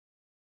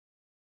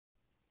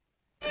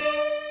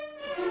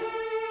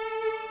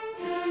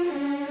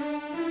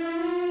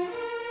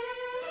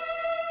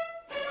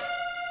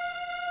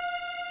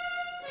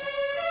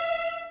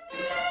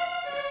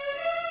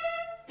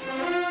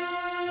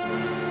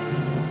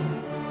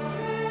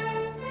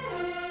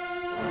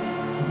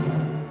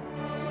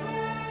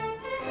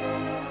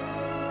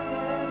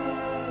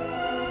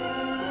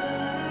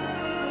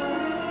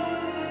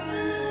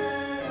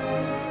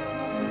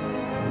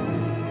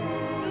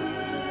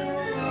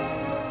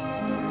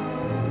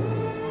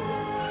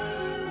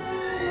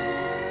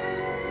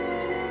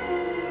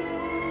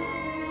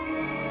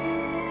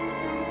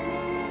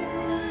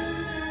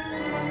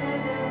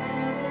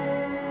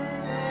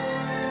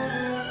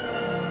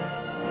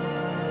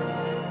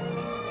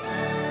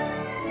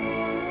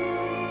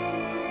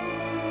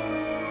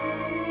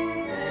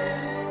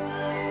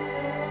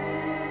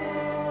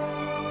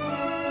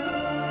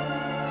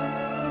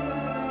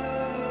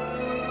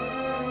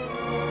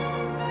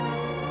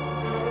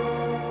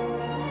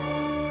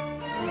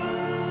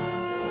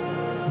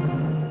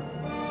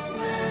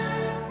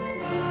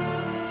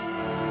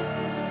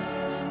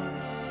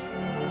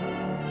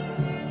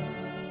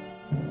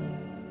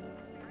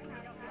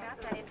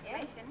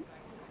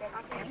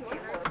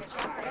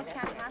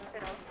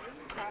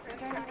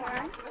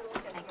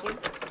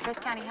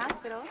West County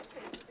Hospital.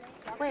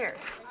 Where?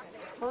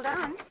 Hold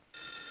on.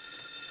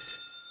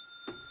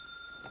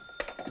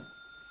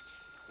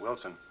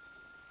 Wilson.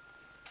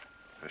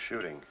 A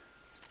shooting.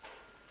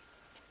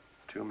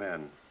 2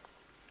 men.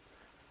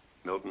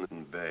 Milton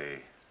and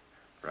Bay.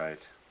 Right.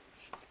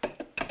 7:58.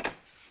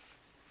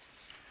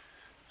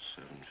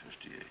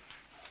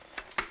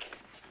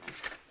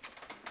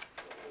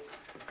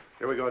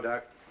 Here we go,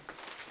 Doc.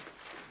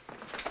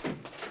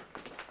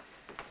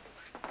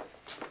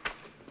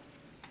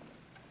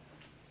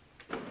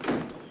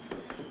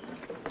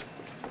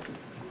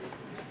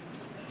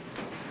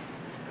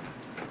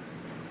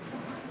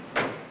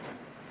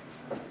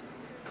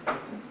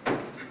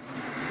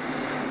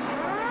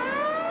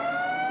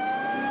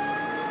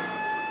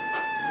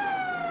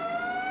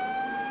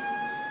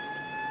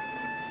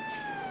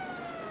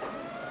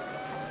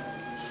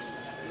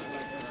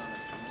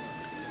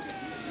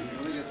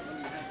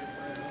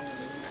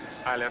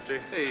 Hi, Lefty.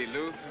 Hey,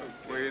 Lou.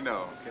 Well, you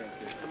know,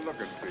 I'm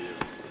looking for you.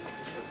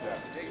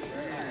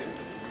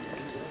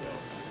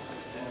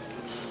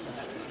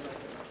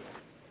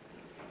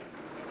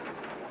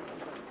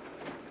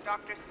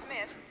 Dr.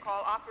 Smith,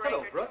 call operator.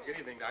 Hello, Brooks. 2.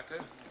 Good evening, Doctor.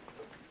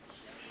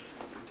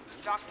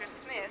 Dr.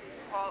 Smith,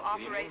 call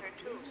operator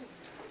 2.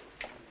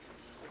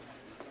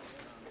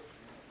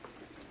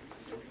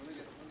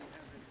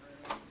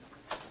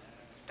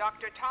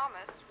 Dr.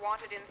 Thomas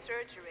wanted in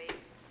surgery.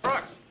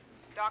 Brooks!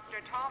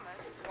 Dr.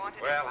 Thomas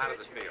wanted Well, in how does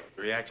it surgery. feel?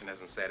 The reaction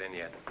hasn't set in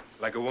yet.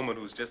 Like a woman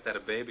who's just had a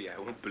baby, I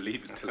won't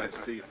believe it until I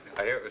see it.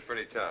 I hear it was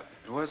pretty tough.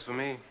 It was for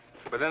me.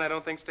 But then I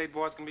don't think state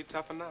boards can be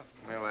tough enough.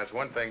 Well, that's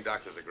one thing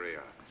doctors agree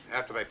on.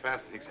 After they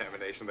pass the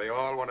examination, they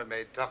all want it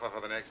made tougher for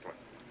the next one.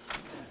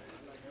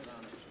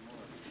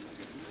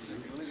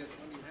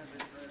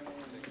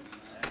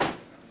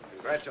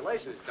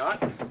 Congratulations,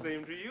 Doc.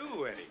 Same to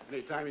you, Eddie.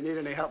 Anytime you need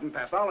any help in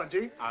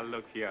pathology. I'll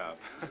look you up.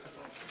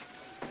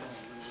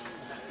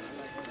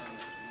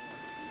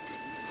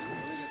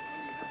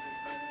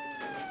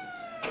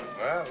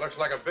 Well, looks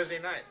like a busy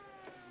night.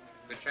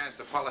 Good chance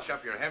to polish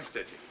up your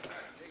hemstitching.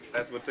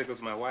 That's what tickles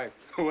my wife.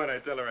 When I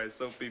tell her I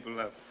sew people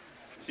up,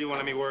 she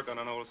wanted me work on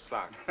an old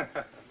sock.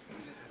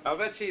 I'll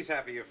bet she's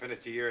happy you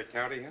finished your year at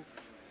county, huh?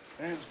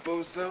 I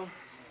suppose so.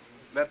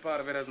 That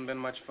part of it hasn't been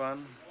much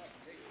fun.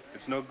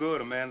 It's no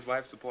good, a man's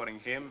wife supporting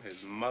him,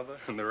 his mother,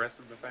 and the rest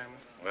of the family.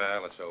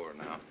 Well, it's over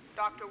now.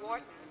 Dr.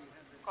 Wharton,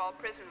 call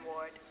prison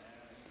ward.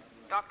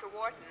 Dr.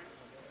 Wharton,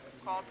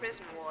 call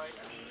prison ward.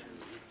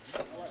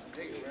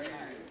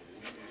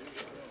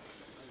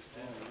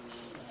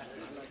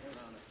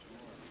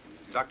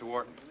 Dr.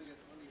 Wharton.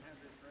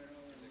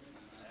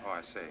 Oh,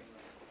 I see.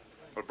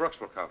 Well, Brooks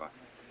will cover.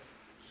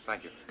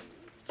 Thank you.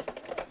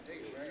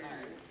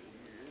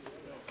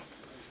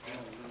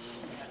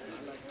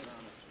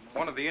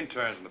 One of the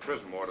interns in the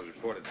prison ward has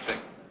reported sick.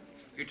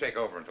 You take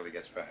over until he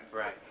gets back.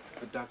 Right.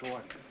 But Dr.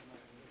 Wharton,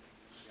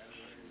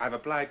 I've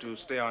applied to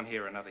stay on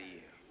here another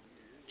year.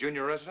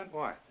 Junior resident?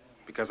 Why?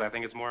 Because I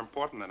think it's more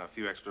important than a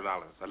few extra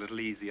dollars, a little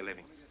easier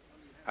living.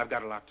 I've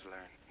got a lot to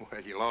learn.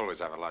 Well, you'll always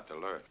have a lot to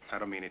learn. I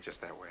don't mean it just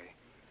that way.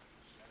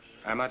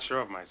 I'm not sure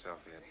of myself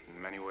yet,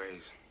 in many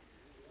ways.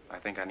 I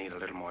think I need a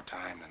little more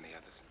time than the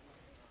others.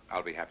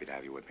 I'll be happy to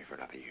have you with me for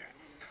another year.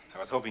 I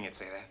was hoping you'd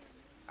say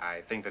that.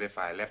 I think that if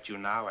I left you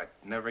now, I'd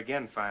never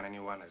again find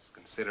anyone as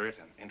considerate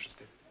and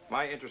interested.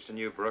 My interest in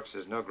you, Brooks,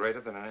 is no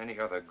greater than in any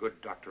other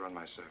good doctor on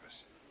my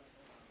service.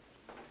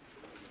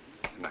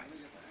 Good night.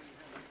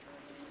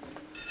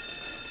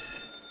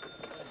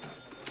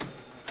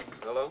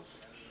 Hello?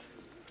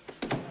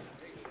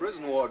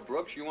 Prison ward,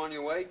 Brooks. You on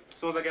your way? As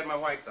soon as I get my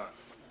whites on.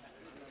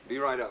 Be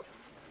right up.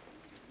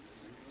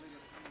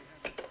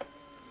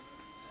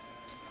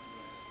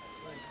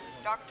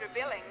 Dr.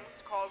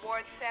 Billings, call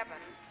ward 7.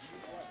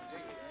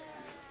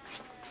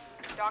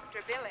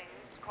 Dr.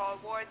 Billings, call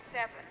ward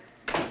 7.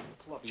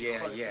 Yeah.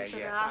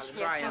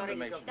 Try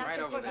information. Right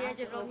over there. Right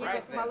there.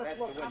 That's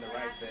the window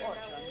right there.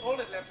 Hold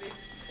it, Lefty.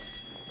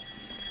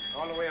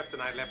 All the way up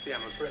tonight, Lefty.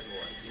 I'm a prison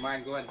ward. You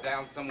mind going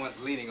down? Someone's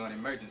leaning on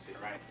emergency.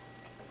 Right.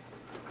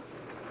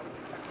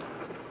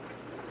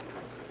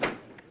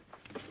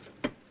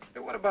 Hey,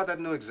 what about that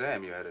new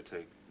exam you had to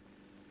take?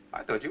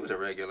 I thought you was a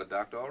regular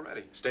doctor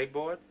already. State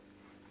board?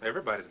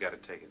 Everybody's got to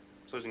take it,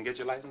 so you can get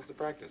your license to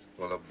practice.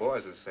 Well, the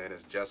boys are saying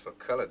it's just for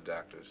colored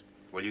doctors.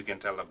 Well, you can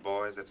tell the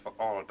boys it's for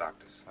all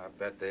doctors. I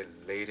bet they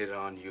laid it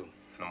on you.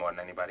 No more than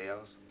anybody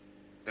else.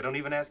 They don't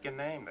even ask your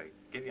name. They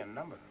give you a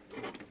number.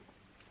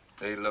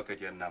 They look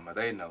at your number.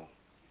 They know.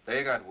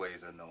 They got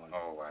ways of knowing.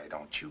 Oh, why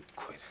don't you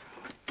quit?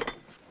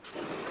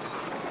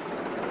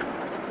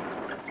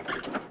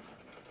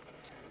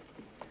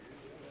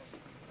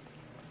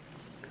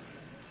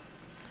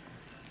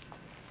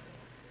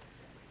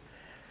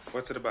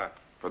 What's it about?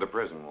 For the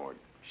prison ward.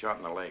 Shot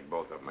in the leg,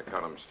 both of them. I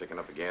caught them sticking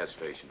up a gas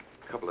station.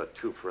 A couple of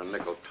 2 for a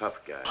nickel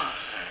tough guys.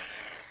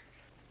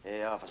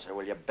 Hey, officer,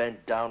 will you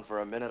bend down for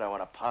a minute? I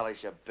want to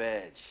polish a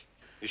badge.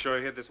 You sure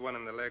you hit this one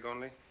in the leg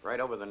only? Right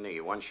over the knee,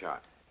 1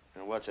 shot.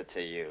 And what's it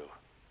to you?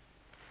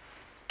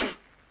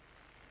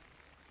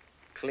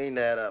 clean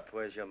that up.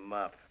 Where's your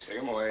mop? Take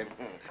him away.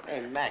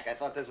 Hey, Mac, I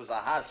thought this was a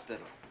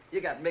hospital.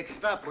 You got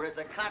mixed up. We're at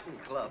the Cotton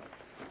Club.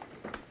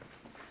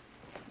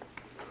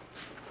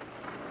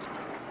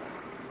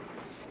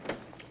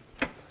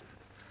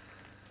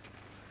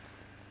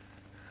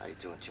 How you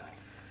doing, Johnny?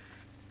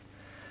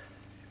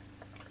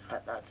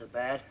 Not so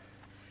bad.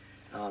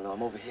 No,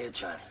 I'm over here,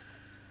 Johnny.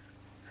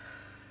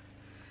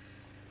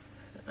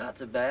 Not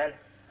so bad.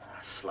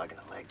 Slug in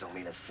the leg don't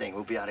mean a thing.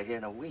 We'll be out of here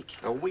in a week.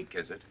 A week,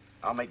 is it?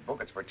 I'll make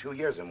buckets for 2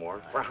 years or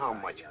more. For how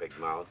much, Big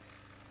Mouth?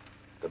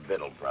 The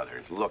Biddle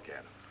brothers, look at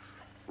him.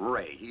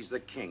 Ray, he's the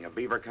king of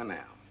Beaver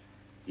Canal.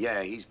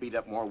 Yeah, he's beat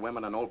up more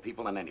women and old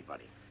people than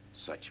anybody.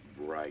 Such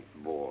bright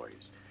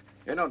boys.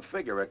 You don't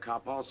figure a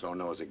cop also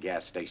knows a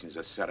gas station's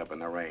a setup in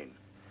the rain.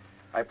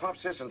 I pop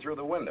Sisson through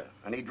the window,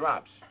 and he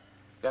drops.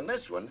 Then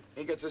this one,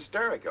 he gets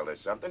hysterical or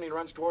something. He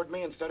runs toward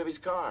me instead of his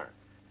car.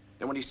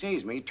 Then when he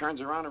sees me, he turns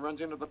around and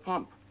runs into the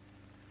pump.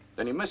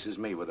 Then he misses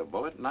me with a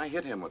bullet, and I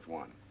hit him with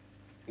one.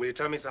 Will you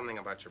tell me something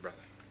about your brother?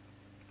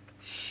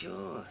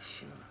 Sure.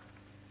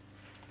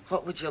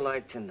 What would you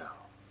like to know?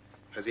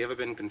 Has he ever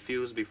been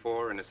confused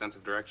before in his sense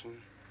of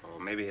direction? Or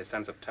maybe his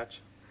sense of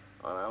touch?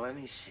 Well, now, let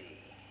me see.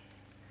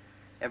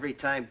 Every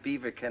time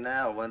Beaver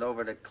Canal went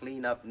over to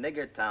clean up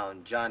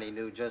Niggertown, Johnny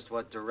knew just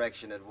what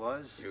direction it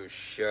was. You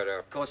shut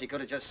up. Of course, he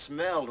could have just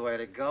smelled where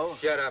to go.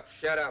 Shut up.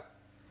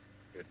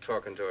 You're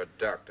talking to a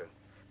doctor.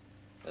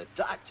 The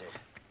doctor?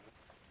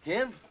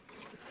 Him?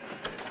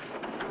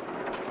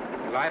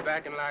 Lie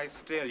back and lie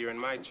still. You're in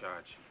my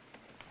charge.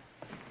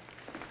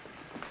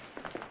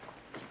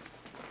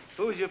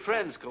 Who's your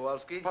friends,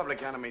 Kowalski?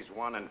 Public enemies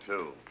 1 and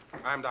 2.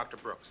 I'm Dr.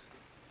 Brooks.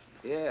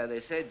 Yeah, they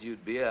said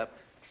you'd be up.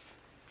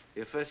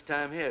 Your first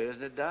time here,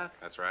 isn't it, Doc?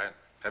 That's right.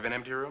 Have an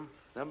empty room?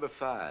 Number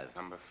 5.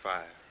 Number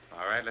 5.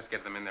 All right, let's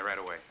get them in there right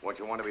away. What,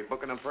 you want to be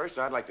booking them first?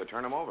 I'd like to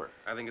turn them over.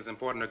 I think it's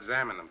important to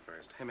examine them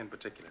first, him in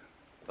particular.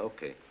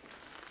 Okay.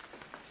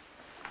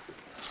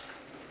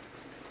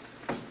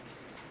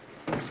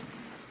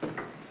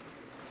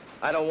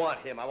 I don't want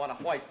him. I want a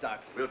white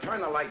doctor. We'll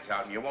turn the lights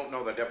out and you won't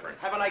know the difference.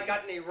 Haven't I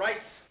got any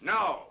rights?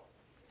 No!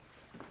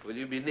 Will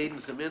you be needing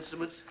some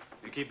instruments?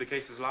 You keep the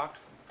cases locked?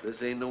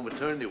 This ain't no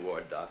maternity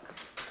ward, Doc.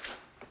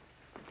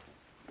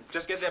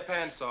 Just get their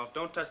pants off.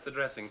 Don't touch the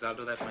dressings. I'll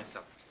do that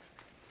myself.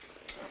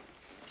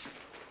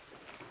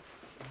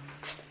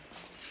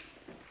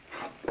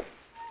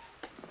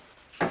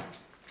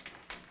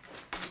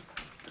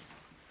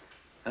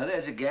 Now,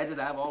 there's a gadget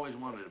I've always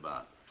wondered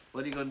about.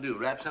 What are you going to do,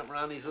 wrap something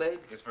around his leg?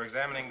 It's for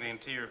examining the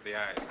interior of the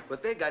eyes.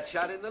 But they got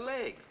shot in the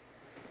leg.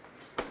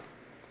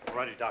 All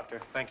righty,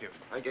 Doctor. Thank you.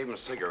 I gave him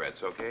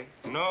cigarettes, okay?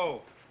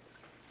 No.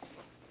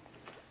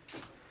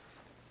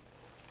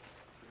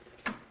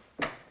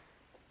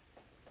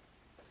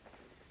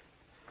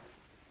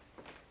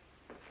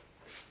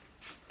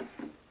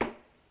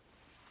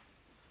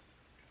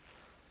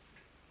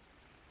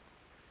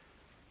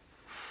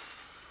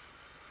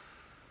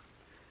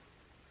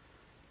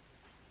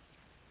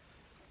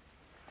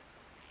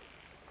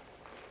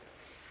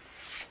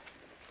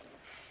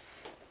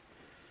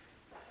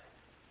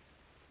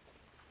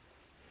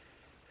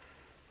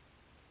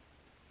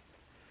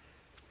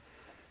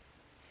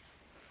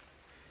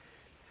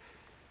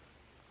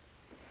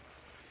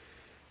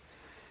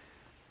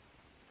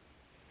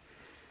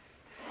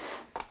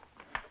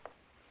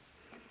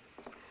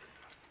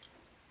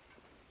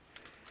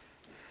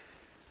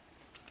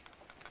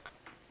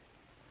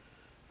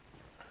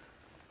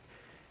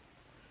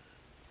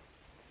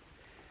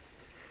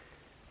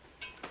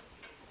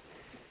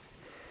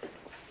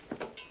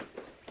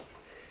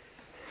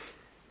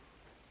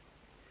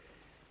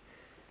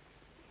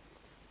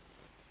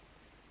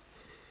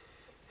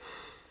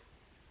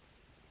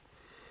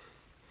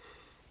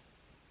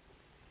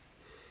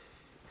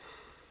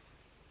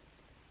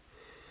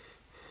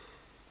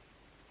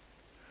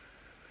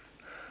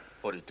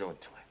 What are you doing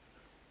to him?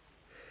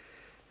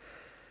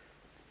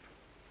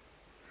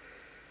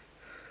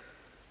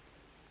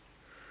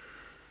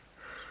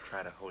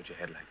 Try to hold your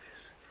head like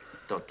this.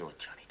 Don't do it,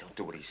 Johnny. Don't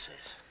do what he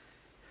says.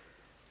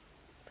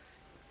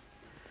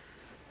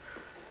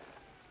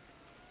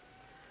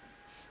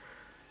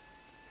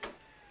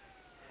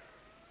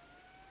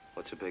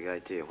 What's your big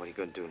idea? What are you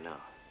going to do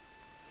now?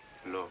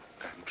 Look,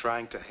 I'm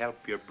trying to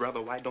help your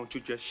brother. Why don't you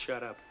just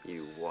shut up?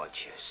 You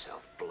watch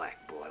yourself,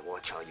 black boy.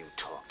 Watch how you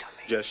talk to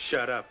me. Just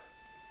shut up.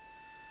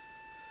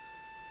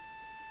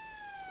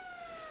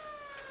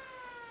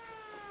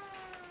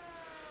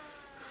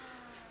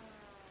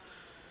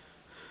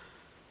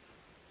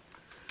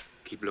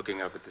 Keep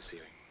looking up at the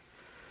ceiling.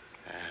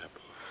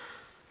 Attaboy.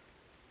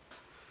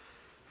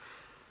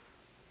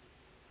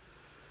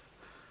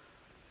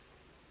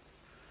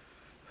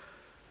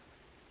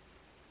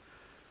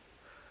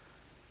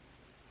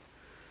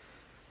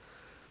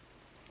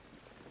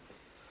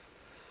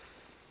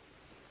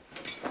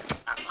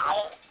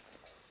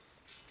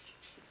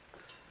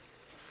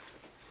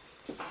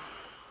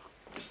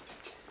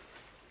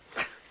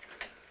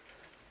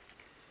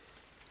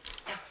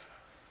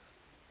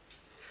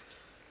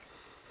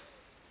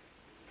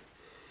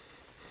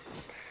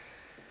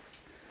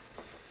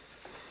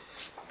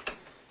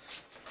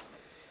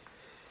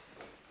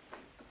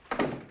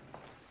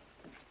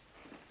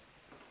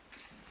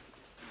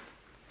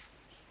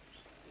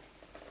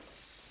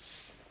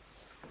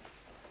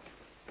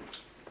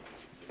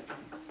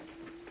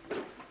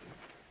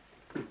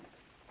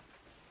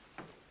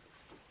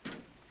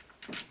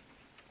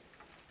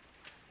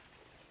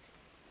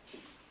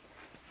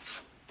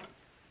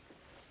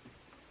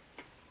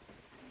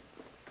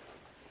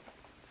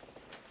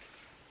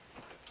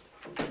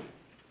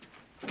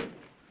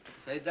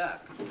 Hey,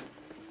 Doc.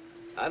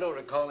 I don't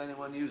recall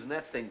anyone using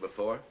that thing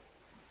before.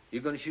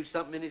 You gonna shoot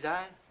something in his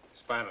eye?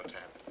 Spinal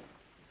tap.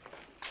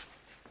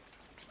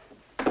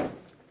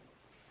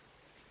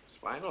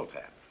 Spinal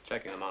tap.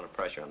 Checking the amount of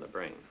pressure on the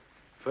brain.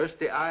 First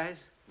the eyes,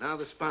 now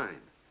the spine.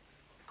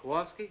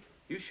 Kowalski,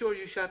 you sure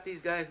you shot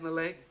these guys in the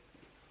leg?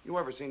 You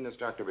ever seen this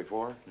doctor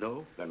before?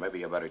 No. Then maybe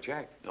you better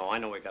check. No, I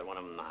know we got one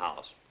of them in the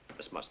house.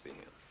 This must be him.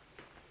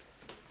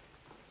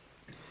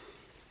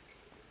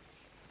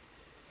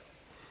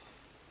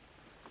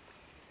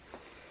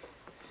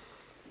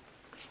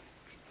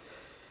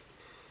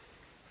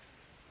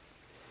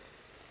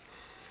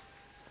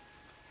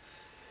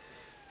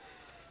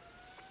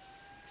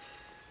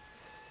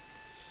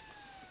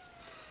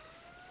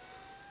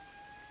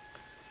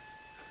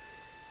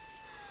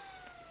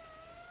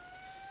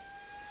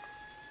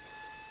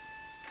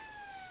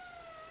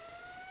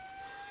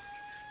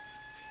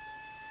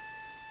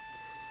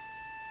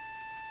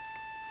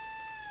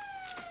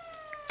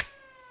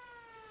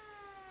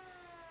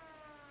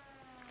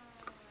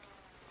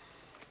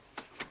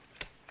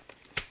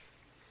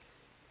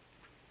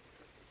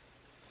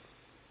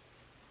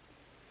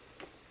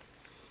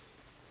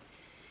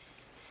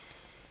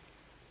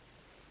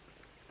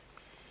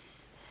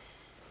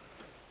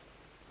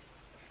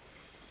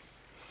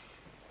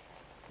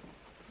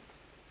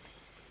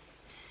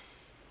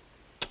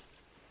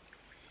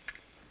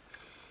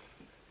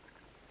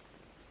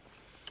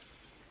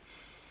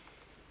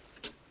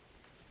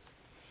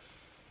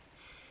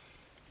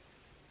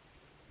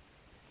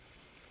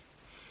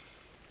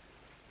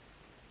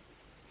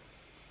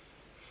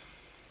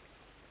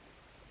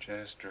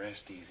 Just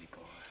rest easy, boy.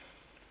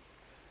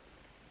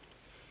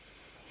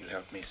 You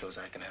help me so as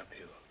I can help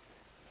you.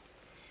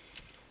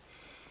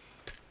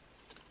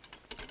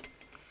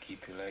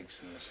 Keep your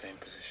legs in the same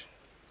position.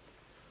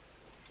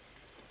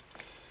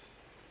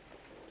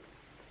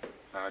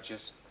 Now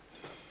just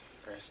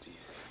rest easy.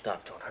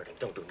 Doc, don't hurt him.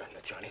 Don't do nothing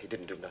to Johnny. He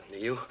didn't do nothing to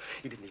you.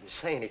 He didn't even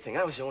say anything.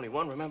 I was the only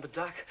one, remember,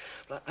 Doc?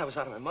 But I was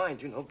out of my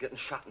mind, you know, getting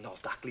shot and all.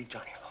 Doc, leave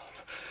Johnny alone.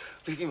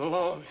 Leave him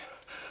alone.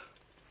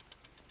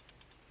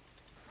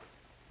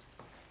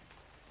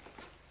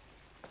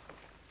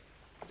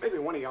 Maybe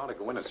one of you ought to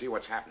go in and see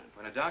what's happening.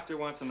 When a doctor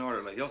wants an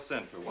orderly, he'll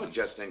send for Well, one.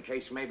 just in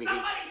case maybe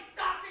Somebody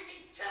stop him!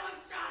 He's killing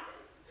Johnny!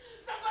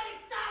 Somebody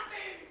stop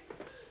him!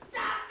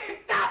 Stop him!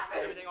 Stop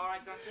him! Everything all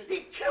right, Doctor? He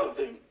killed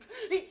him!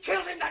 He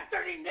killed him! That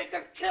dirty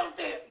nigger killed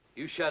him!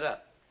 You shut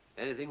up.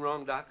 Anything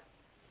wrong, Doc?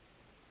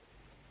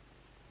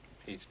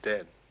 He's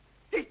dead.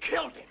 He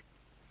killed him!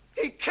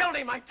 He killed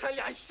him, I tell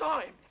you! I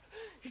saw him!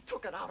 He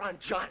took it out on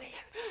Johnny.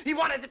 He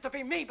wanted it to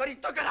be me, but he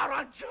took it out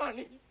on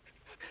Johnny.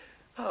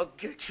 I'll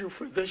get you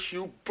for this,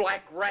 you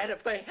black rat.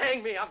 If they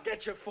hang me, I'll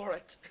get you for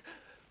it.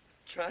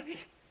 Johnny.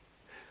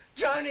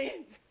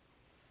 Johnny.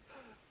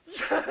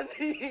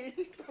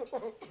 Johnny.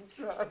 Oh,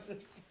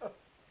 Johnny.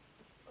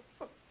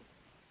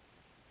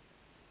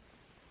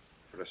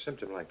 For a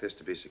symptom like this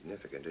to be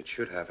significant, it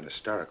should have an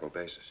historical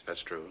basis.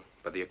 That's true,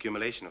 but the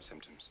accumulation of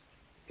symptoms,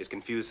 his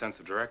confused sense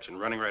of direction,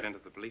 running right into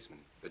the policeman,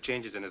 the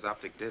changes in his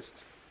optic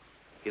discs,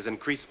 his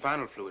increased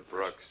spinal fluid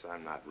pressure. Brooks,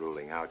 I'm not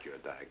ruling out your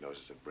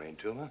diagnosis of brain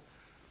tumor.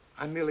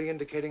 I'm merely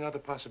indicating other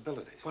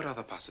possibilities. What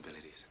other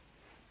possibilities?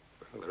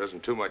 Well, there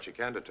isn't too much you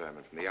can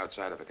determine from the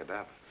outside of a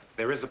cadaver.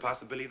 There is a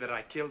possibility that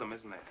I killed him,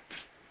 isn't there?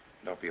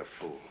 Don't be a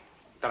fool.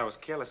 That I was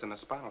careless in the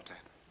spinal tap.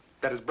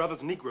 That his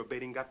brother's Negro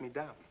baiting got me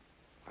down.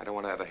 I don't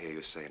want to ever hear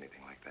you say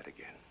anything like that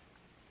again.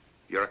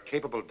 You're a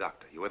capable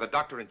doctor. You were the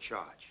doctor in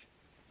charge.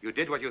 You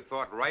did what you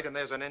thought right, and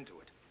there's an end to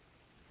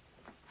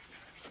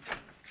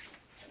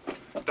it.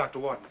 Dr.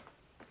 Wharton,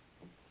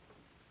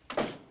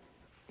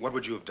 what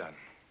would you have done?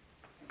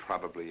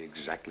 Probably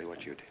exactly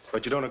what you did.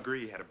 But you don't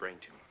agree he had a brain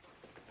tumor.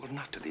 Well,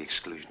 not to the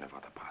exclusion of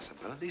other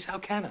possibilities. How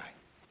can I?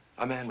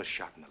 A man was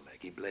shot in the leg.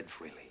 He bled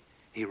freely.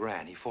 He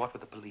ran. He fought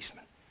with a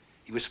policeman.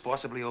 He was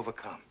forcibly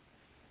overcome.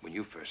 When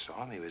you first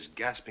saw him, he was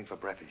gasping for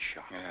breath in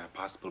shock. Yeah,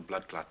 possible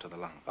blood clot to the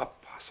lung. A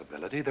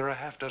possibility. There are a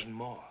half dozen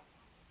more.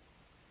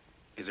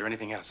 Is there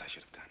anything else I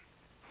should have done?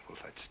 Well,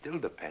 that still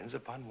depends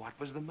upon what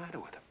was the matter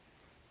with him.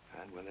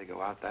 And when they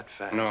go out that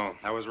fast... No,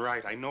 I was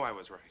right. I know I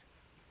was right.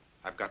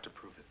 I've got to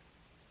prove it.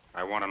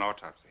 I want an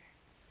autopsy.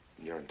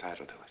 You're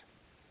entitled to it.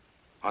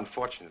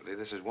 Unfortunately,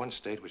 this is one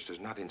state which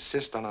does not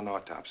insist on an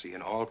autopsy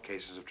in all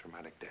cases of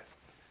traumatic death.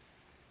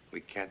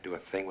 We can't do a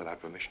thing without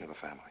permission of the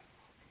family.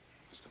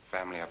 It's the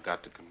family I've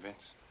got to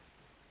convince.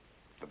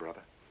 The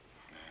brother?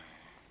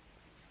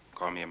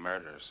 Call me a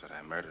murderer, said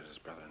I murdered his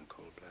brother in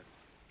cold blood.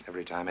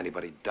 Every time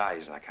anybody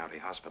dies in a county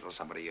hospital,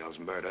 somebody yells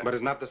murder. But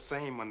it's not the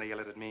same when they yell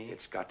it at me.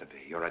 It's got to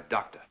be. You're a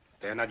doctor.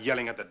 They're not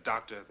yelling at the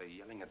doctor. They're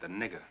yelling at the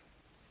nigger.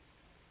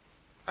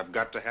 I've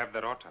got to have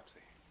that autopsy.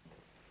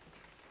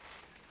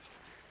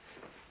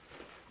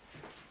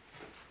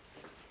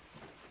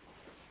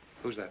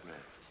 Who's that man?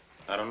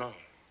 I don't know.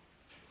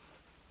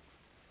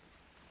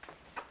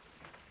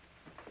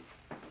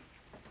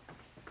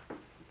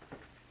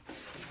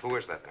 Who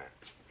is that man?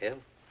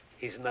 Him?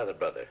 He's another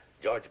brother,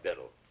 George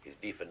Biddle. He's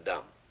deaf and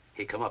dumb.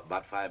 He come up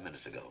about 5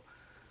 minutes ago.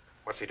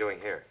 What's he doing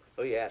here?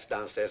 Oh, he asked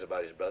downstairs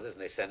about his brothers,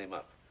 and they sent him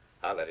up.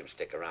 I'll let him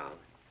stick around.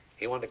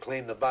 He wanted to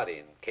claim the body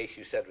in case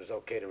you said it was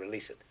okay to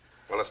release it.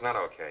 Well, it's not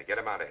okay. Get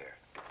him out of here.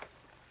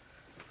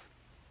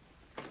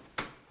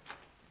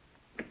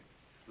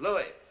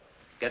 Louis,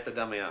 get the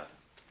dummy out.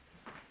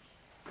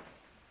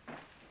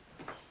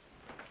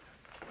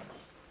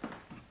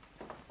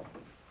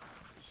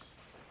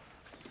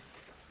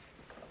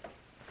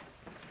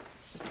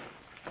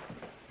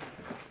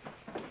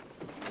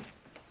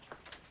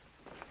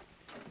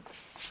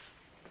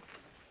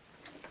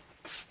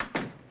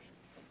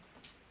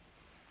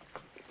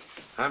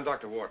 I'm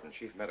Dr. Wharton,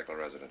 chief medical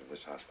resident of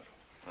this hospital.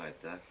 Hi,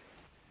 Doc.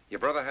 Your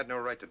brother had no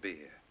right to be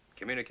here.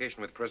 Communication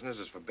with prisoners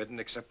is forbidden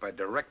except by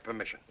direct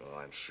permission. Oh,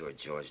 I'm sure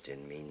George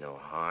didn't mean no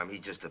harm.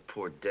 He's just a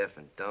poor deaf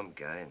and dumb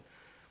guy, and,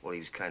 well, he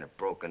was kind of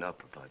broken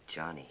up about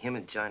Johnny. Him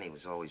and Johnny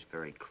was always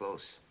very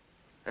close.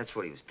 That's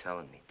what he was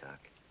telling me,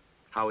 Doc.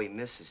 How he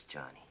misses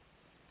Johnny.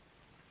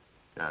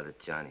 Now that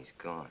Johnny's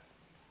gone.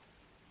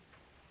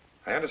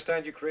 I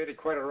understand you created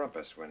quite a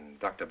rumpus when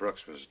Dr.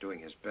 Brooks was doing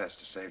his best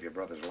to save your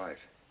brother's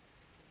life.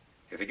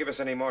 If you give us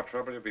any more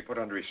trouble, you'll be put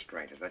under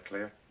restraint. Is that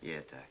clear? Yeah,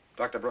 Doc.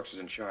 Dr. Brooks is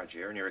in charge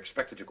here, and you're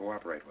expected to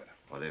cooperate with him.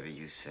 Whatever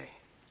you say.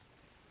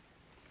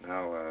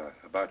 Now,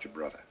 about your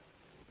brother.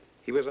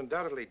 He was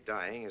undoubtedly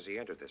dying as he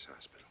entered this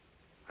hospital.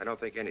 I don't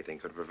think anything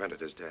could have prevented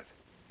his death.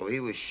 Well, he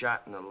was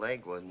shot in the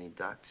leg, wasn't he,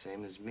 Doc?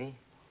 Same as me?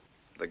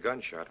 The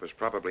gunshot was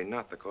probably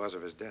not the cause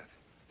of his death.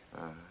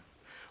 Uh-huh.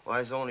 Well, I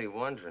was only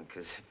wondering,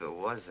 because if it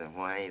was, then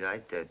why ain't I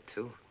dead,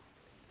 too?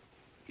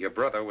 Your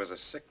brother was a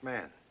sick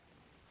man.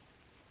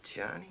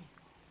 Johnny?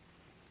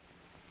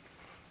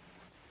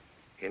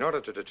 In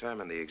order to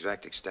determine the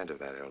exact extent of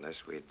that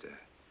illness, we'd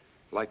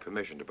like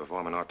permission to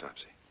perform an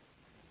autopsy.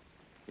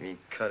 You mean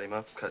cut him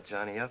up, cut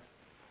Johnny up?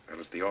 Well,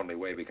 it's the only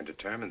way we can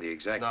determine the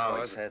exact No,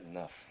 cause. he's had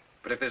enough.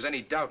 But if there's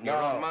any doubt in your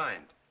own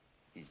mind...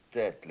 He's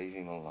dead. Leave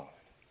him alone.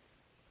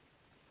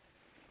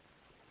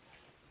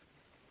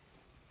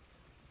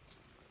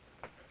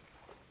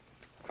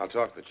 I'll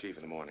talk to the chief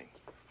in the morning.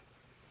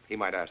 He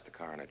might ask the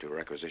coroner to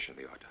requisition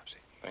the autopsy.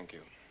 Thank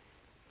you.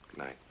 Good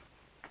night.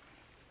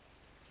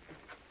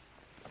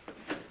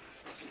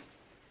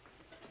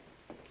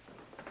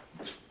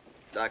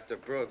 Dr.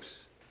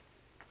 Brooks.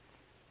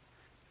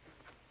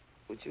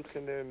 Would you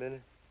come here a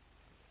minute?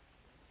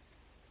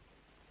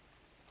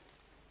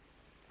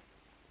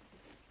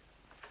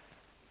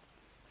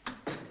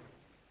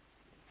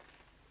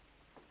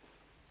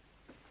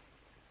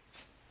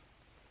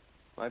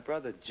 My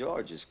brother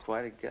George is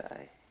quite a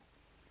guy.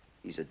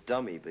 He's a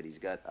dummy, but he's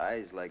got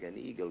eyes like an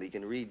eagle. He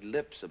can read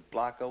lips a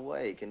block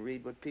away. He can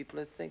read what people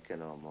are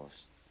thinking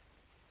almost.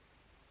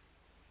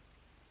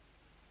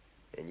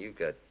 And you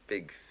got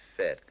big,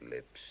 fat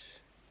lips.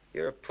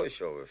 You're a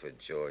pushover for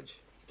George.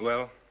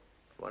 Well?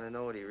 Want to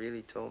know what he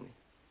really told me?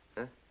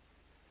 Huh?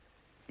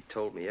 He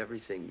told me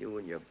everything you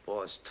and your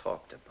boss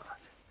talked about.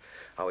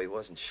 How he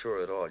wasn't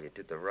sure at all you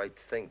did the right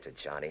thing to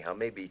Johnny. How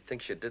maybe he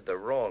thinks you did the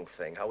wrong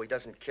thing. How he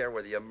doesn't care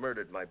whether you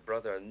murdered my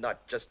brother or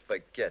not. Just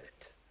forget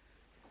it.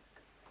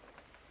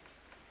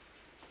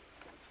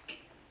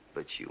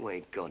 But you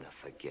ain't gonna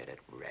forget it,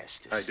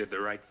 Rastus. I did the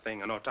right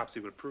thing. An autopsy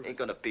will prove it. Ain't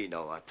gonna be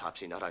no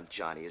autopsy, not on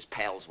Johnny. His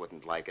pals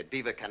wouldn't like it.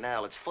 Beaver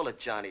Canal, it's full of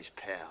Johnny's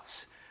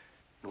pals.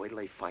 And wait till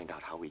they find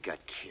out how he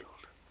got killed.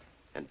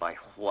 And by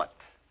what.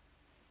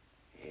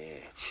 Yeah,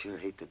 I'd sure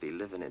hate to be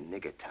living in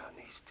Niggertown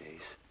these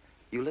days.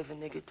 You live in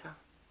Niggertown?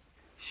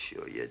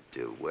 Sure you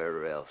do.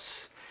 Where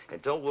else?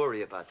 And don't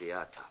worry about the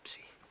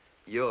autopsy.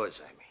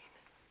 Yours, I mean.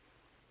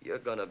 You're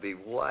gonna be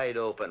wide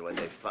open when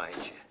they find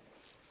you.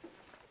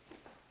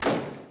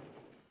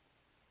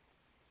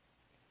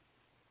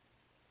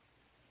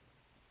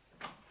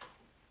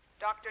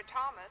 Dr.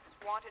 Thomas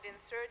wanted in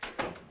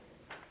surgery.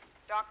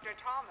 Dr.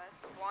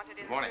 Thomas wanted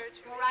in Morning.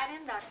 surgery. Go right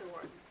in, Dr.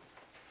 Wharton.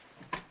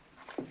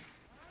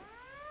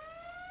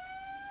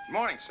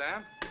 Morning,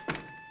 Sam.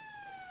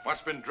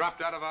 What's been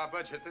dropped out of our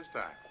budget this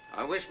time?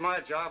 I wish my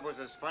job was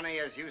as funny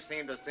as you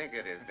seem to think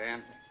it is,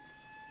 Dan.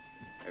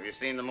 Have you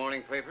seen the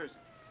morning papers?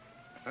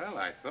 Well,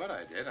 I thought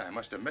I did. I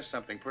must have missed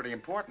something pretty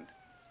important.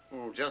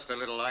 Oh, just a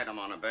little item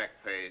on the back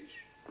page.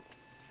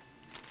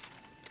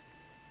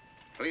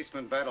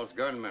 Policeman battles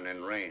gunman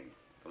in rain.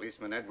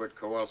 Policeman Edward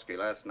Kowalski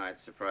last night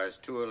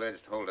surprised 2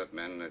 alleged holdup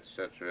men,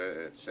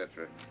 etc.,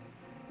 etc.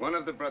 One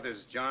of the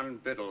brothers, John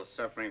Biddle,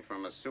 suffering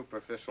from a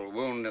superficial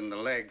wound in the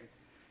leg,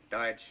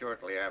 died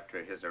shortly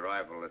after his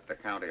arrival at the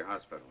county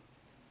hospital.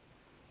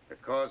 The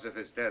cause of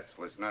his death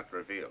was not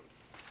revealed.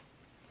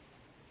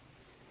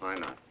 Why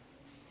not?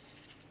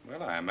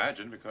 Well, I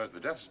imagine because the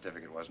death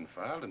certificate wasn't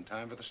filed in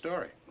time for the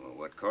story. Well,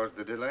 what caused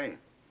the delay?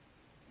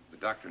 The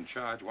doctor in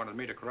charge wanted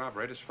me to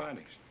corroborate his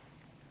findings.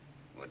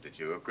 Well, did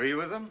you agree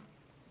with him?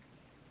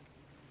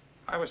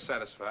 I was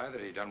satisfied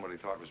that he'd done what he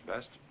thought was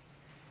best.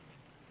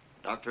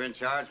 Doctor in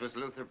charge was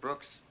Luther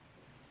Brooks?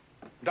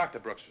 Dr.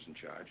 Brooks was in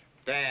charge.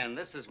 Dan,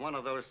 this is one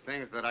of those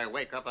things that I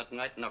wake up at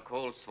night in a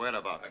cold sweat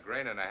about. A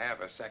grain and a half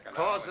a second.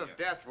 Cause of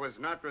death was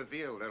not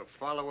revealed. They'll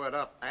follow it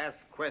up.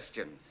 Ask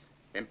questions.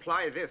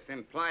 Imply this,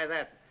 imply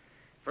that.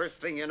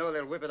 First thing you know,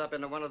 they'll whip it up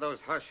into one of those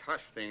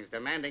hush-hush things,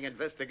 demanding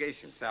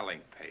investigation.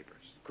 Selling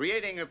papers.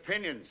 Creating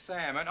opinions.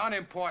 Sam, an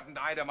unimportant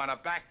item on a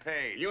back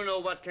page. You know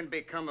what can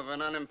become of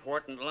an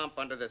unimportant lump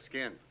under the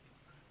skin.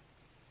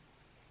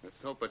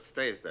 Let's hope it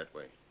stays that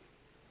way.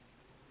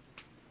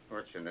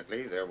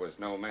 Fortunately, there was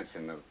no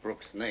mention of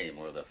Brooks' name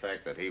or the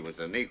fact that he was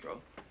a Negro.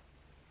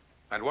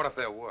 And what if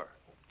there were?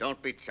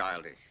 Don't be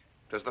childish.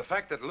 Does the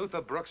fact that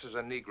Luther Brooks is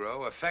a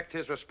Negro affect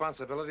his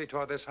responsibility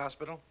toward this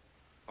hospital?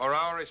 Or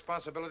our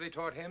responsibility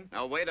toward him?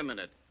 Now, wait a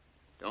minute.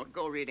 Don't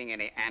go reading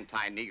any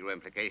anti-Negro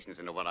implications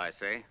into what I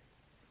say.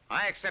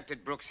 I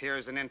accepted Brooks here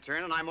as an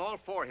intern, and I'm all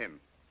for him.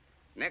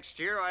 Next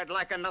year, I'd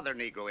like another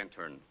Negro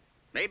intern.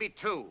 Maybe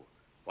two.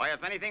 Why,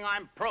 if anything,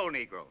 I'm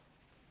pro-Negro.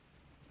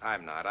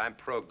 I'm not. I'm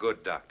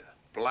pro-good doctor.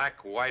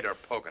 Black, white, or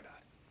polka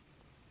dot.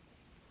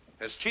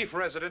 As chief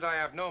resident, I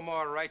have no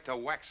more right to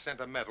wax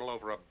sentimental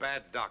over a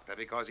bad doctor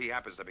because he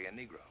happens to be a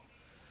Negro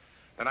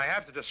than I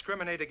have to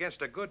discriminate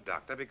against a good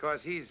doctor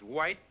because he's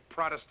white,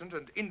 Protestant,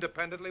 and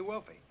independently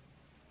wealthy.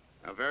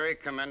 A very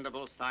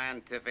commendable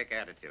scientific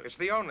attitude. It's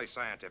the only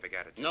scientific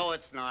attitude. No,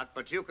 it's not,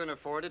 but you can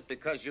afford it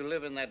because you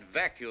live in that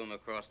vacuum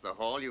across the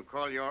hall you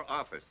call your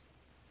office.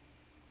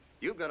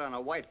 You've got on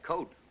a white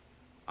coat.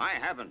 I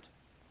haven't.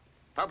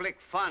 Public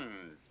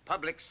funds,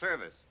 public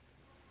service.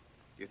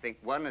 Do you think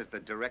one is the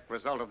direct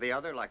result of the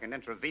other, like an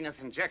intravenous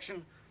injection?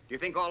 Do you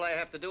think all I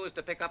have to do is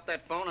to pick up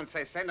that phone and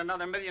say, send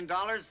another $1 million?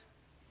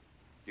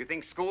 Do you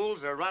think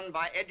schools are run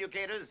by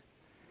educators?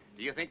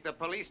 Do you think the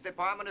police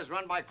department is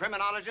run by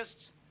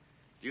criminologists?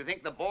 Do you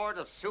think the board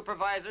of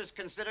supervisors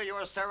consider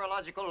your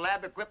serological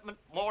lab equipment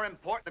more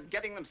important than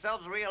getting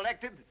themselves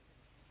reelected?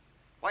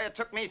 Why, it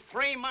took me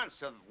 3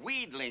 months of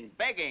wheedling,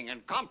 begging,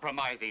 and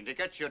compromising to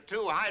get you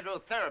 2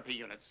 hydrotherapy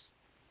units.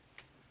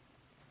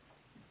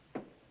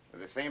 For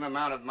the same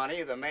amount of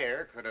money, the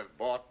mayor could have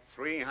bought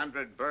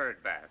 300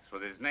 bird baths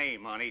with his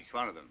name on each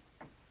one of them.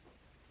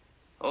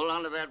 Hold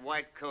on to that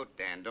white coat,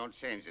 Dan. Don't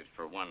change it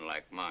for one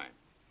like mine.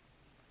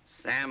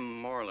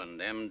 Sam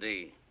Moreland,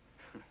 M.D.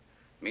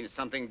 Means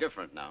something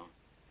different now.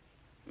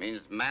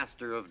 Means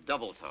master of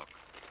double talk.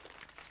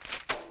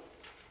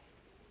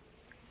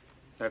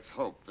 Let's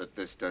hope that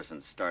this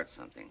doesn't start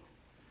something.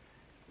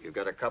 You've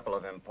got a couple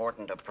of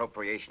important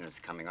appropriations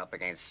coming up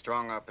against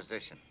strong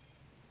opposition.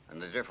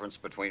 And the difference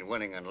between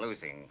winning and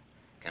losing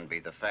can be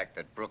the fact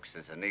that Brooks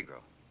is a Negro.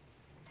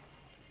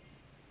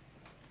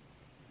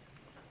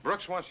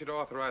 Brooks wants you to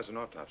authorize an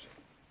autopsy.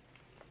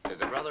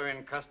 There's a brother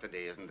in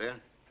custody, isn't there?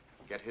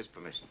 Get his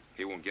permission.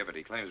 He won't give it.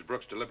 He claims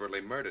Brooks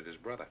deliberately murdered his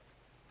brother.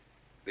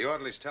 The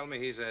orderlies tell me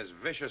he's as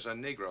vicious a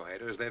Negro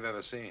hater as they've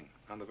ever seen,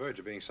 on the verge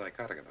of being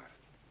psychotic about it.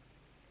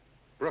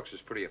 Brooks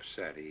is pretty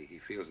upset. He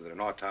feels that an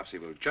autopsy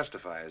will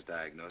justify his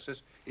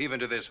diagnosis, even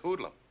to this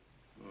hoodlum.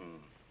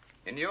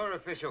 In your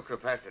official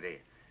capacity,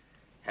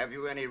 have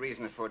you any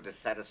reason for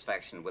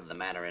dissatisfaction with the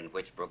manner in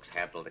which Brooks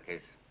handled the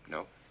case?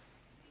 No.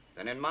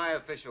 Then in my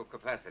official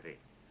capacity,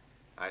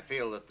 I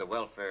feel that the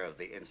welfare of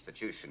the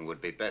institution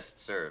would be best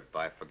served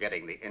by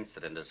forgetting the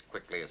incident as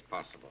quickly as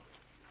possible.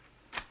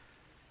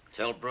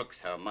 Tell Brooks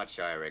how much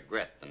I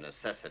regret the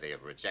necessity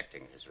of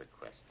rejecting his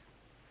request.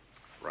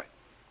 Right.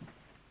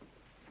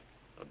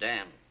 Oh,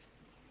 Dan,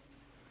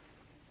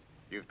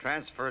 you've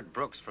transferred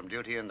Brooks from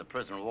duty in the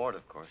prison ward,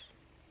 of course.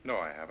 No,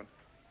 I haven't.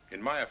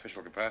 In my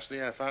official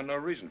capacity, I found no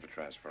reason for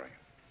transferring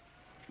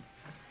him.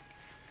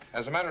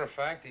 As a matter of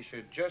fact, he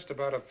should just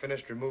about have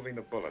finished removing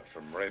the bullet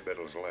from Ray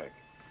Biddle's leg.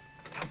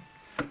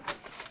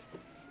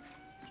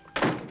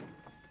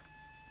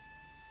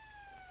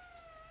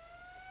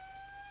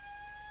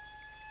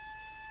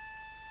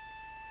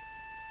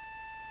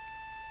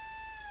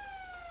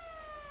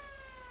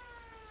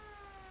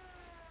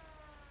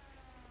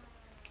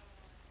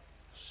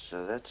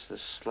 So that's the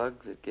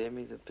slug that gave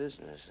me the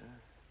business, huh?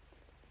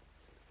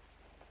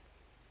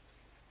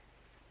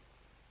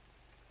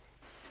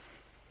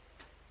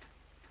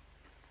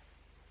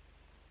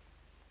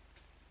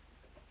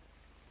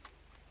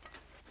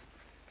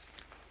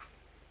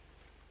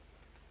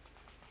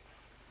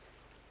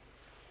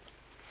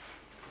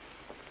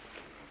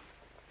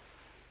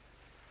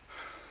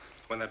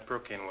 When that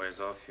Procaine wears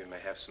off, you may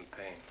have some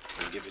pain.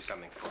 We'll give you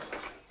something for it.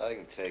 I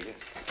can take it.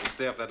 And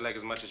stay off that leg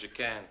as much as you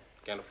can.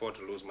 Can't afford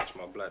to lose much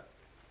more blood.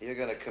 You're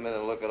gonna come in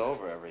and look it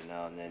over every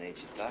now and then, ain't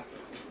you, Doc?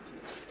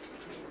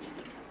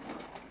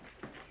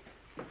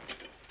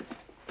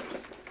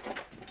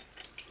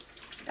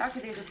 Doctor,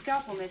 there's a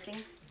scalpel missing.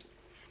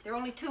 There are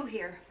only 2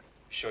 here.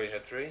 Sure you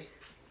had 3?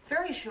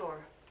 Very sure.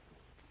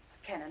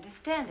 I can't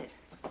understand it.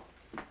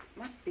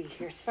 Must be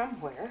here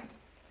somewhere.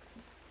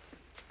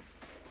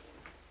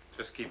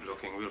 Just keep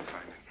looking, we'll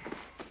find it.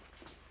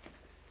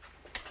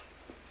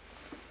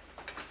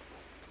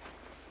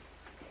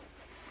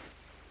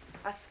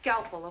 A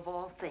scalpel of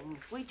all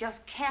things. We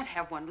just can't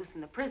have one loose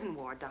in the prison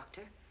ward,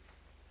 Doctor.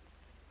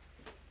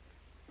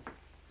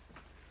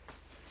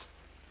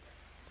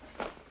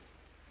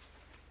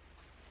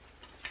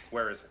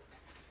 Where is it?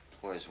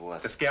 Where's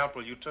what? The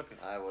scalpel, you took it.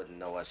 I wouldn't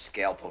know a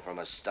scalpel from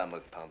a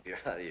stomach pump. You're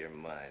out of your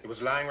mind. It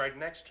was lying right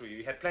next to you.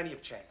 You had plenty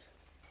of chance.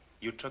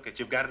 You took it.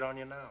 You've got it on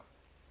you now.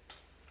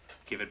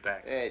 Give it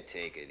back. Hey,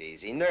 take it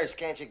easy. Nurse,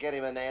 can't you get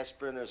him an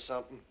aspirin or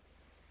something?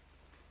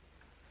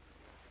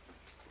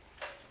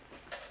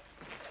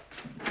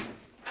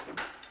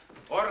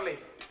 Orderly.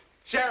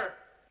 Sheriff.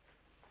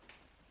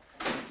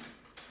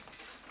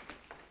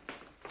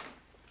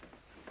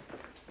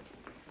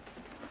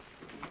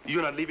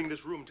 You're not leaving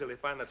this room till they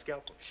find that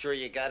scalpel. Sure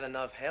you got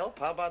enough help?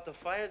 How about the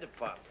fire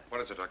department? What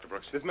is it, Dr.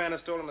 Brooks? This man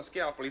has stolen a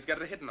scalpel. He's got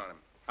it hidden on him.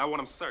 I want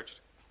him searched.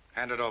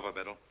 Hand it over,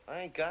 Biddle.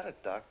 I ain't got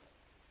it, Doc.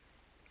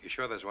 You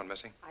sure there's one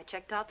missing? I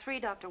checked out 3,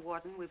 Dr.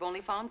 Wharton. We've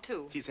only found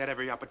 2. He's had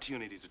every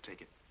opportunity to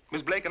take it.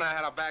 Miss Blake and I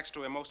had our backs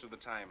to him most of the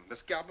time. The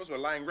scalpels were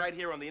lying right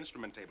here on the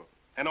instrument table.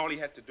 And all he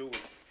had to do was...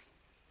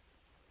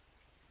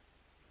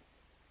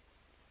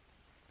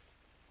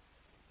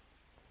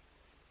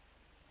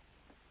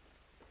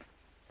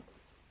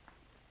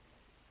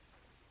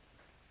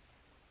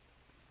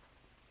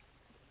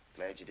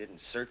 Glad you didn't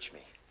search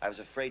me. I was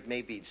afraid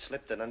maybe he'd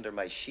slipped it under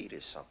my sheet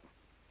or something.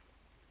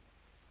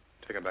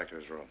 Take him back to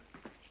his room.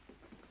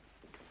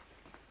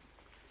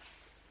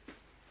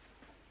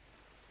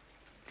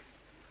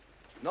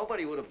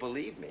 Nobody would have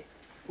believed me.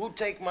 Who'd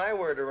take my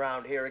word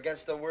around here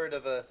against the word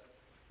of a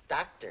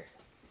doctor?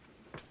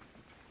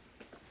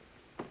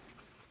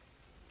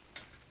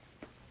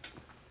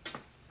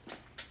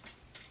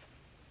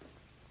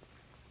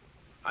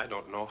 I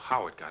don't know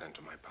how it got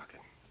into my pocket.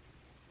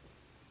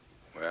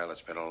 Well,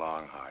 it's been a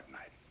long, hard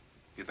night.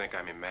 You think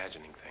I'm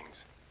imagining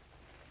things?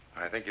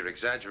 I think you're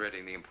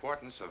exaggerating the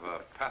importance of a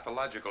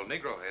pathological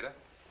Negro hater.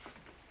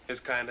 His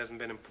kind hasn't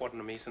been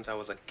important to me since I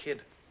was a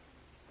kid.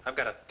 I've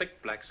got a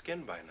thick black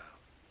skin by now.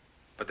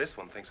 But this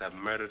one thinks I've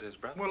murdered his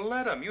brother. Well,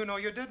 let him. You know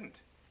you didn't.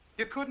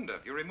 You couldn't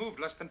have. You removed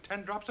less than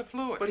 10 drops of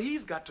fluid. But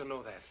he's got to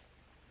know that.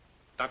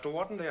 Dr.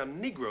 Wharton, they are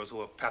Negroes who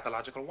are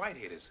pathological white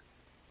haters.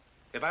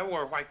 If I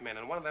were a white man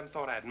and one of them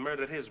thought I had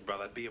murdered his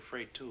brother, I'd be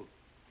afraid too.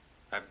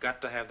 I've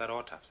got to have that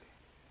autopsy.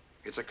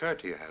 It's occurred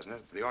to you, hasn't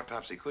it? The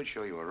autopsy could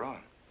show you were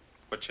wrong.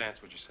 What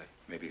chance would you say?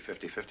 Maybe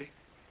 50-50?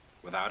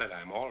 Without it,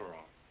 I'm all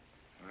wrong.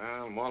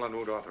 Well, Moreland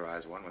won't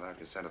authorize one without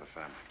consent of the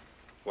family.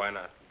 Why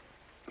not?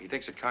 He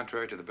thinks it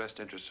contrary to the best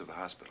interests of the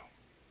hospital.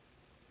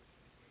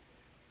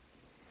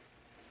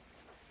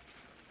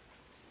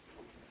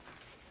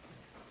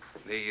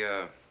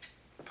 The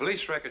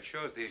police record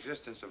shows the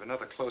existence of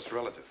another close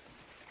relative.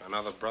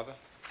 Another brother?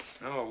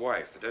 No, a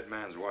wife, the dead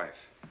man's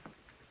wife.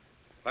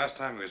 Last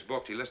time he was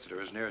booked, he listed her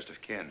as nearest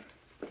of kin.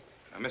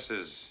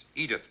 Mrs.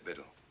 Edith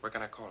Biddle. Where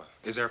can I call her?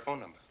 Is there a phone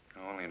number?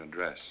 No, only an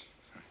address.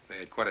 They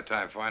had quite a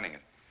time finding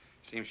it.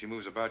 Seems she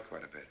moves about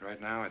quite a bit.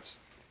 Right now, it's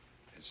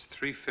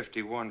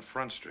 351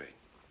 Front Street.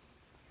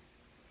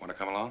 Want to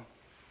come along?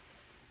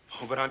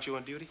 Oh, but aren't you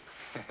on duty?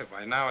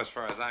 By now, as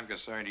far as I'm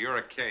concerned, you're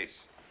a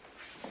case.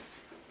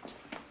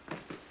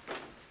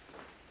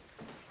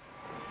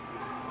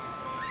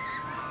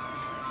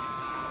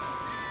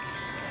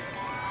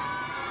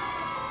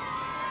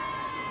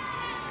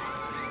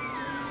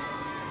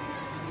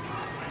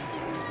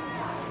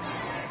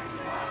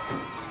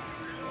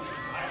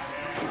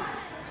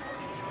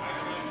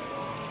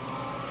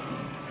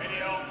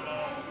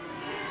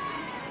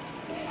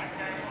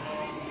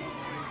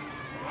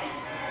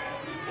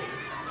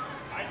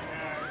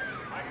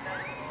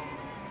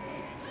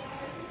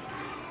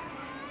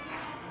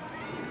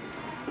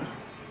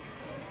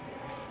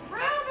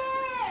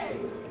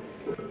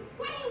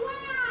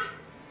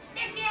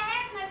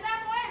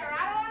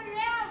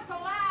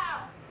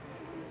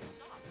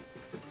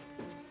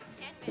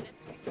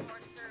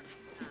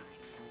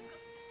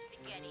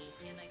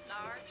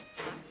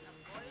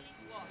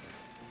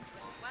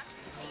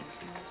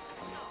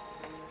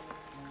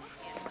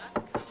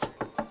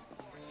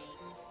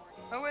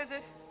 Who is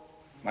it?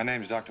 My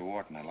name's Dr.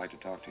 Wharton. I'd like to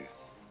talk to you.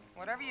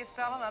 Whatever you're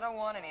selling, I don't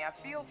want any. I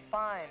feel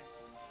fine.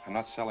 I'm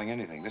not selling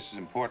anything. This is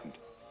important.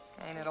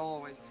 Ain't it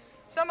always?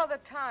 Some other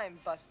time,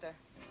 Buster.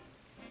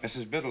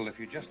 Mrs. Biddle, if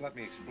you just let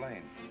me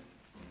explain.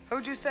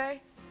 Who'd you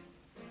say?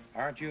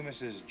 Aren't you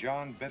Mrs.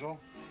 John Biddle?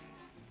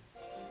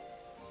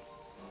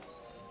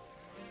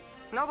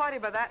 Nobody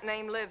by that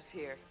name lives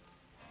here.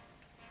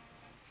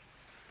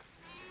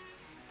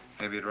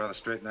 Maybe you'd rather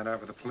straighten that out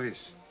with the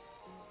police.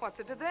 What's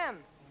it to them?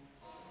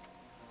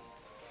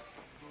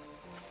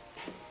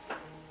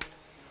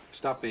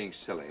 Stop being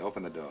silly.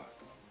 Open the door.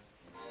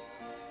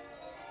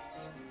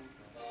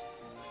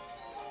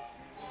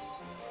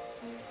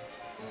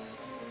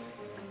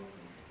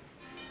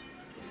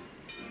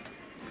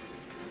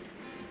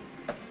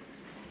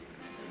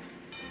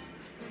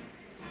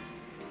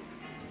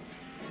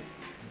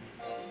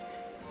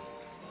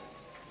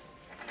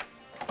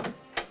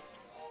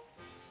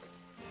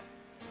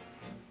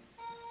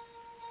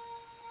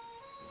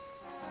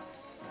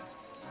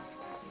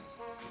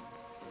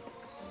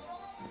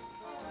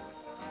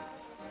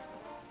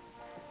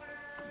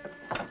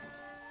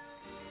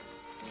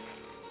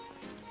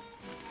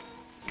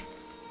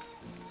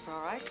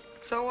 All right.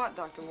 So what,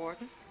 Dr.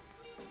 Wharton?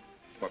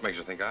 What makes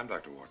you think I'm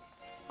Dr. Wharton?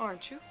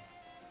 Aren't you?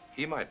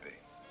 He might be.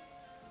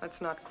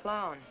 Let's not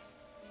clown.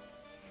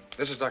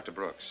 This is Dr.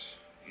 Brooks.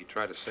 He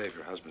tried to save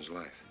your husband's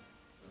life.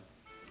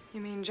 You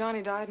mean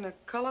Johnny died in a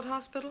colored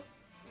hospital?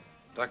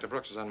 Dr.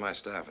 Brooks is on my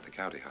staff at the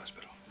county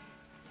hospital.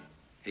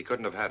 He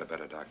couldn't have had a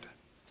better doctor.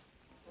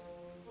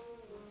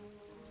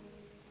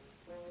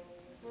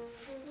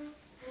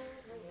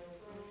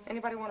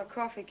 Anybody want a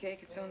coffee cake?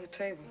 It's on the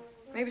table.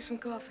 Maybe some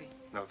coffee.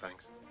 No,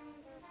 thanks.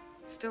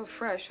 Still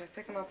fresh. I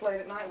pick them up late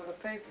at night with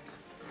the papers.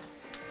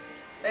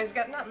 Saves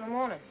getting up in the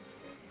morning.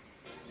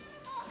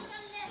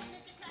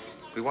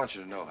 We want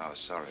you to know how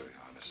sorry we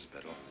are, Mrs.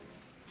 Biddle.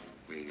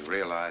 We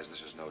realize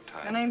this is no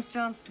time. My name's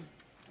Johnson.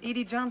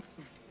 Edie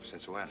Johnson.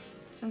 Since when?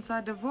 Since I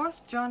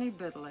divorced Johnny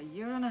Biddle a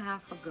year and a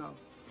half ago.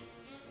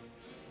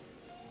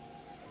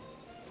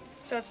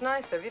 So it's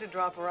nice of you to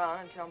drop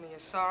around and tell me you're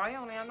sorry,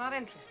 only I'm not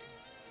interested.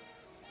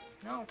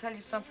 Now I'll tell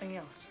you something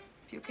else.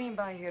 If you came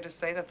by here to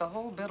say that the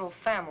whole Biddle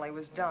family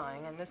was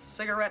dying and this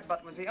cigarette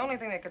butt was the only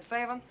thing that could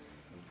save them...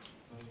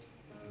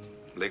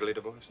 Legally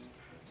divorced?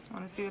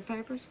 Want to see the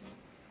papers?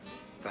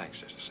 Thanks,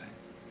 just the same.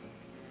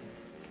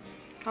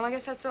 Well, I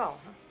guess that's all,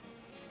 huh?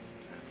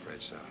 I'm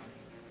afraid so.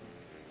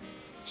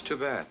 It's too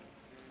bad.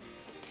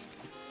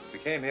 We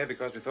came here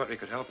because we thought we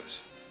could help us.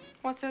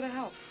 What's there to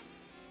help?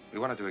 We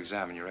wanted to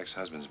examine your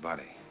ex-husband's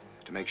body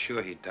to make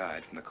sure he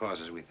died from the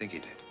causes we think he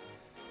did.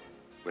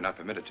 We're not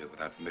permitted to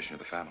without permission of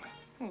the family.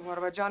 Well, what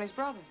about Johnny's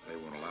brothers? They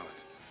won't allow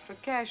it. For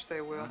cash,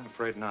 they will. I'm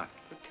afraid not.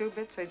 For 2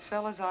 bits, they'd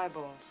sell his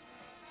eyeballs.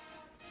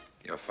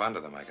 You're fond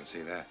of them, I can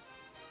see that.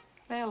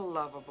 They're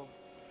lovable.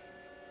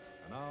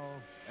 And now,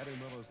 Eddie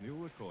Miller's new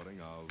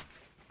recording of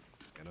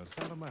In a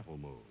Sentimental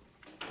Mood.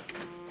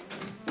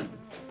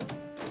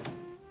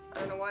 I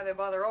don't know why they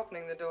bother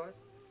opening the doors.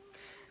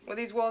 With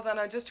these walls, I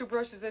know just who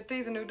brushes their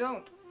teeth and who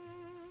don't.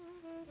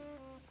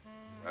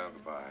 Well,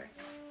 goodbye.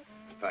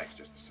 Thanks,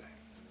 just the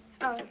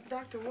same.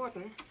 Dr.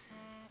 Wharton,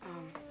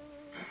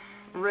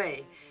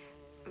 Ray,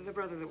 the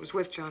brother that was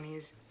with Johnny,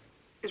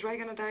 is Ray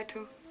gonna die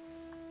too?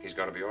 He's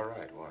gonna be all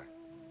right. Why?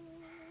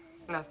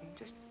 Nothing.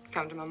 Just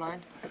come to my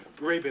mind.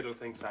 Ray Biddle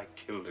thinks I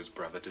killed his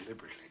brother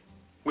deliberately.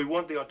 We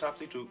want the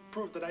autopsy to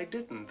prove that I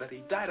didn't, that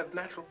he died of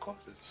natural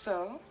causes.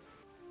 So?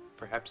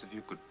 Perhaps if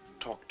you could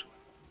talk to him.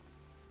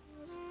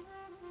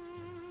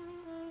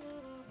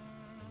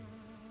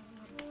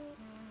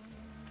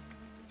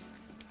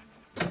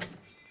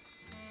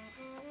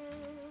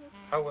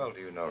 How well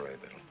do you know Ray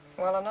Biddle?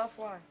 Well enough,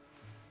 why?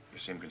 You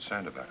seem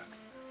concerned about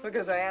it.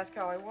 Because I asked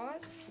how he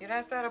was? You'd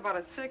ask that about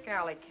a sick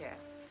alley cat.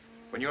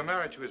 When you were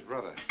married to his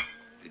brother,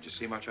 did you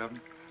see much of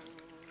him?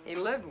 He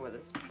lived with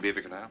us.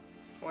 Beaver Canal?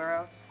 Where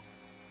else?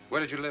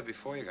 Where did you live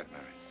before you got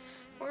married?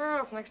 Where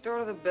else? Next door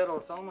to the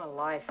Biddles, all my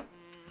life.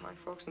 My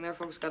folks and their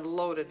folks got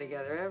loaded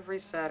together every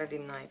Saturday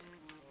night.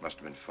 Must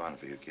have been fun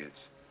for you kids.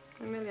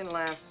 A million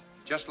laughs.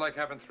 Just like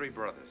having 3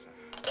 brothers.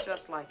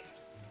 Just like it.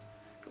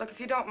 Look, if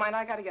you don't mind,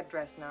 I gotta get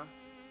dressed now.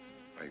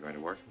 Are you going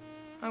to work?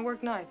 I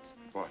work nights.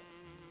 What?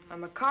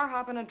 I'm a car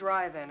hop and a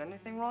drive-in.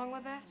 Anything wrong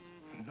with that?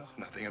 No,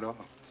 nothing at all.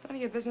 It's none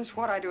of your business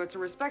what I do. It's a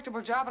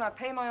respectable job, and I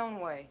pay my own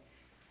way.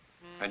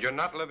 And you're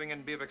not living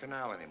in Beaver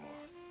Canal anymore?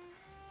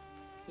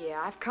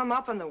 Yeah, I've come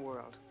up in the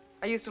world.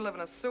 I used to live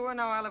in a sewer,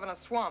 now I live in a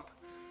swamp.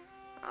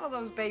 How do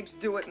those babes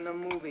do it in the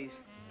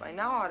movies? By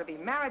now, I ought to be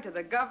married to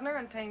the governor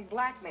and paying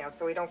blackmail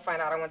so he don't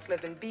find out I once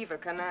lived in Beaver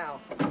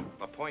Canal.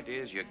 The point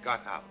is, you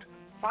got out.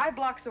 5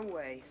 blocks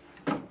away.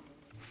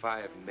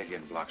 5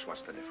 million blocks,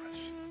 what's the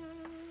difference?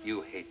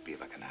 You hate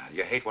Beaver Canal.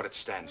 You hate what it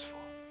stands for.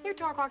 You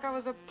talk like I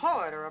was a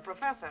poet or a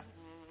professor.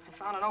 I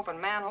found an open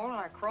manhole and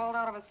I crawled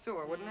out of a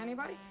sewer. Wouldn't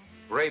anybody?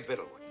 Ray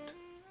Biddle wouldn't.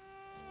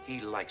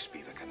 He likes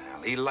Beaver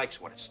Canal. He likes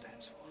what it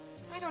stands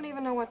for. I don't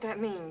even know what that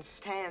means,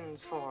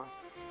 stands for.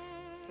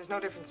 There's no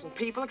difference in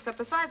people except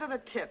the size of the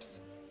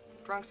tips.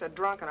 Drunk's a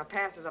drunk and a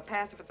pass is a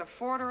pass if it's a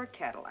Ford or a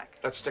Cadillac.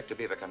 Let's stick to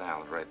Beaver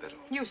Canal and Ray Biddle.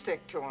 You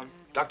stick to him.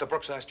 Dr.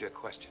 Brooks asked you a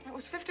question. That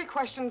was 50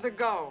 questions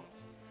ago.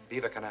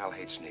 Beaver Canal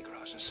hates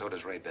Negroes, and so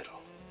does Ray Biddle.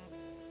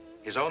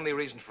 His only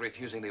reason for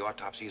refusing the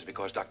autopsy is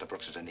because Dr.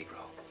 Brooks is a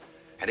Negro.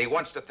 And he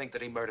wants to think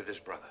that he murdered his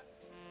brother.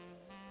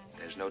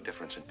 There's no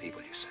difference in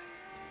people, you say.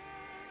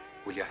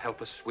 Will you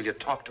help us? Will you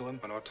talk to him?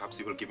 An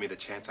autopsy will give me the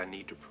chance I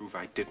need to prove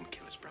I didn't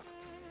kill his brother.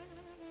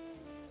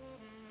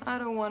 I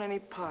don't want any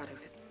part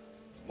of it.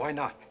 Why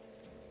not?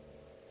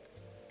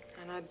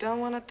 And I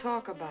don't want to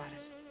talk about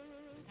it.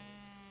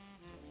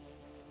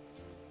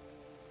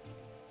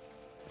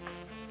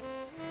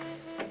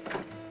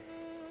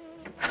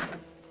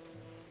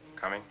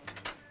 Coming?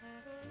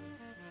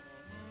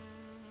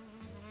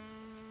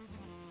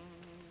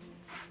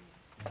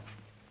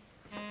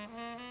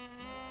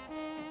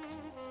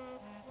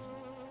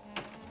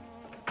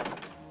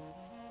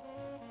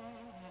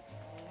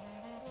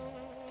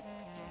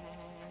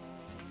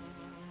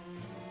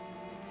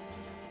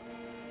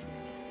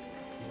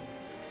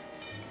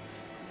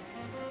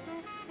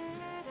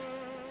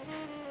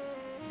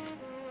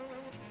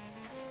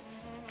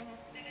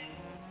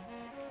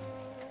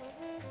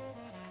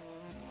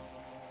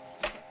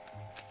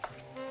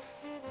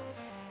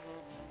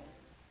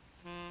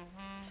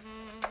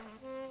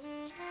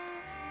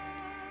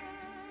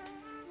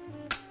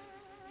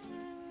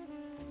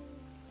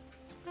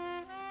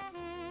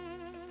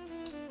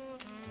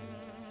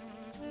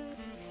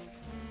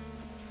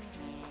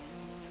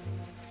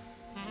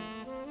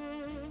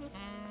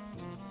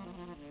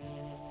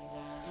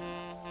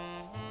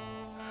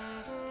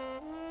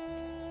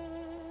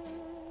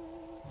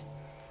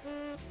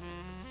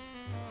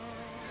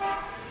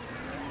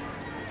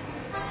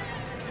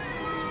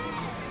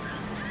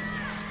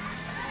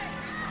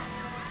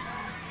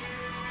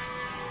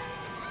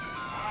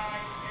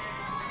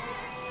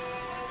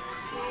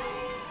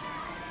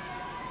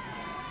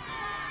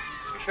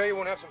 sure you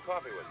won't have some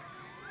coffee with me?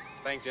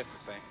 Thanks just the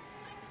same.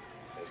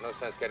 There's no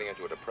sense getting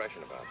into a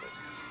depression about this.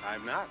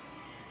 I'm not.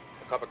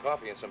 A cup of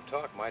coffee and some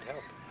talk might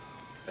help.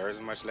 There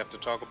isn't much left to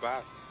talk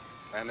about.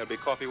 And there'll be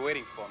coffee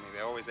waiting for me.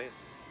 There always is.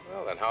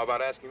 Well, then how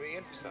about asking me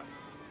in for some?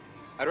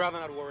 I'd rather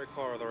not worry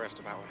Cora or the rest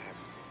about what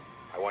happened.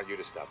 I want you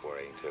to stop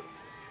worrying, too.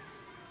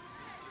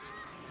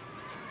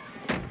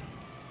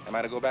 Am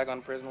I to go back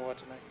on prison ward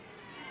tonight?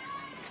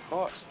 Of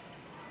course.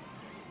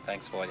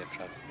 Thanks for all your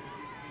trouble.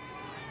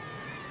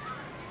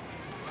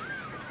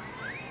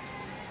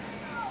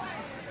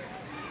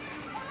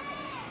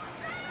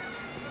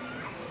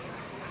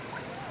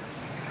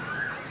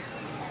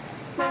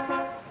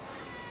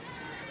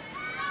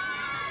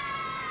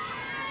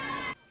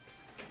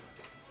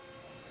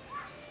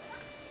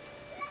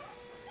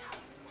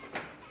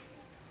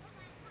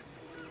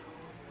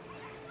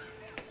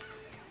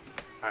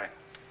 Hi.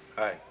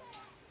 Hi.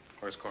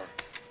 Where's Cora?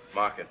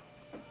 Market.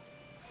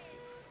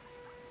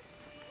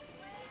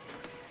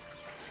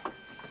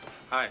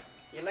 Hi.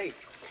 You're late.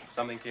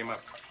 Something came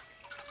up.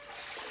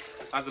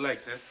 How's the leg,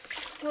 sis?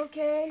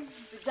 Okay.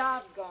 The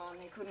job's gone.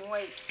 They couldn't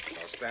wait.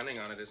 Well, standing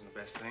on it isn't the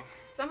best thing.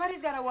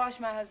 Somebody's got to wash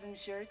my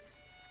husband's shirts.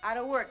 Out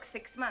of work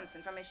 6 months,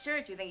 and from his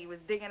shirt, you think he was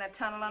digging a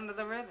tunnel under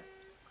the river.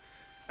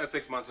 That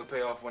 6 months will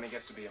pay off when he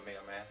gets to be a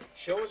mailman.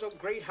 Sure is a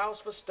great house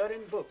for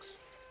studying books.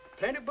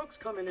 Plenty of books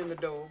coming in the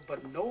door,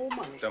 but no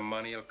money. The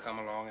money will come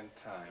along in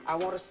time. I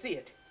want to see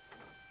it.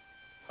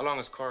 How long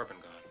has Cora been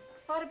gone?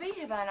 Ought to be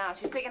here by now.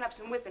 She's picking up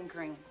some whipping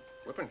cream.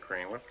 Whipping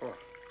cream? What for?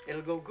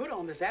 It'll go good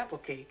on this apple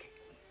cake.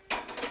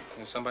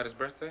 Is somebody's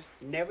birthday?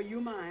 Never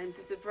you mind.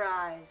 It's a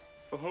surprise.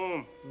 For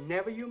whom?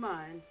 Never you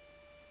mind.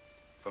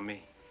 For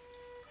me.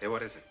 Hey,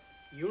 what is it?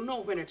 You'll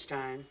know when it's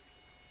time.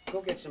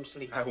 Go get some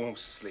sleep. I won't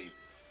sleep.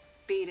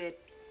 Beat it.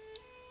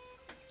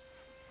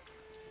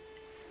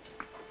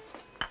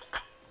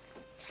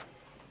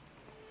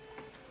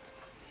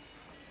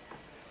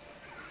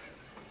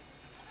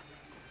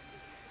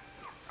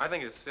 I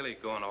think it's silly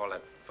going all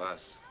that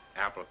fuss.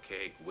 Apple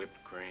cake,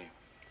 whipped cream.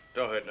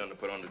 Don't hurt nothing to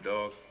put on the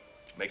dog.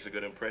 Makes a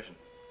good impression.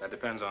 That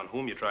depends on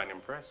whom you're trying to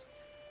impress.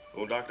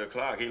 Old Dr.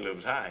 Clark, he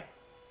lives high.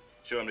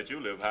 Show him that you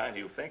live high, and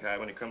he'll think high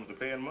when it comes to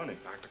paying money.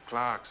 Dr.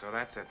 Clark, so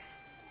that's it.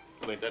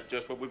 Well, ain't that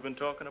just what we've been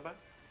talking about?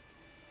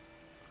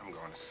 I'm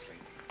going to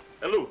sleep.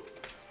 Hey, Lou,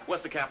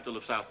 what's the capital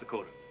of South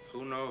Dakota?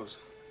 Who knows?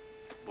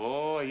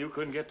 Boy, you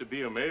couldn't get to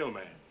be a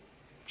mailman.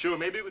 Sure,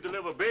 maybe you could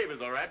deliver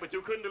babies, all right, but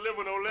you couldn't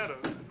deliver no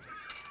letters.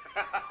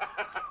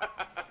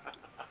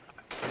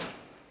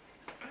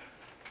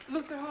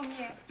 Luther home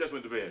yet? Just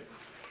went to bed.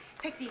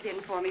 Take these in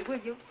for me, will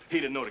you? He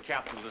didn't know the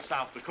capital of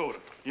South Dakota.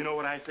 You know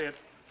what I said?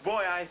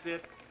 Boy, I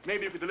said,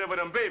 maybe you could deliver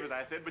them babies,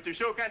 I said, but you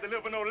sure can't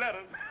deliver no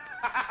letters.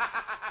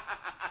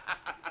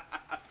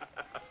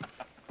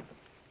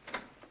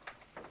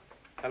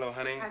 Hello,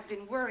 honey. I've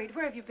been worried.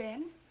 Where have you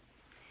been?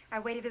 I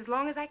waited as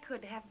long as I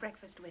could to have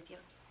breakfast with you.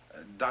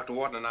 Dr.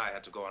 Wharton and I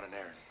had to go on an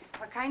errand.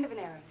 What kind of an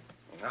errand?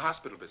 A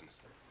hospital business.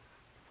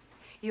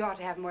 You ought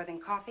to have more than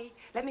coffee.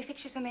 Let me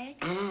fix you some eggs.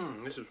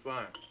 This is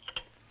fine.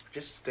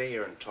 Just stay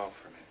here and talk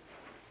for a minute.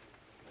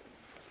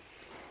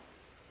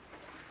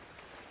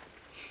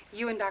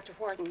 You and Dr.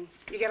 Wharton,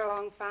 you get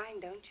along fine,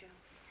 don't you?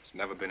 There's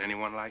never been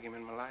anyone like him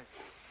in my life.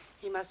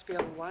 He must be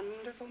a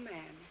wonderful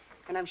man.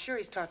 And I'm sure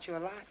he's taught you a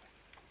lot.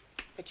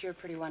 But you're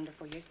pretty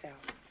wonderful yourself.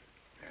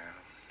 Yeah.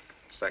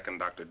 Second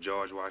Dr.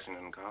 George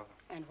Washington Carver.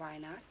 And why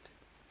not?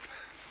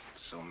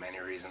 So many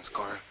reasons,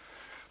 Cora.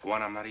 For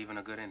one, I'm not even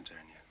a good intern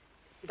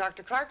yet.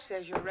 Dr. Clark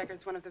says your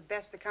record's one of the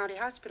best the county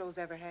hospital's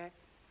ever had.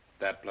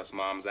 That plus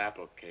Mom's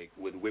apple cake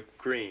with whipped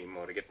cream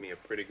ought to get me a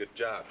pretty good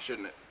job,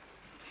 shouldn't it?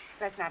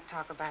 Let's not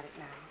talk about it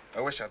now.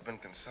 I wish I'd been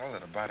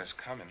consulted about his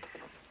coming.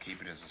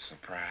 Keep it as a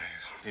surprise.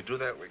 You do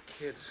that with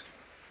kids.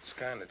 It's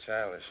kind of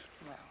childish.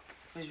 Well,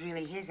 it was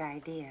really his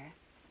idea.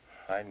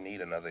 I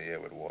need another year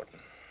with Wharton.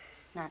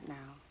 Not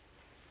now.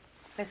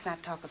 Let's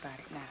not talk about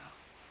it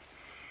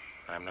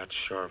now. I'm not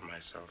sure of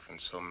myself in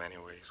so many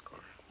ways,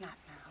 Cora. Not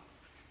now.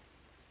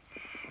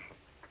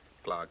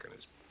 Clark and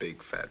his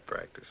big fat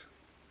practice.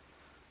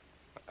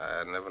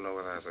 I'd never know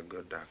whether I was a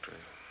good doctor.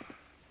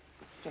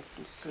 Get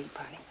some sleep,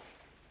 honey.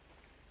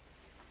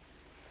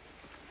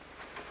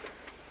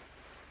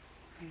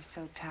 You're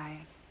so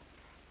tired.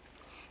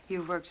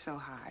 You've worked so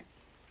hard.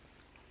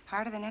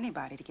 Harder than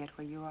anybody to get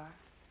where you are.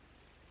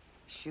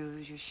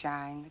 Shoes you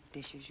shined,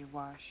 the dishes you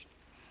washed,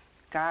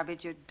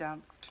 garbage you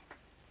dumped,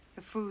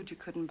 the food you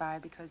couldn't buy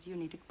because you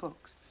needed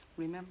books,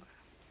 remember?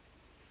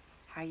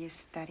 How you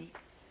studied,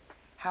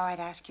 how I'd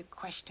ask you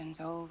questions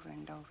over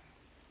and over.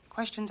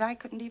 Questions I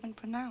couldn't even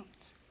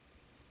pronounce.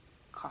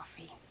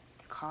 Coffee,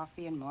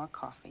 coffee and more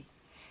coffee,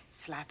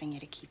 slapping you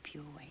to keep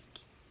you awake.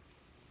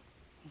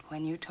 And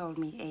when you told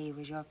me A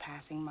was your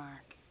passing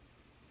mark,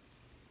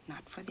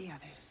 not for the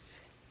others,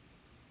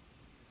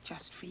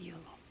 just for you.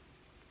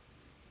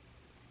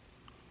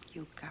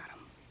 You got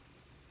 'em.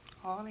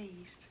 All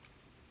A's.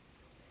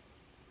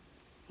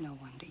 No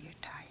wonder you're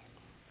tired.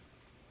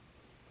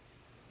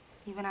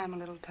 Even I'm a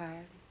little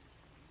tired.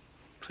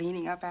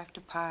 Cleaning up after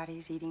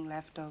parties, eating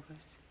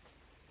leftovers.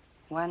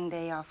 One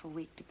day off a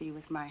week to be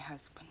with my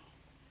husband.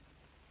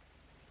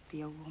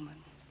 Be a woman.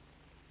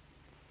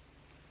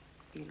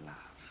 Be loved.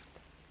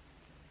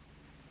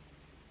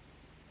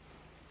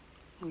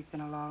 We've been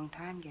a long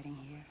time getting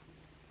here.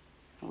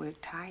 We're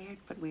tired,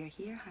 but we're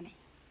here, honey.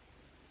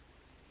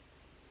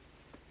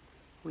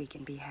 We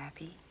can be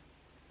happy.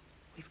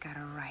 We've got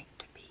a right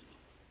to be.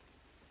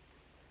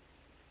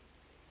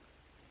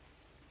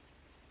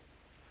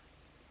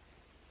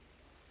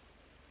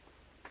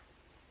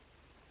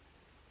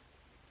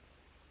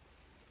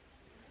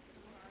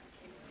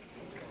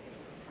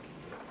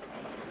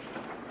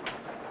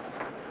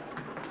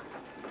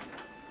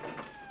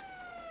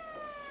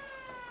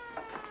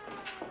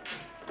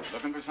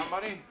 Looking for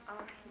somebody?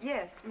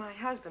 Yes, my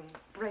husband,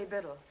 Ray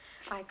Biddle.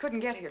 I couldn't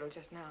get here till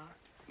just now.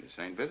 This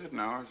ain't visiting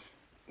hours.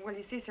 Well,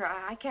 you see, sir,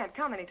 I can't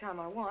come anytime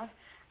I want.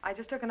 I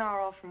just took an hour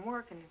off from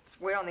work, and it's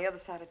way on the other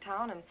side of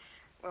town, and,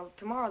 well,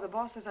 tomorrow the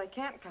boss says I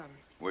can't come.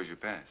 Where's your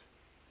pass?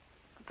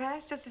 A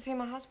pass just to see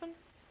my husband?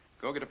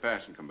 Go get a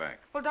pass and come back.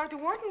 Well, Dr.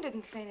 Wharton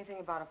didn't say anything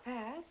about a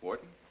pass.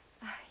 Wharton?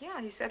 Yeah,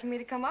 he said for me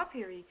to come up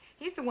here.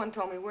 He's the one who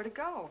told me where to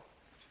go.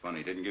 It's funny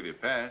he didn't give you a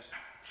pass.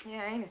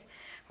 Yeah, ain't it?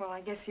 Well, I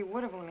guess he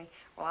would have only,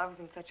 well, I was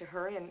in such a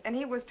hurry, and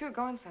he was, too,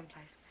 going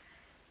someplace.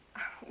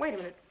 Wait a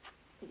minute.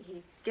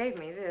 He gave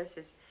me this.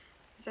 Is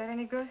that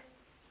any good?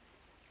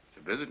 It's a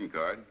visiting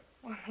card.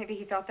 Well, maybe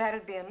he thought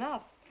that'd be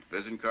enough.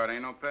 Visiting card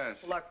ain't no pass.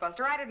 Look,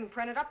 Buster, I didn't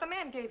print it up. The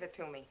man gave it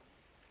to me.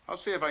 I'll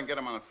see if I can get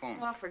him on the phone.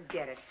 Well,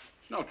 forget it.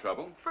 It's no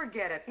trouble.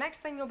 Forget it. Next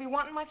thing you'll be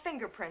wanting my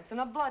fingerprints and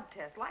a blood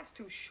test. Life's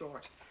too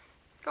short.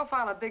 Go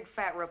file a big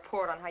fat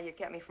report on how you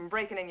kept me from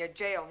breaking in your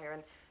jail here,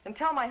 and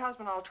tell my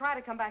husband I'll try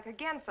to come back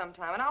again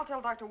sometime, and I'll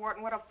tell Dr.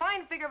 Wharton what a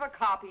fine figure of a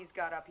cop he's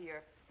got up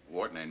here.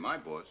 Wharton ain't my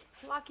boss.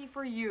 Lucky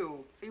for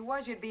you. If he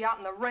was, you'd be out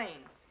in the rain.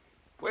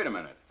 Wait a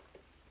minute.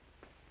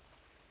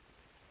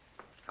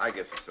 I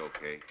guess it's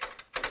okay.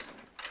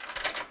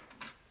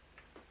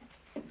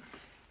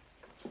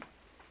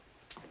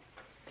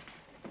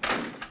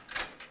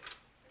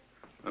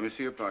 Let me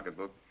see your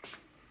pocketbook.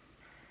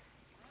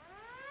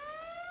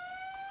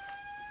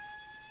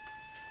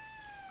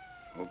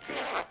 Okay.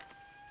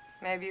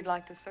 Maybe you'd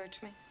like to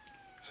search me?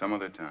 Some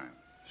other time.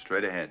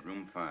 Straight ahead,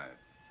 room 5.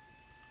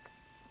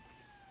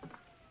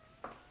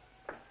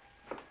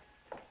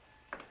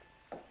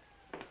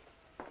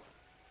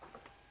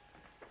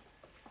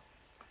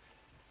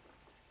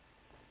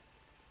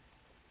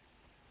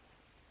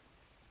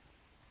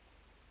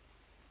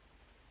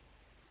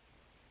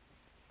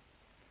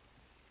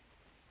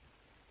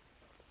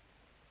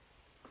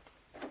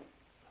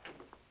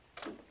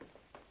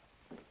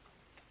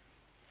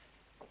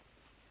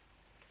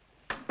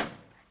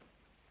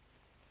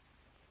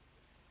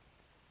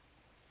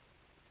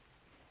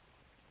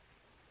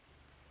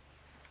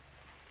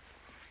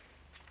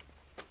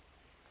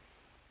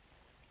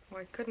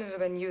 Why couldn't it have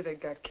been you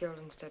that got killed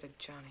instead of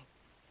Johnny?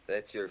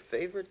 That's your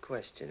favorite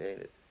question, ain't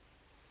it?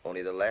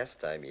 Only the last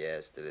time you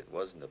asked it, it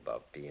wasn't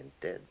about being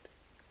dead.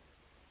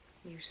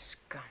 You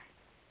scum.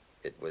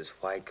 It was,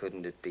 why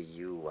couldn't it be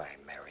you I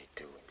married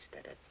to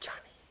instead of Johnny?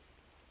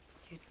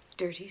 You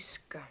dirty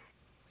scum.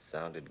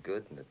 Sounded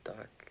good in the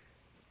dark.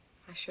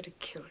 I should have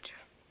killed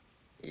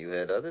you. You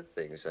had other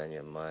things on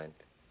your mind.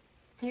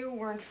 You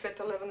weren't fit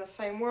to live in the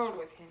same world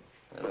with him.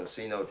 I don't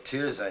see no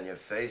tears on your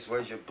face.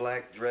 Where's your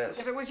black dress?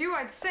 If it was you,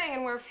 I'd sing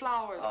and wear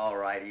flowers. All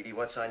right, Edie,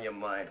 what's on your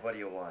mind? What do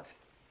you want?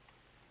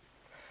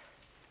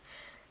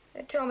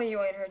 They tell me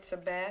you ain't hurt so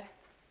bad.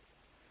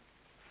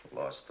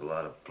 Lost a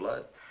lot of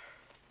blood.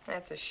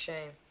 That's a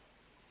shame.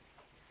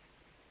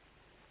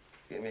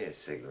 Give me a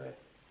cigarette.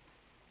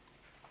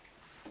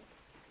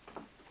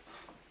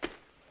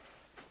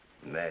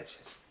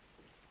 Matches.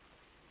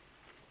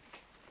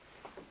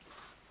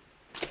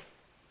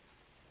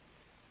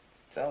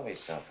 Tell me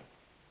something.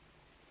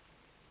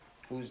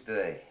 Who's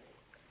they?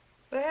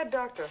 The head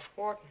doctor,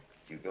 Wharton.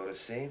 Did you go to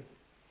see him?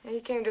 He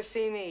came to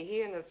see me.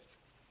 He and the...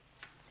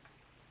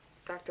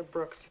 Dr.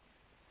 Brooks.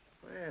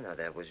 Well, now,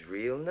 that was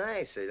real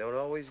nice. They don't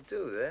always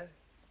do that.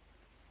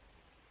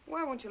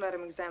 Why won't you let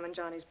him examine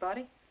Johnny's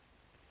body?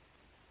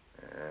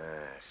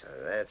 Ah, so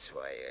that's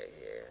why you're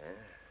here, huh?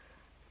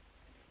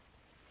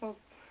 Well,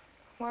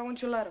 why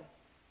won't you let him?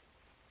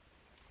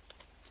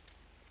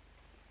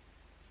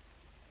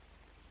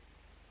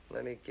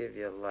 Let me give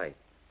you a light.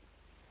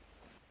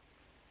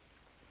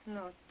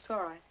 No, it's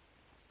all right.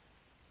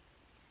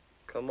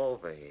 Come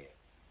over here.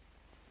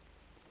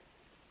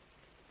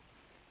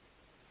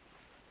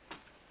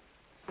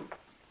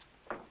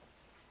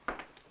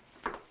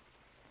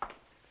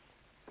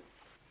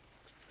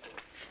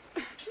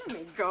 Let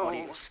me go. What are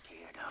you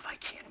scared of? I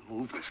can't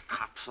move. There's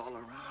cops all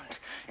around.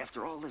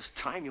 After all this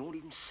time, you won't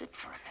even sit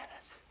for a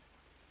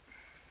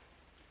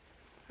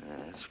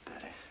minute. That's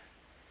better.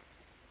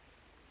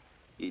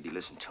 Edie,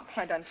 listen to me.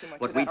 I done too much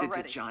What of we that did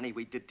already. to Johnny,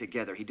 we did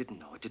together. He didn't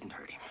know. It didn't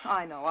hurt him.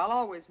 I know. I'll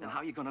always know. And how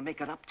are you going to make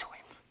it up to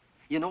him?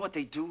 You know what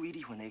they do,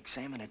 Edie, when they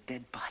examine a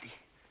dead body?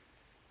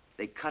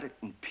 They cut it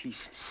in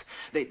pieces.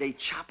 They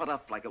chop it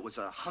up like it was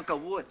a hunk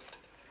of wood.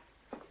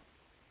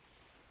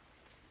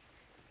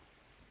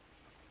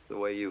 The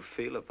way you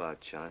feel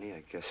about Johnny,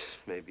 I guess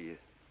maybe you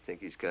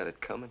think he's got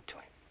it coming to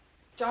him.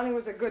 Johnny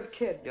was a good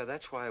kid. Yeah,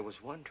 that's why I was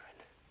wondering.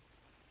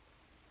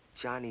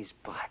 Johnny's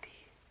body.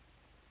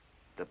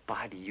 The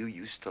body you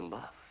used to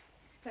love.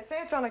 They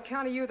say it's on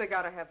account of you they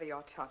gotta have the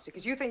autopsy,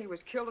 because you think he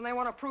was killed and they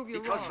want to prove you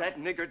Because wrong. that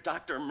nigger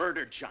doctor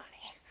murdered Johnny.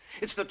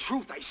 It's the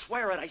truth, I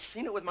swear it. I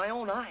seen it with my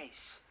own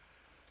eyes.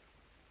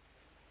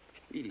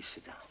 Edie,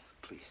 sit down.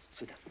 Please,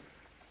 sit down.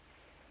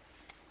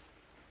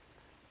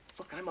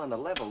 Look, I'm on the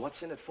level.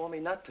 What's in it for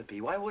me not to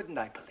be? Why wouldn't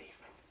I believe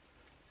him?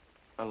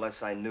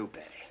 Unless I knew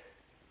better.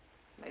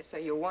 They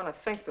say you want to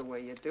think the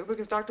way you do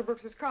because Dr.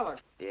 Brooks is colored.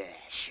 Yeah,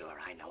 sure,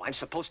 I know. I'm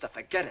supposed to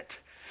forget it.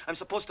 I'm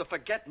supposed to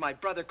forget my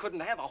brother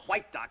couldn't have a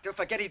white doctor,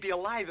 forget he'd be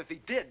alive if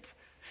he did.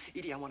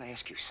 Edie, I want to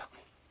ask you something.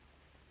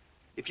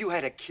 If you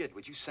had a kid,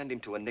 would you send him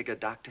to a nigger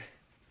doctor?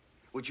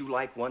 Would you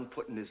like one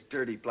putting his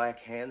dirty black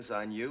hands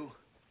on you?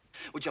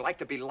 Would you like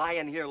to be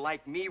lying here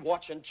like me,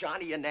 watching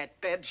Johnny in that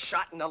bed,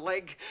 shot in the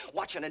leg,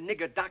 watching a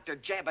nigger doctor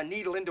jab a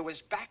needle into his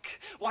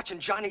back, watching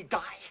Johnny die?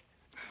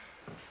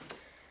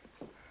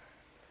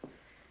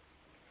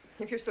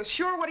 If you're so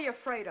sure, what are you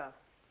afraid of?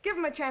 Give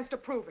them a chance to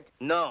prove it.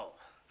 No,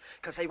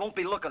 because they won't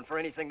be looking for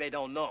anything they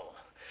don't know.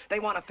 They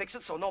want to fix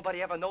it so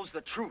nobody ever knows the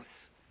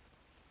truth.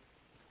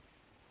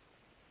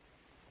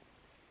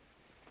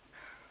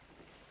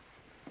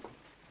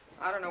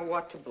 I don't know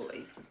what to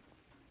believe.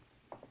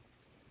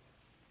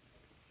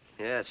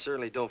 Yeah, I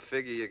certainly don't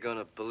figure you're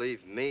gonna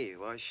believe me.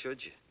 Why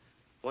should you?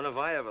 When have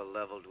I ever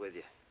leveled with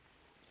you?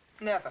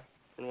 Never.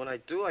 And when I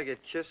do, I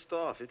get kissed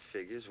off. It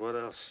figures. What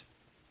else?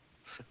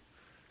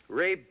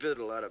 Ray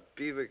Biddle out of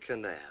Beaver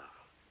Canal.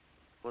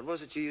 What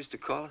was it you used to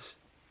call us?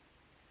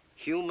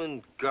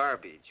 Human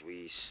garbage.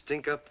 We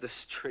stink up the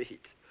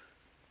street.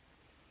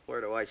 Where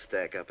do I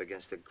stack up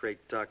against the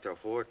great Dr.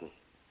 Horton?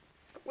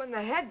 But when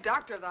the head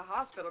doctor of the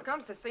hospital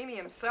comes to see me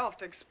himself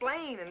to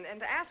explain and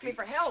to ask me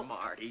for help...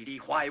 Smart, Edie.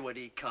 Why would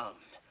he come?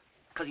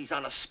 Because he's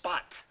on a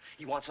spot.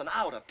 He wants an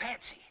out of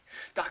Patsy.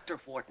 Dr.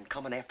 Horton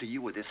coming after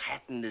you with his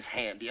hat in his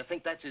hand. Do you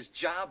think that's his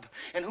job?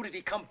 And who did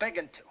he come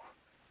begging to?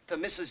 To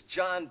Mrs.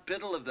 John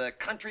Biddle of the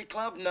country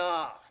club?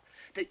 No.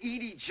 To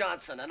Edie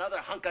Johnson, another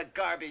hunk of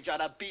garbage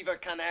out of Beaver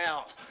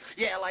Canal.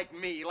 Yeah, like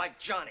me, like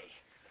Johnny.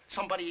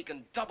 Somebody he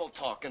can double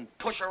talk and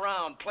push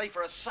around, play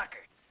for a sucker.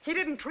 He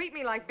didn't treat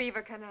me like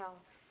Beaver Canal.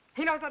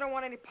 He knows I don't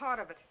want any part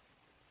of it.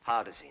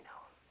 How does he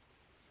know?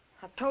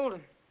 I told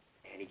him.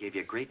 And he gave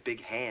you a great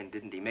big hand,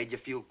 didn't he? Made you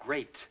feel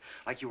great.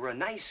 Like you were a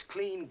nice,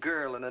 clean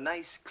girl in a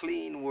nice,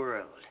 clean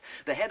world.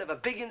 The head of a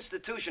big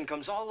institution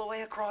comes all the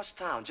way across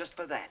town just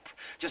for that.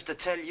 Just to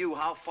tell you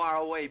how far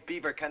away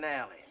Beaver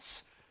Canal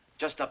is.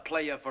 Just to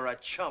play you for a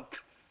chump.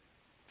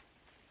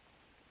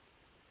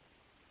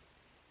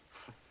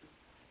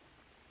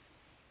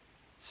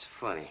 It's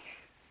funny.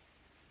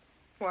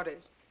 What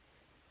is?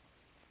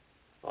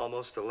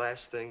 Almost the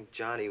last thing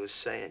Johnny was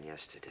saying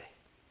yesterday.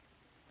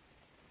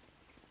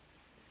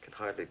 I can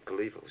hardly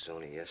believe it was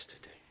only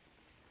yesterday.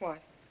 What?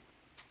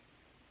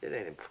 It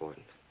ain't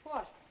important.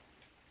 What?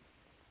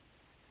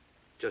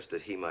 Just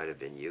that he might have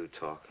been you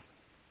talking.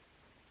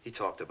 He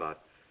talked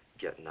about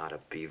getting out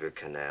of Beaver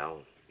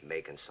Canal,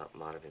 making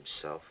something out of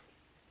himself.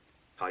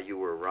 How you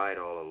were right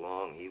all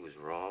along, he was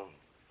wrong.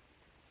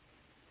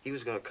 He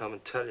was gonna come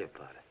and tell you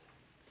about it.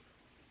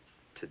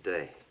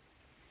 Today.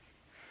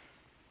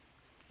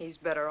 He's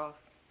better off.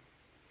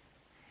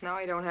 Now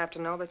he don't have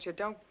to know that you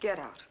don't get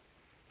out.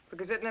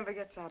 Because it never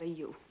gets out of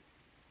you.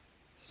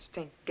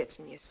 Stink gets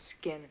in your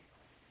skin.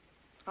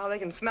 Oh, they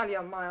can smell you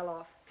a mile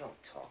off.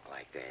 Don't talk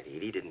like that,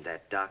 Edie. Didn't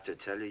that doctor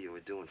tell you you were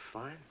doing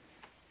fine?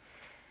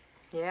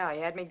 Yeah, he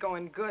had me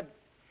going good.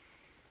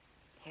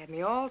 He had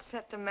me all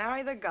set to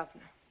marry the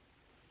governor.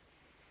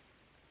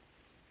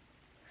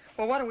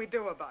 Well, what do we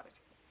do about it?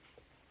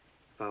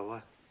 About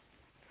what?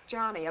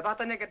 Johnny, about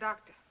the nigger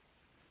doctor.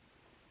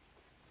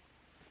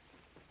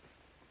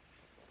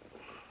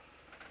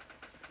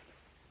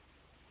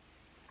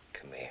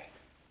 Come here.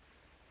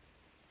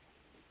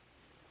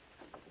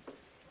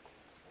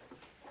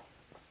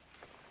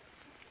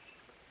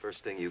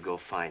 First thing, you go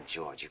find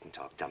George. You can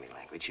talk dummy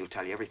language. He'll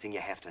tell you everything you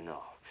have to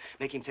know.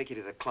 Make him take you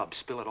to the club.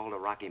 Spill it all to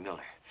Rocky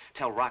Miller.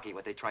 Tell Rocky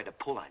what they tried to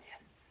pull on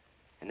you.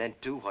 And then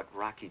do what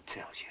Rocky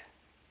tells you.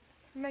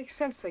 It makes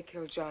sense they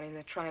killed Johnny and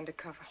they're trying to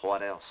cover.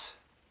 What else?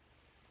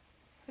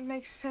 It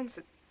makes sense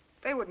that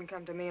they wouldn't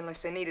come to me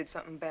unless they needed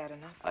something bad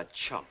enough. A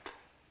chump.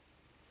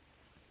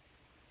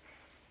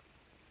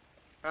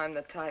 I'm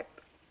the type.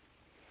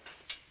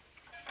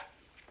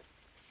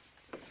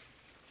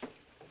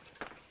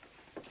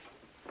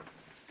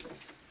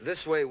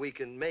 This way we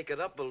can make it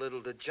up a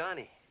little to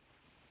Johnny.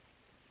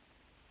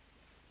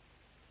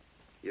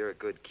 You're a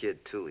good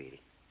kid too,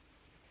 Edie.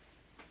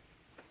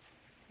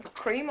 The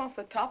cream off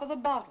the top of the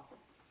bottle.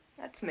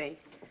 That's me.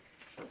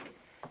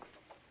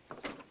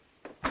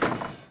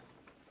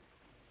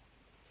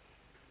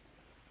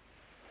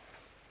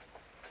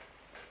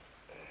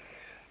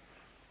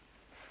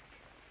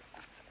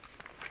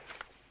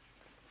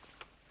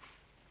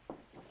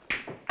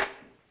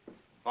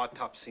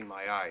 Autopsy up, see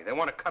my eye. They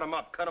want to cut him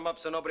up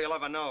so nobody will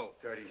ever know.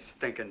 Dirty,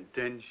 stinking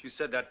dinge. You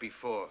said that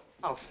before.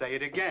 I'll say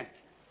it again.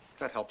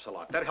 That helps a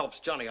lot. That helps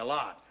Johnny a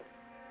lot.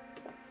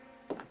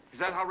 Is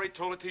that how Ray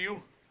told it to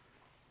you?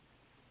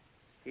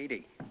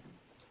 Edie.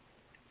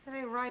 It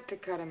ain't right to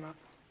cut him up.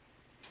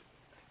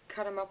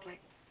 Cut him up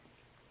like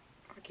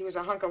he was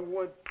a hunk of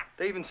wood.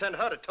 They even sent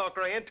her to talk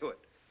Ray into it.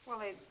 Well,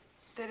 they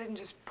didn't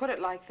just put it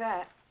like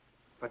that.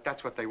 But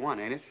that's what they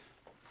want, ain't it?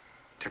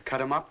 To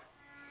cut him up?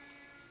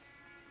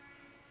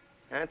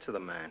 Answer the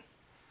man.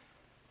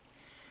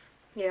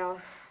 Yeah,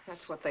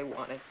 that's what they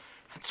wanted.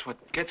 That's what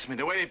gets me,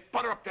 the way they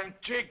butter up them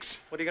jigs.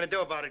 What are you gonna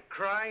do about it,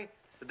 cry?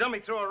 The dummy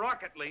threw a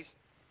rock at least.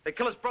 They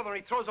kill his brother and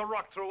he throws a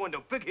rock through a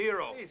window. Big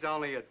hero. He's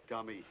only a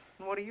dummy.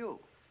 And what are you?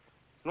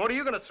 And what are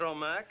you gonna throw,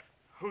 Mac?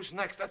 Who's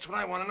next? That's what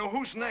I want to know.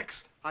 Who's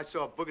next? I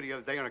saw a booger the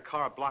other day on a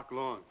car a block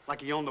long,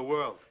 like he owned the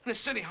world. In the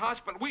city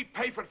hospital, we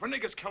pay for it for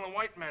niggers killing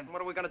white men.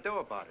 What are we gonna do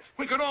about it?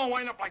 We could all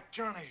wind up like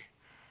Johnny.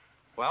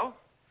 Well?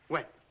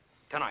 When?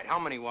 Tonight. How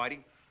many, Whitey?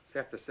 It's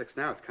after 6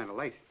 now. It's kind of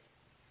late.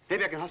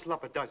 Maybe I can hustle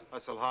up a dozen.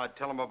 Hustle hard.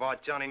 Tell him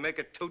about Johnny. Make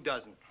it 2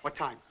 dozen. What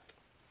time?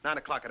 9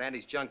 o'clock at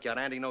Andy's junkyard.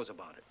 Andy knows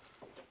about it.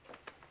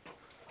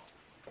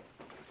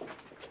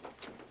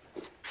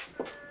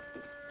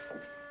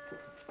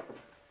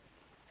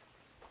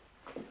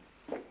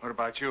 What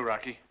about you,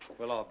 Rocky?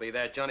 We'll all be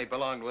there. Johnny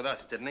belonged with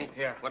us, didn't he?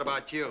 Yeah. What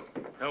about you?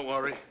 Don't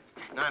worry.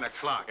 9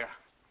 o'clock. Yeah.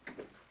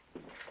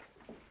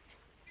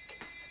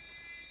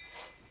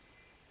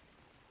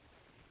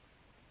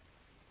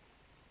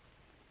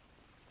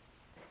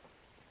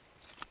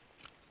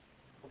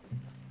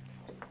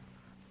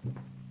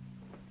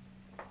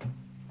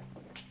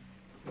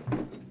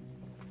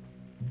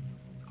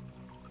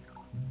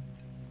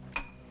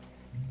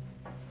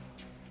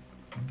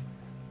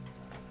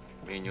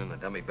 Me and you and the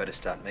dummy better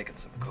start making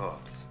some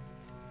calls.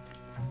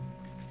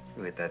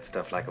 You hit that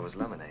stuff like it was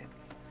lemonade.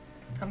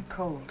 I'm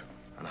cold.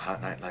 On a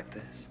hot night like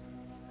this?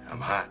 I'm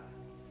hot.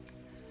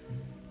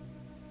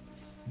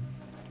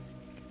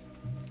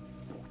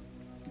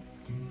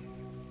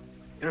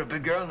 You're a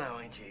big girl now,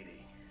 ain't you,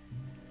 Edie?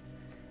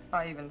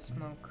 I even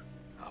smoke.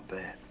 I'll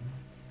bet.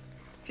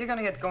 If you're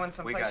gonna get going We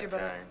someplace, got you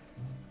better time.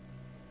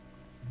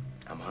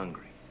 I'm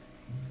hungry.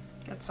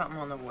 get something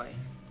on the way.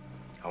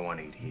 I want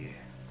to eat here.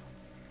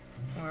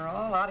 We're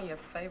all out of your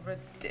favorite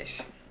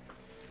dish.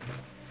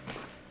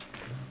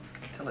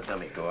 Tell the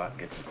dummy to go out and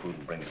get some food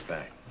and bring it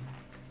back.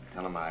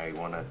 Tell him I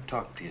want to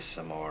talk to you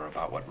some more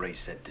about what Ray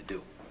said to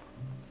do.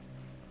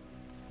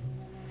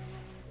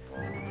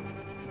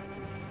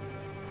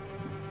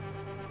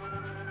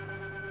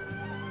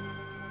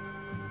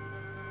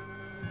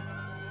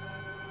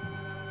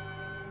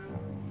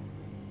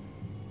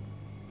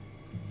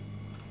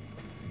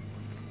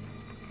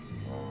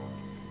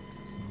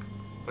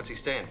 What's he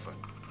staying for?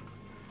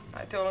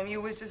 I told him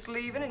you was just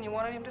leaving and you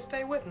wanted him to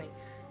stay with me.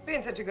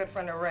 Being such a good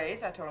friend of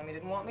Ray's, I told him he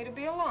didn't want me to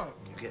be alone.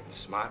 You getting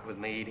smart with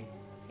me, Edie?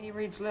 He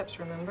reads lips,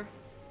 remember?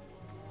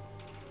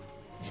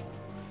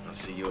 I'll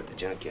see you at the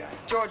junkyard.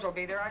 George will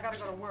be there. I gotta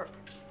go to work.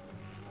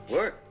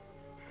 Work?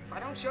 If I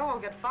don't show, I'll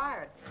get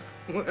fired.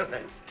 Well,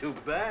 that's too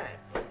bad.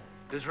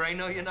 Does Ray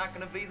know you're not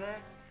gonna be there?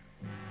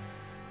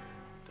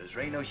 Does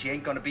Ray know she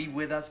ain't gonna be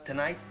with us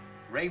tonight?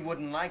 Ray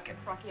wouldn't like it.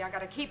 Rocky, I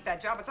gotta keep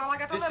that job. It's all I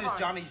got to live on. This is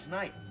Johnny's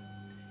night.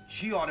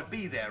 She ought to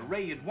be there.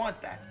 Ray'd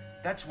want that.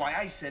 That's why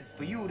I said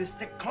for you to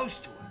stick close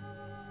to her.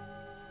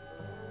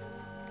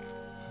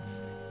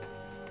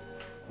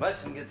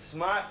 Mustn't get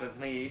smart with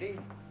me, Edie.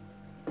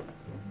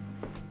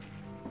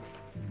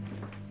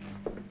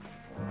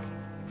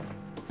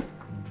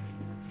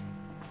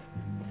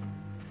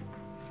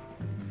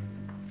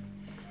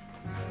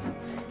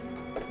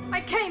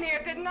 I came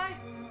here, didn't I?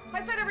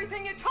 I said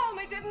everything you told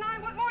me, didn't I?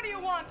 What more do you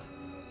want?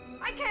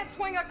 I can't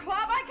swing a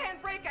club. I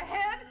can't break a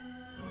head.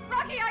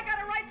 Rocky, I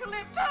got a right to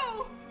live,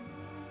 too.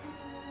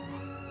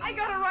 I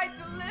got a right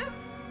to live.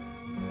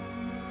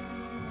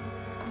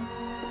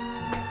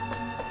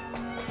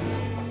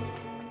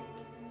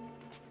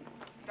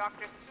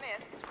 Dr.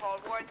 Smith, call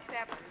Ward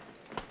 7.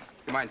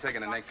 You mind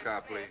taking the next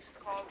car, please?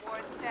 Call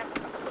Ward 7.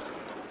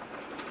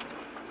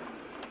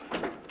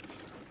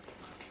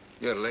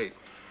 You're late.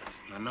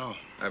 I know.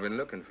 I've been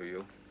looking for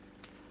you.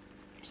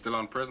 Still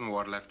on prison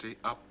ward, Lefty.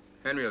 Up.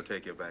 Henry will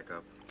take you back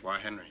up. Why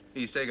Henry?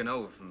 He's taking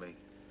over from me.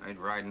 I ain't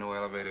riding no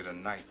elevator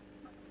tonight.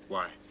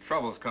 Why?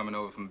 Trouble's coming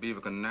over from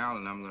Beaver Canal,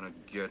 and I'm gonna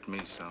get me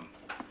some.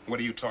 What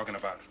are you talking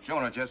about?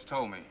 Jonah just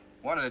told me.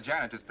 One of the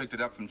janitors picked it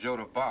up from Joe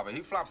the barber.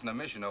 He flops in the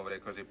mission over there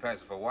because he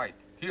passes for white.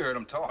 He heard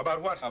him talk.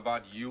 About what?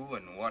 About you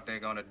and what they're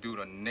gonna do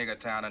to Nigger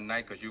Town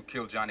tonight because you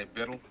killed Johnny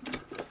Biddle.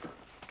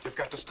 You've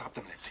got to stop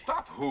them, Lefty.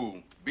 Stop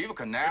who? Beaver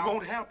Canal? It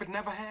won't help. It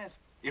never has.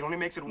 It only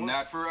makes it worse.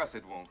 Not for us,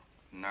 it won't.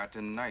 Not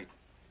tonight.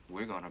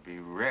 We're gonna be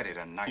ready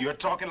tonight. You're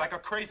talking like a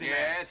crazy man.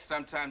 Yes,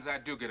 sometimes I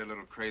do get a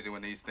little crazy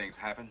when these things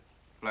happen.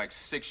 Like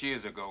 6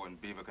 years ago when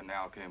Beaver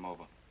Canal came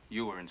over.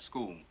 You were in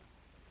school.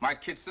 My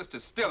kid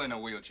sister's still in a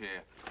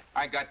wheelchair.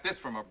 I got this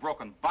from a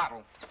broken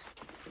bottle.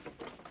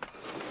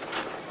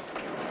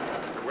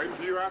 They're waiting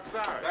for you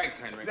outside. Thanks,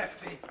 Henry.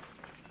 Lefty.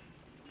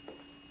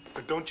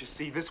 But don't you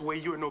see, this way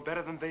you're no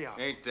better than they are.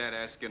 Ain't that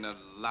asking a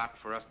lot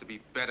for us to be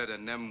better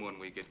than them when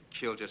we get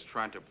killed just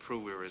trying to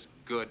prove we're as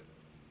good?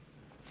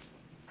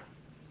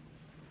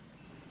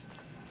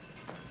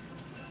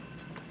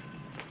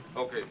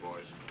 Okay,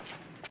 boys.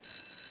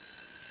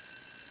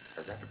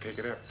 I got to take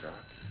it up, Doc.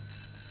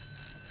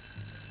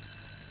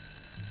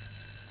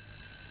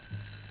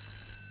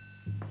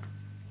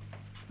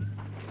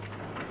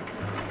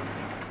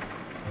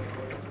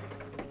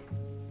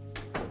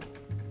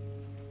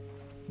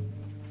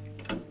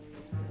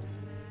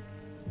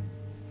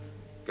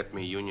 Get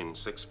me Union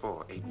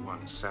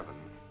 64817,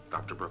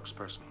 Dr. Brooks'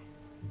 personal.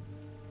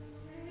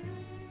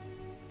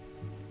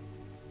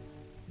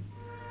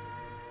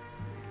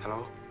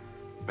 Hello?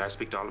 May I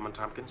speak to Alderman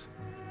Tompkins?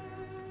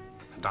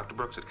 Dr.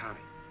 Brooks at County.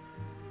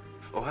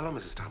 Oh, hello,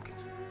 Mrs.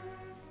 Tompkins.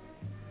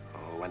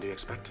 Oh, when do you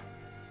expect him?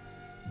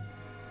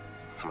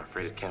 I'm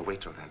afraid it can't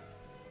wait till then.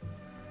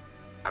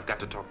 I've got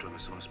to talk to him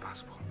as soon as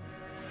possible.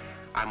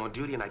 I'm on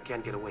duty and I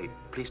can't get away.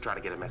 Please try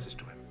to get a message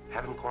to him.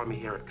 Have him call me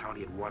here at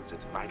County at once.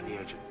 It's vitally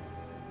urgent.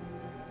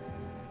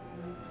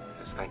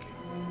 Yes, thank you.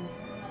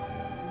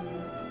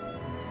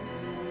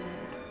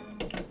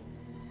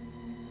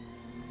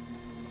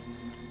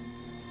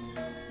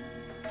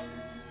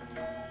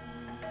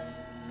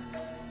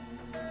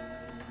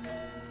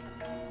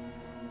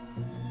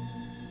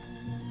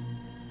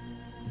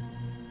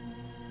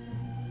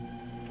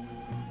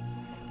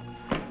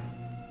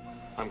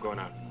 I'm going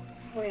out.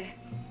 Where?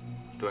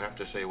 Do I have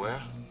to say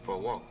where? For a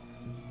walk.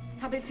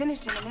 I'll be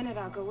finished in a minute.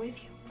 I'll go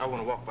with you. I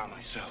want to walk by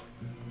myself.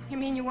 You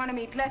mean you want to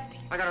meet Lefty?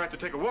 I got a right to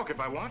take a walk if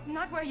I want.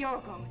 Not where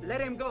you're going.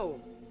 Let him go.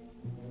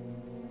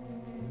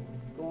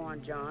 Go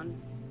on,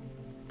 John.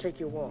 Take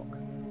your walk.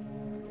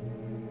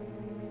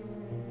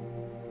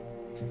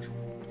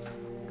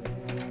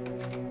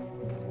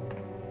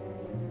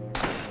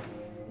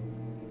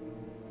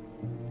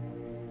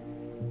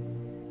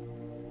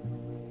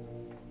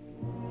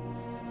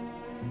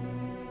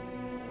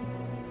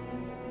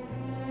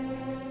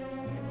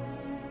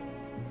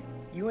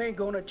 You ain't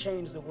gonna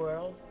change the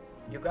world.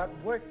 You got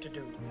work to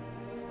do.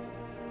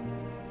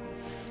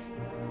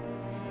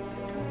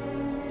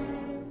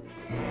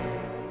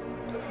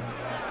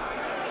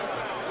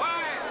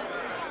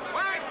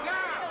 Quiet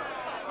down!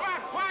 Come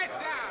on, quiet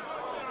down!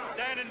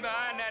 Standing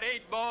behind that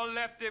 8-ball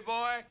Lefty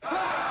boy.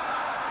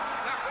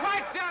 Now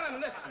quiet down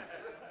and listen.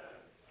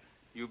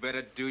 You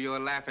better do your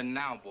laughing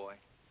now, boy.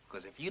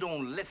 Because if you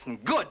don't listen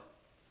good,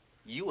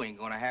 you ain't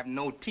gonna have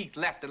no teeth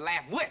left to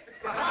laugh with.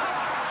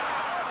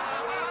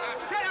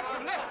 Shut up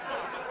and listen.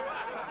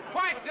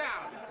 Quiet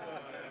down.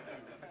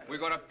 We're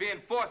gonna be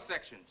in 4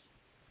 sections.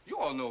 You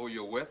all know who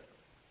you're with.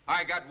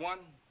 I got one,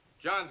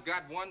 John's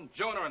got one,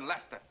 Jonah and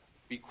Lester.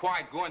 Be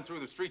quiet going through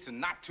the streets and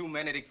not too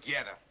many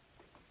together.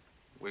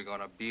 We're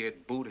gonna be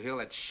at Boot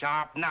Hill at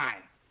sharp 9.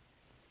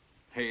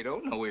 They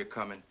don't know we're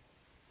coming,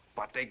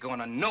 but they're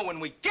gonna know when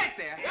we get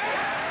there.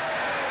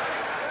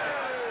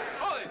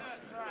 Hold it.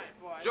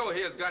 Joe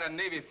here's got a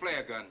Navy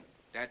flare gun.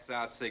 That's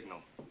our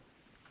signal.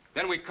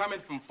 Then we come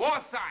in from 4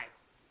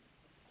 sides.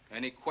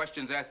 Any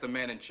questions, ask the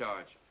man in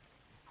charge.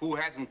 Who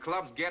hasn't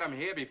clubs, get them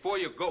here before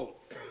you go.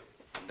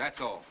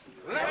 That's all.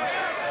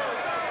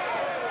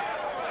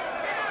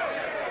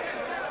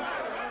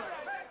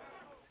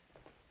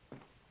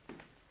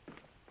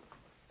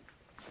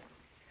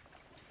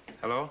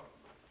 Hello?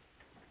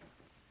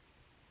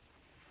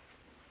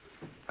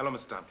 Hello,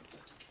 Mr. Tompkins.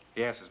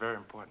 Yes, it's very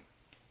important.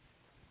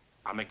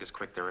 I'll make this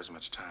quick. There isn't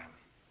much time.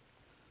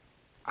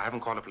 I haven't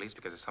called the police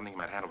because it's something you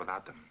might handle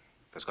without them.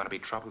 There's going to be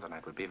trouble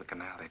tonight with Beaver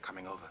Canal. They're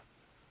coming over.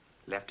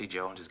 Lefty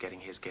Jones is getting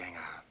his gang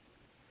out.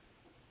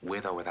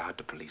 With or without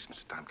the police,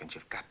 Mr. Tompkins,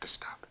 you've got to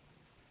stop.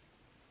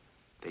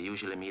 They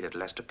usually meet at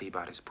Lester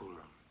Peabody's pool room.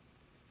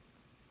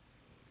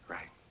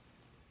 Right.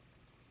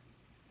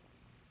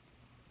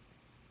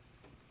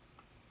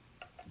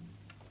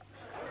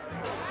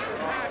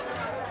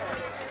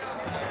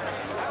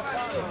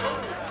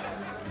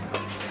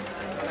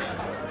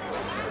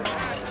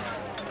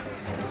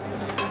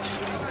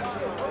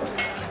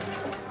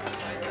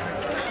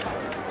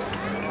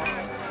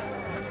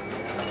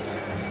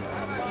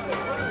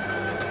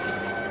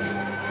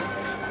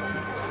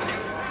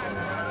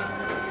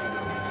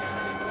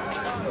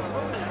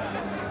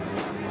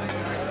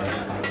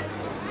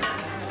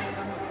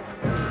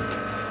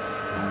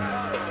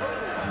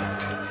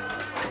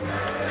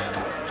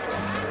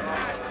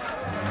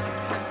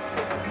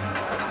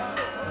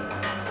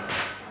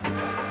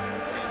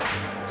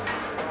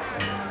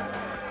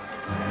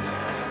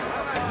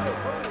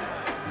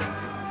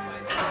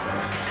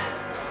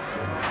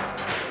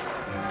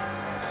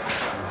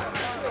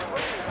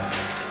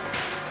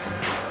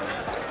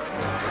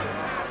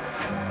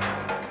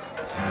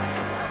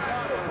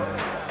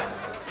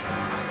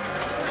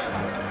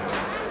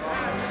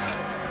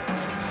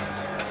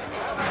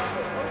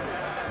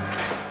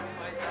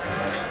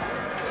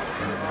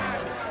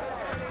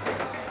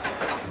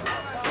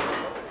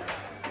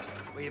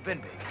 Where you been,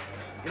 baby?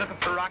 You looking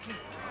for Rocky?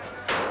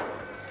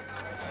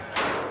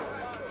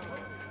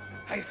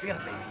 How you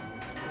feeling, baby?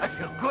 I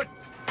feel good.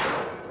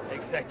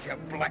 Take that, you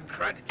black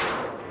crud?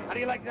 How do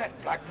you like that,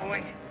 black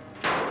boy?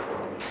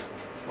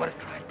 You want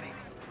to try it, baby?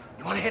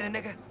 You want to hit a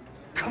nigga?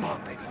 Come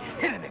on, baby.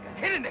 Hit a nigga.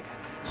 Hit a nigga.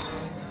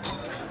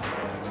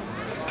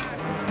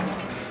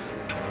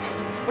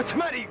 What's the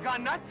matter? You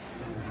gone nuts?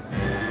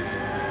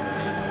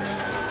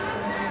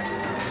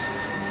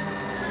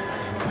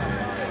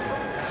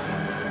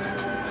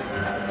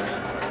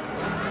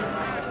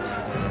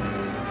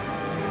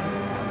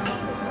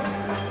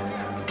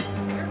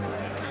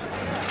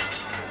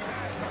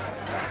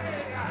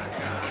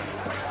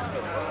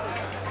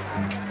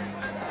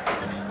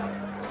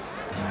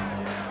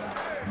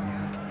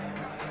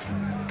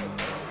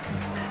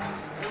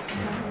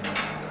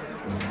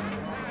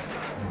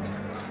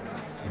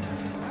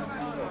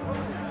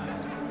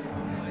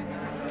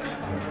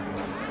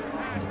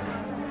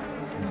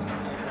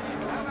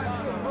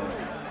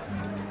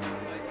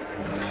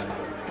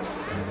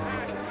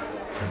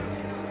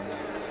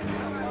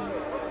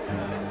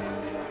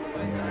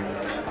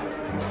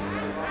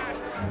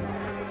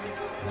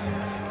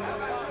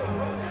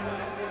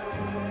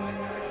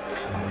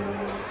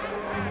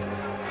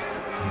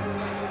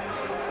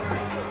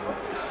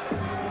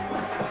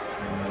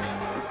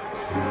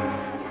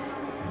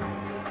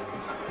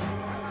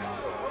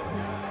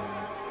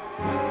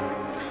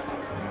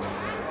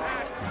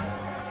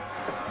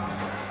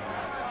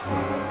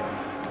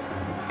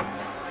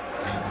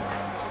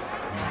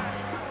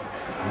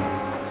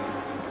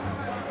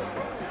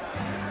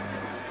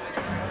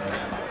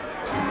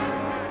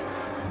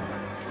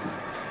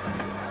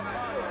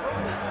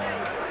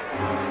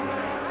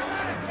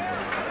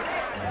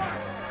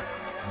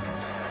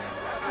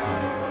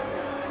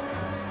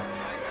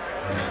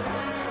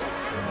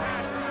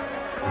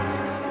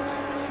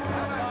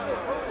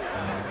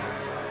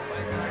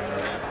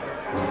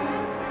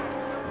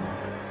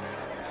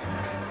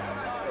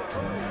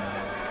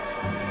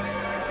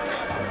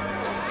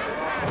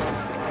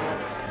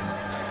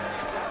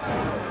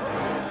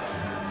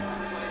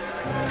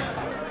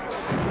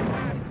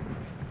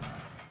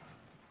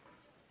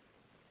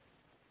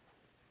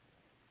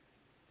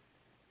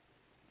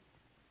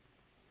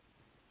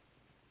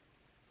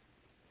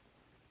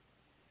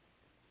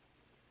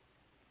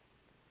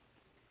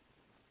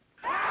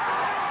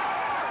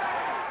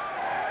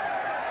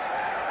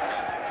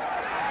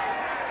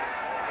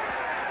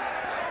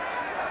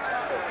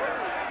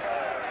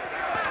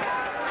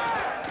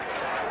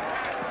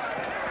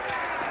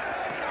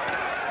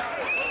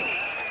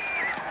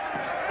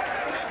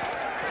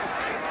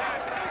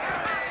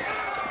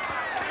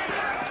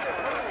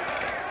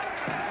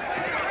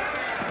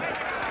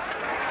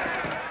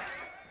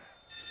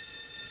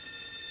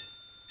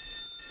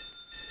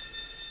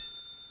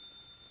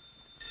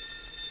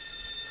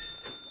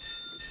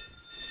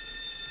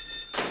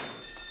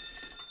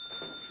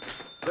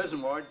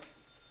 Prison ward.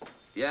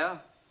 Yeah?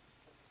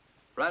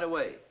 Right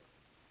away.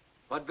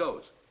 What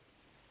goes?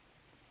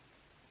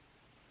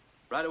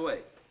 Right away.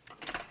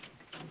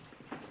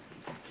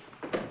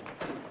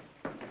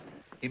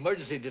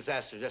 Emergency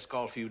disaster. Just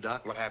called for you,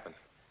 Doc. What happened?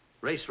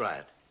 Race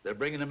riot. They're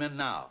bringing them in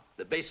now.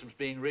 The basement's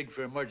being rigged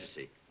for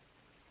emergency.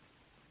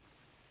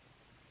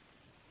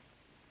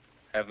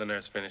 Have the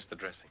nurse finish the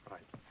dressing.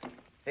 Right.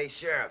 Hey,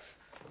 Sheriff.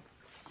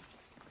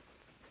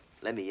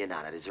 Let me in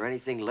on it. Is there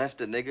anything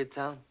left in Nigger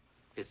Town?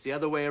 It's the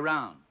other way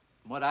around.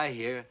 From what I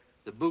hear,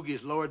 the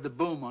boogies lowered the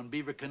boom on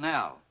Beaver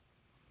Canal.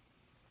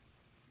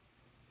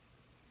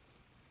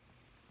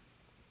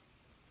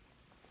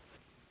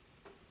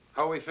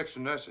 How are we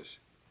fixing nurses?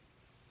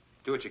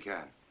 Do what you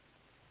can.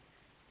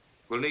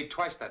 We'll need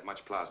twice that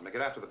much plasma.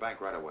 Get after the bank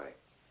right away.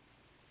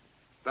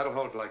 That'll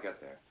hold till I get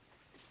there.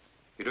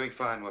 You're doing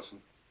fine, Wilson.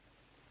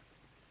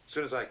 As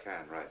soon as I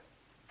can, right.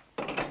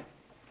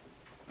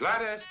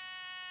 Gladys!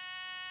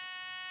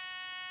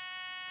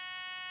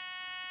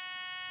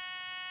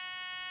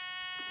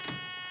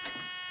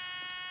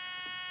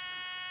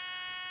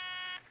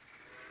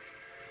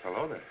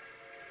 Hello there.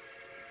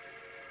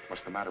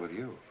 What's the matter with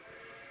you?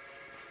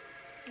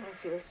 I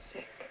feel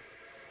sick.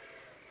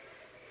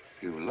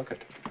 You look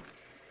it.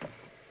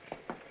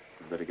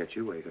 We'd better get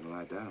you where you can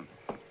lie down.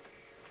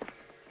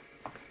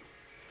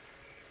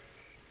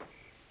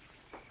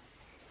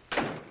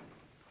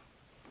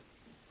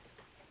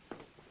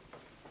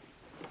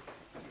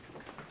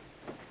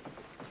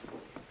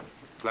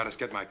 Gladys,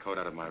 get my coat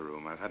out of my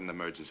room. I've had an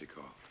emergency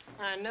call.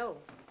 I know.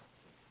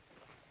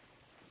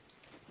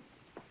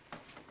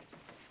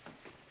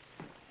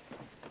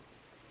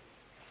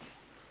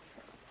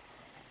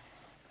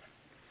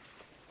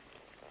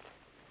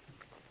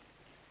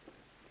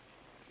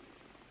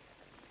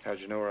 How'd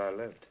you know where I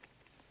lived?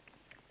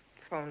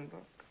 Phone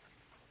book.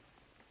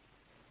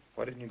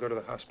 Why didn't you go to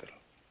the hospital?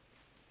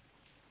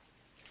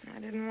 I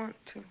didn't want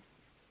to.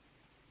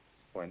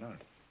 Why not?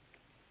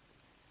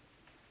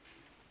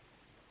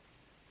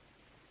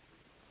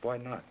 Why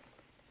not?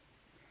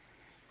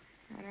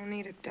 I don't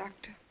need a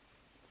doctor.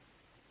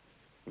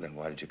 Well, then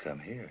why did you come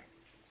here?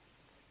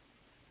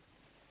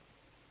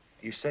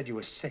 You said you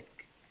were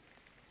sick.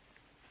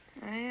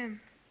 I am.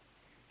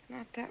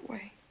 Not that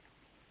way.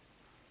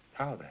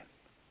 How then?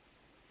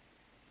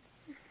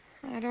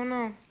 I don't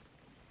know.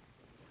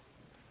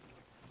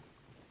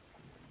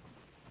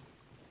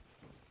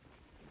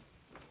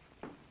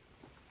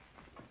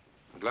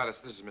 Gladys,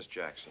 this is Miss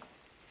Jackson.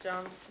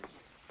 Johnson.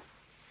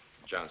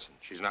 Johnson.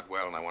 She's not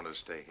well, and I wanted to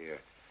stay here.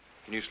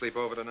 Can you sleep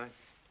over tonight?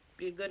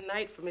 Be a good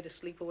night for me to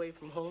sleep away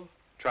from home.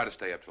 Try to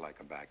stay up till I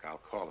come back. I'll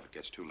call if it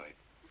gets too late.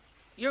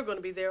 You're going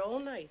to be there all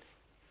night.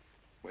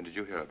 When did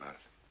you hear about it?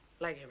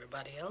 Like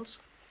everybody else.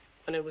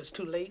 When it was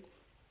too late.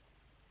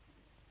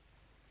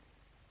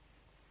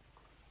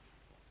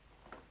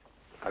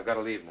 I've got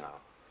to leave now.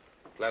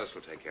 Gladys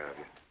will take care of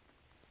you.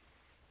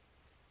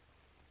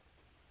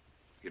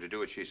 You're to do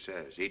what she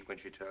says. Eat when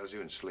she tells you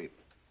and sleep.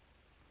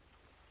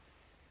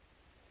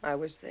 I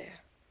was there.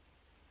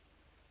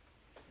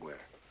 Where?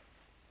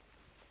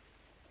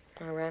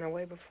 I ran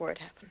away before it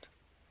happened.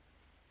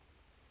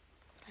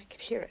 I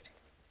could hear it.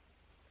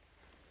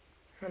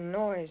 The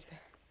noise, the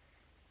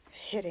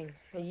hitting,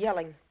 the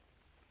yelling.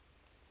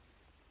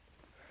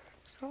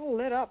 It's all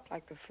lit up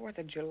like the 4th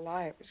of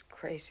July. It was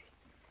crazy.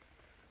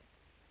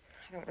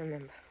 I don't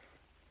remember.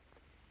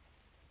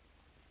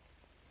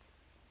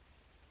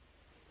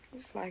 It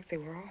was like they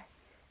were all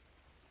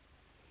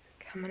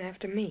coming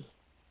after me.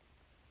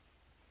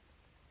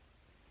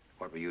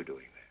 What were you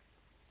doing there?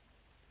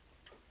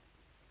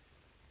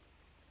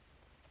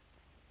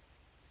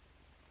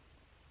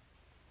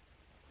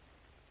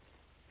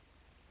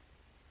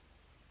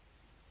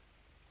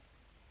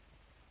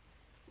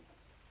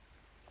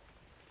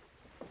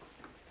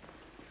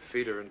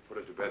 Feed her and put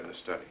her to bed in the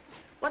study.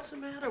 What's the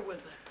matter with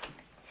her?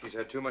 She's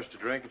had too much to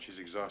drink and she's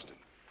exhausted.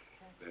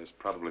 There's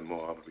probably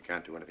more, but we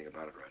can't do anything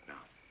about it right now.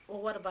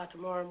 Well, what about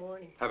tomorrow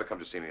morning? Have her come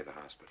to see me at the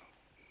hospital.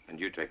 And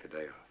you take the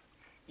day off.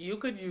 You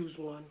could use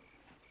one.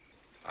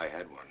 I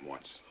had one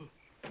once.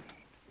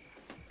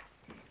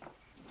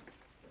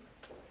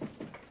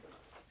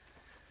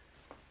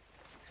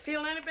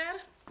 Feeling any better?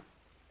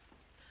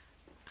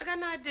 I got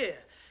an idea.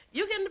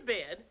 You get into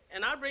bed,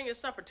 and I'll bring your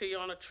supper to you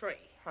on a tray.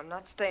 I'm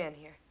not staying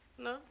here.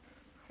 No?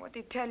 What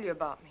did he tell you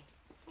about me?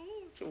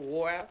 You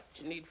wore out,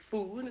 that you need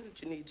food, and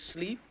that you need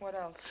sleep. What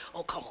else?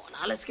 Oh, come on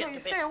now, let's get No, to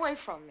you bed. stay away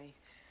from me.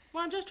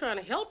 Well, I'm just trying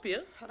to help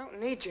you. I don't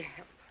need your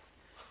help.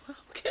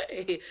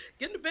 Okay,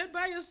 get into bed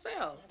by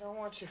yourself. I don't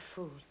want your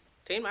food.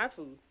 It ain't my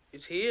food.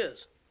 It's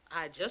his.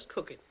 I just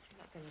cook it. I'm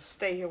not going to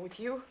stay here with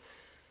you.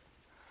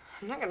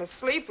 I'm not going to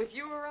sleep with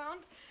you around.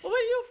 Well, what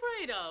are you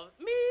afraid of?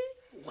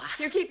 Me? Why?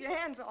 You keep your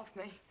hands off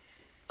me.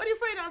 What are you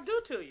afraid I'll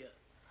do to you?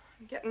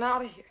 I'm getting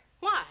out of here.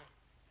 Why?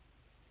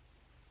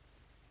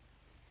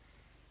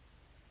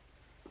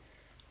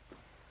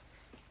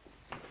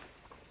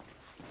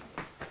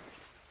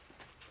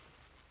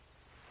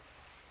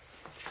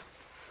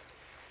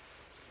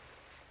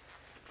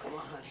 Come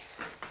on, honey.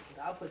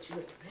 I'll put you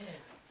in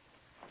bed.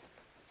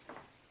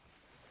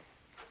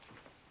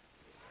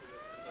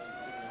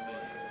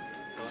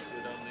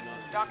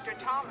 Dr.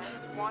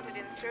 Thomas wanted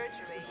in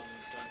surgery.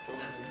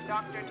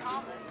 Dr.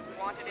 Thomas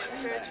wanted in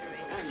surgery.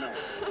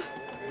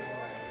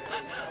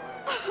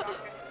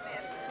 Dr.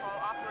 Smith, call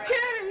operator.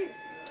 Kenny!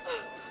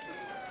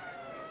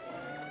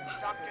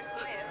 Dr.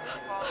 Smith,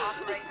 call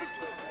operator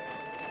 2.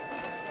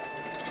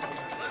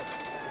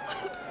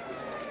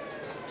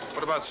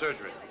 What about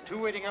surgery? 2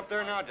 waiting up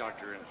there now,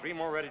 Doctor, and 3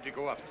 more ready to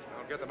go up.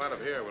 I'll get them out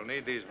of here. We'll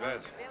need these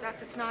beds.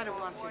 Dr. Snyder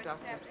wants you,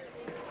 Doctor.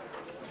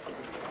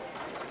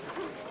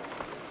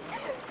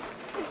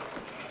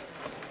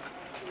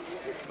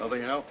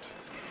 Nothing helped.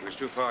 He was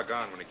too far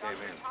gone when he came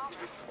in. Thomas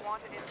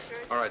wanted in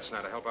surgery. All right,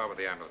 Snyder, help out with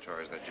the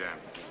ambulatories. They're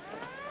jammed.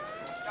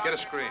 Get a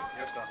screen.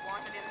 Yes, doctor.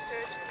 Wanted in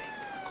surgery.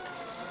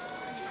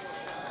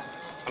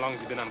 How long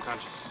has he been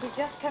unconscious? He's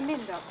just come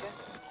in, Doctor.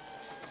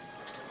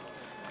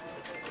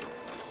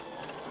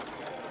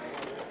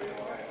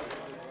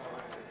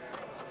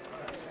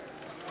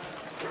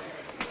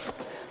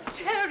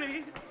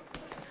 Terry!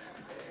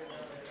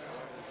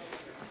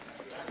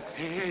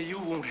 Hey, you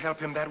won't help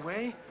him that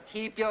way.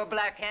 Keep your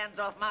black hands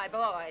off my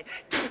boy.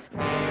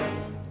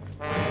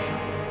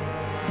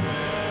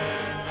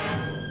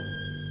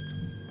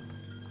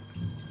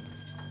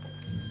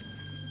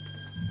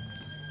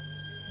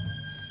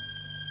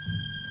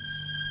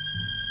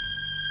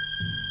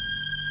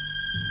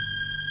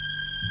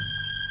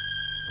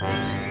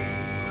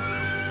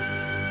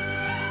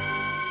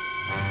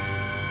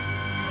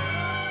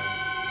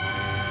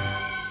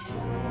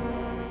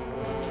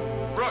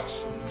 Brooks!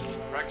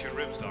 Fractured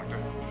ribs, Doctor.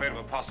 Afraid of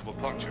a possible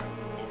puncture.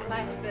 Over.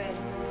 Nice bed.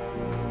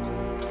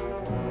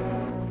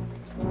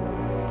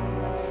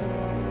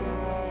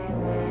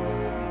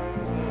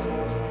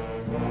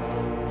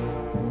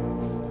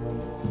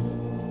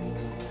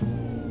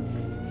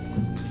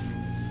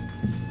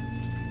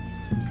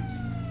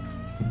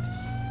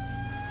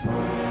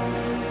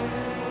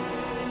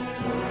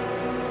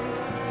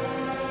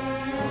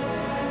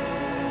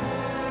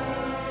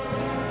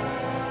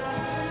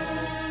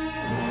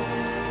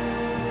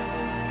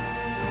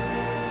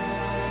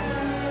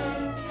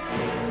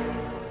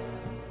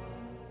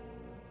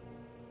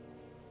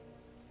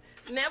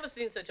 Never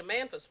seen such a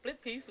man for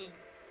split pea soup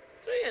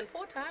 3 and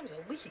 4 times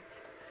a week.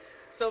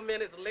 Some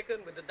men it's liquor,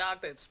 with the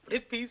doctor it's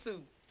split pea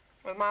soup.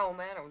 With my old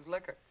man, it was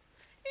liquor.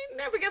 He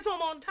never gets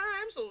home on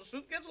time, so the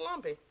soup gets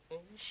lumpy. And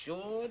he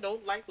sure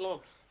don't like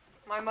lumps.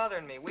 My mother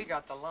and me, we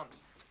got the lumps.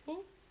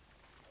 Who?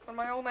 When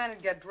my old man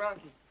would get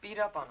drunk, he'd beat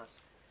up on us.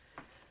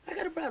 I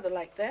got a brother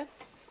like that.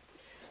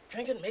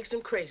 Drinking makes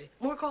him crazy.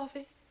 More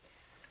coffee?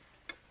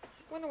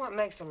 Wonder what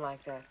makes them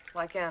like that,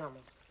 like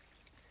animals.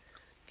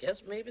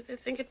 Guess maybe they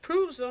think it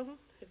proves something,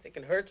 if they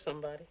can hurt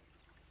somebody.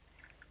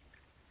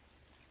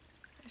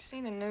 I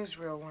seen a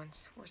newsreel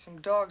once where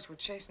some dogs were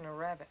chasing a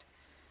rabbit.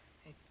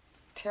 They'd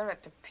tear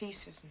it to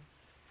pieces, and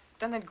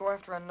then they'd go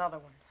after another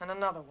one, and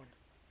another one.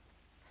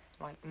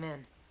 Like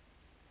men.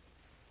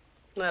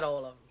 Not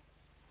all of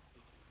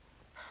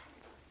them.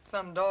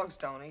 Some dogs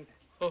don't either.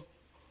 Huh.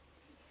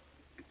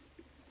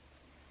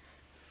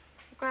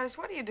 Gladys,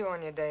 what do you do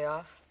on your day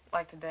off,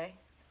 like today?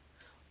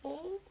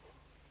 Oh,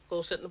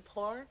 go sit in the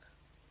park.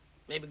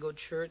 Maybe go to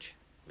church.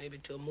 Maybe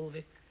to a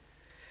movie.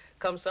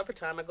 Come supper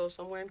time, I go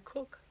somewhere and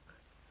cook.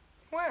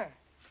 Where?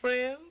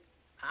 Friends,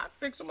 I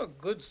fix them a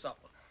good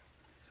supper.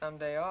 Some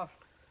day off.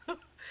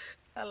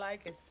 I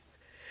like it.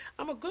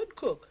 I'm a good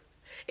cook.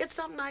 It's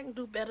something I can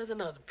do better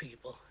than other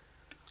people.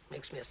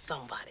 Makes me a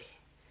somebody.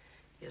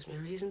 Gives me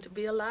reason to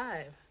be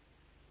alive.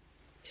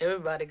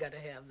 Everybody got to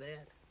have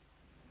that.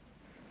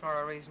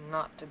 Or a reason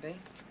not to be.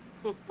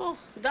 Oh,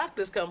 the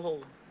doctor's come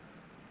home.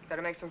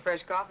 Better make some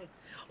fresh coffee.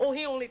 Oh,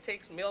 he only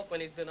takes milk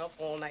when he's been up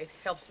all night.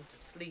 Helps him to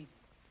sleep.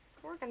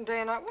 Working day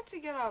and night. What's he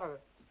get out of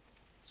it?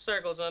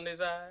 Circles under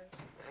his eyes.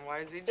 And why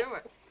does he do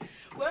it?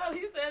 Well,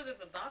 he says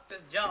it's a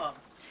doctor's job.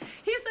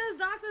 He says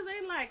doctors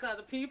ain't like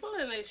other people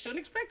and they shouldn't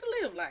expect to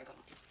live like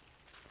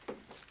them.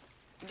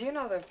 Do you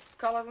know the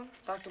color of him,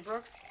 Dr.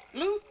 Brooks?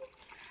 Luther?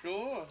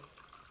 Sure.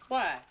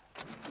 Why?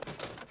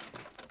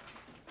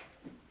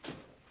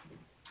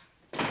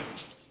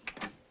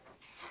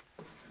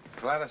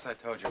 Gladys, I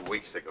told you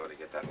weeks ago to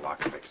get that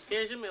lock fixed.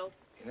 Here's your milk.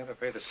 You never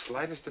pay the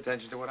slightest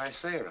attention to what I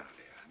say around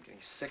here. I'm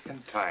getting sick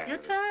and tired. You're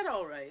of it. tired,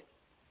 all right.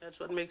 That's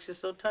what makes you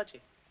so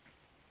touchy.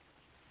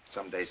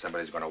 Someday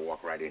somebody's going to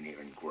walk right in here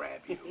and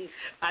grab you.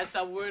 I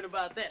stopped worrying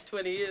about that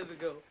 20 years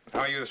ago. How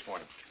are you this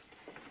morning?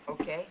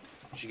 Okay.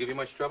 Did she give you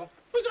much trouble?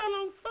 We got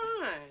along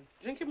fine.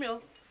 Drink your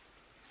milk.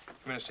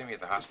 Come in to see me at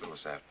the hospital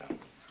this afternoon.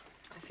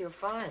 I feel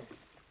fine.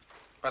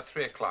 About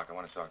 3 o'clock, I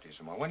want to talk to you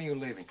some more. When are you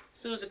leaving?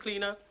 As soon as I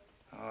clean up.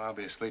 Oh, I'll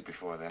be asleep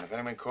before then. If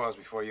anyone calls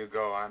before you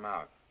go, I'm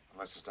out.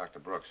 Unless it's Dr.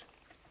 Brooks.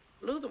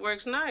 Luther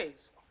works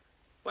nights.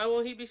 Why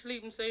won't he be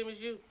sleeping same as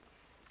you?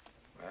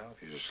 Well,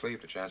 if he's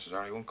asleep, the chances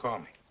are he won't call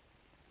me.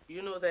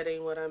 You know that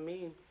ain't what I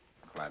mean.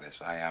 Gladys,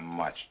 I am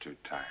much too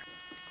tired.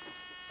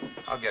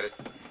 I'll get it.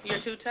 You're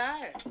too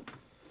tired.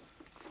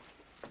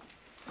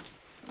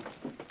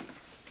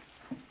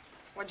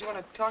 What'd you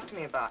want to talk to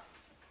me about?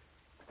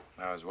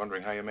 I was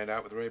wondering how you made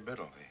out with Ray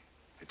Biddle.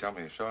 They told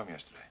me you saw him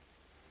yesterday.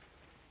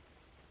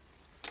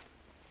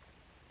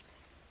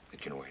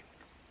 It can wait.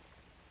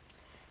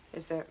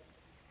 Is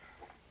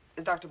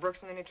Dr.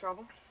 Brooks in any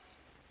trouble?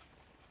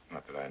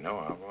 Not that I know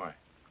of. Why?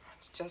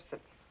 It's just that,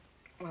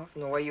 well,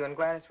 from the way you and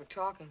Gladys were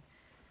talking.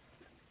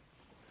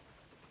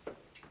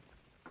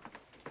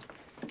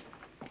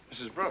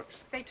 Mrs.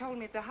 Brooks. They told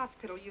me at the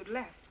hospital you'd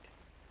left.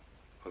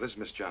 Well, this is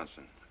Miss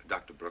Johnson,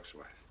 Dr. Brooks'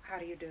 wife. How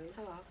do you do?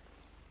 Hello.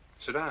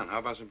 Sit down. How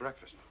about some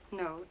breakfast?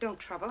 No, don't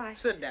trouble.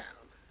 Sit down.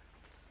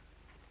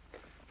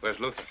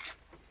 Where's Luther?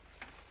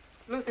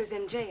 Luther's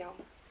in jail.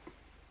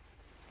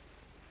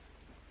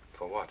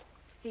 For what?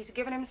 He's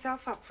given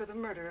himself up for the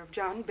murder of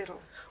John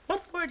Biddle.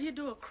 What for did he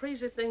do a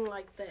crazy thing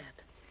like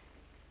that?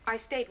 I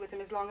stayed with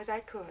him as long as I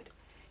could.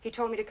 He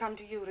told me to come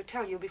to you to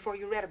tell you before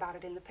you read about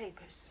it in the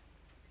papers.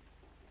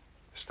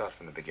 Start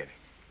from the beginning.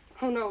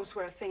 Who knows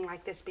where a thing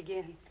like this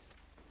begins?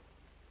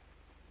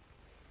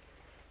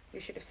 You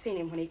should have seen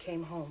him when he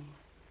came home.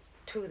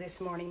 2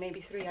 this morning,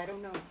 maybe 3, I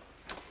don't know.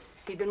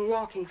 He'd been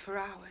walking for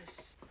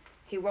hours.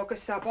 He woke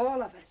us up,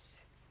 all of us.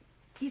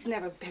 He's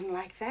never been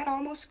like that,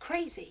 almost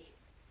crazy.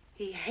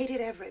 He hated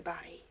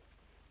everybody.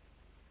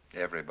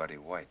 Everybody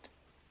white.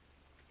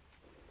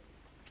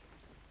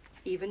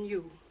 Even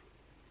you.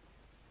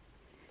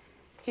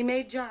 He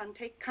made John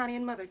take Connie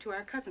and Mother to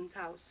our cousin's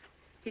house.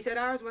 He said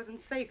ours wasn't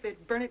safe.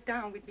 They'd burn it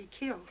down. We'd be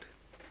killed.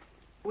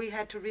 We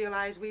had to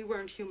realize we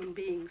weren't human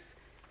beings.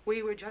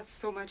 We were just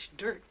so much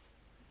dirt.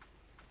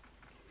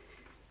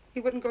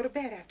 He wouldn't go to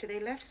bed after they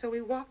left, so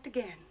we walked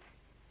again.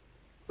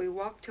 We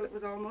walked till it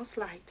was almost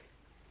light.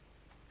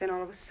 Then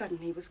all of a sudden,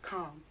 he was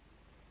calm.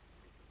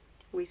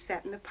 We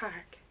sat in the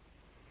park,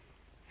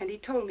 and he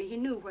told me he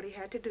knew what he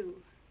had to do.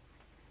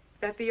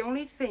 That the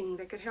only thing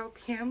that could help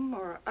him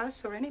or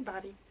us or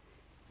anybody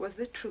was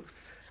the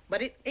truth.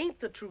 But it ain't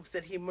the truth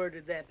that he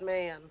murdered that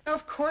man.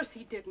 Of course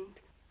he didn't.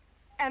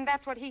 And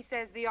that's what he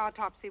says the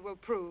autopsy will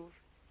prove.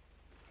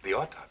 The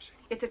autopsy?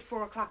 It's at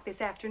 4 o'clock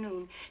this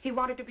afternoon. He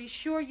wanted to be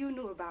sure you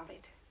knew about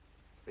it.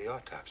 The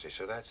autopsy,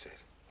 so that's it.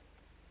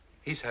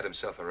 He's had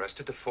himself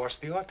arrested to force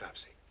the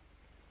autopsy.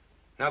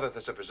 Now that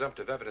there's a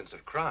presumptive evidence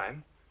of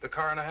crime, the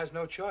coroner has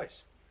no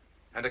choice.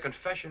 And a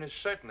confession is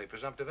certainly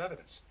presumptive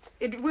evidence.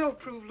 It will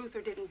prove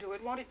Luther didn't do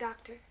it, won't it,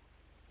 Doctor?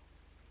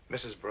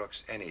 Mrs.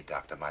 Brooks, any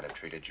doctor might have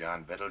treated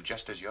John Biddle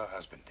just as your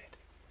husband did.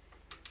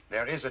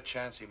 There is a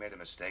chance he made a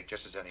mistake,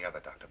 just as any other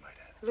doctor might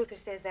have. Luther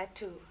says that,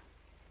 too.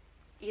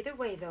 Either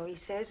way, though, he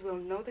says we'll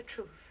know the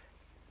truth.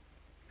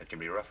 It can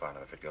be rough on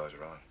him if it goes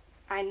wrong.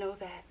 I know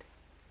that.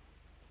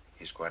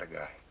 He's quite a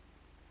guy.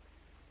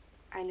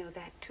 I know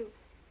that, too.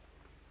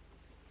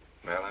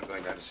 Well, I'm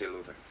going down to see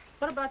Luther.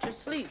 What about your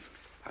sleep?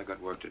 I've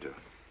got work to do.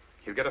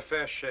 He'll get a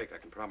fair shake, I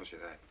can promise you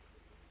that.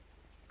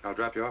 I'll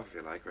drop you off if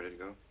you like. Ready to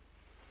go?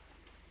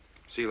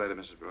 See you later,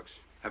 Mrs. Brooks.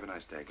 Have a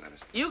nice day, Gladys.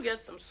 You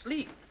get some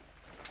sleep.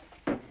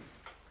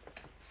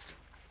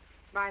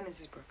 Bye,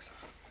 Mrs. Brooks.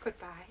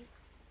 Goodbye.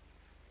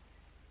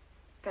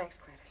 Thanks,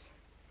 Gladys.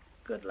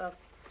 Good luck.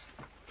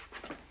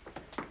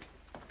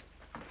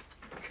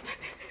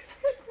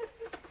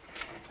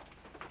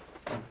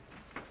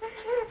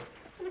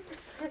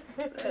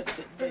 That's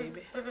it,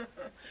 baby.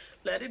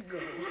 Let it go.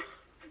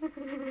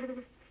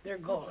 They're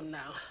gone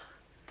now.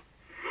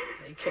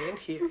 They can't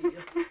hear you.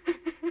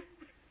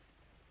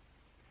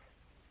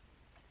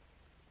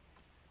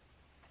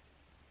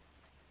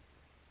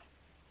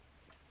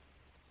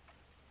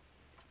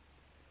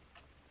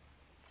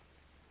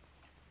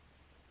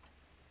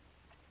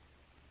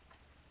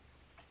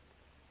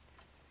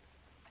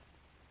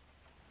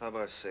 How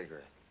about a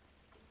cigarette?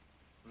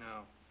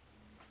 No.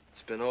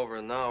 It's been over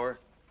an hour.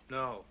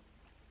 No.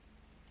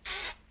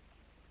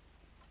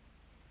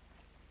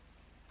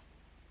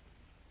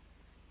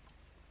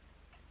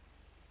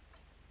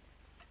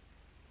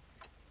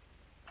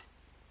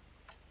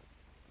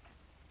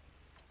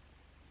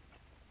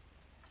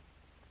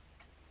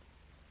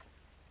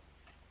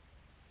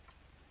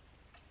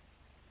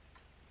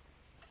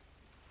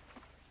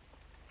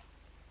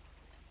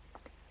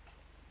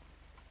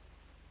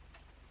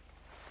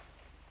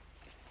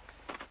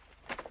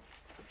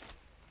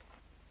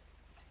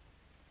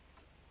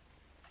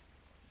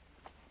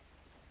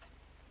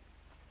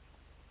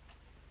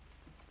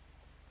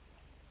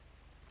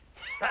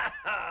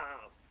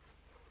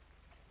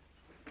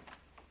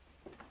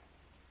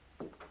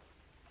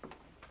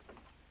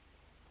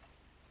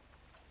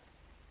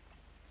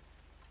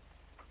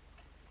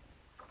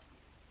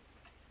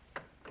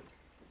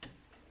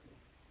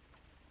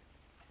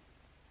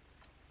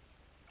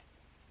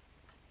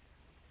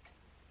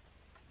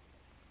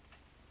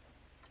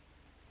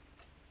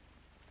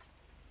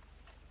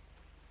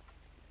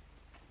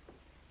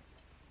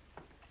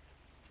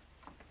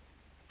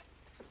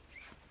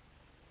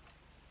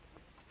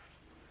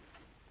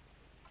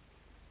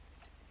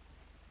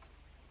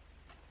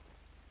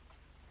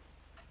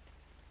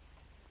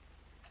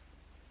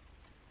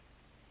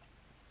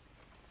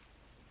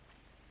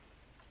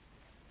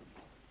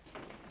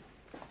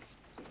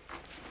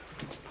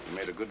 You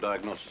made a good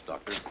diagnosis,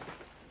 Doctor.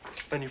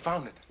 Then you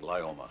found it.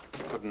 Glioma.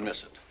 Couldn't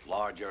miss it.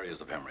 Large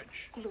areas of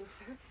hemorrhage.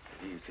 Luther?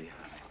 Easy,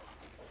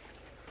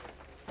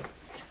 honey.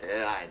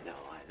 Yeah, I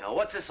know.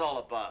 What's this all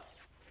about?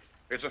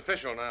 It's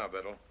official now,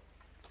 Biddle.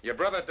 Your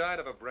brother died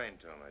of a brain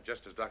tumor,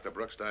 just as Dr.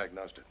 Brooks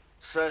diagnosed it.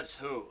 Says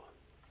who?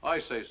 I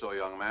say so,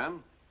 young man.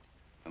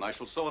 And I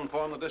shall so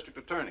inform the district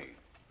attorney.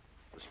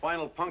 The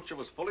spinal puncture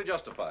was fully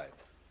justified.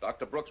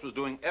 Dr. Brooks was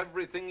doing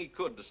everything he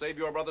could to save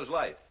your brother's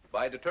life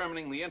by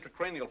determining the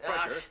intracranial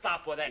pressure.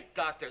 Stop with that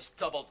doctor's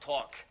double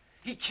talk.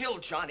 He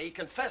killed Johnny. He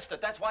confessed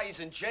it. That's why he's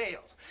in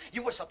jail.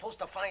 You were supposed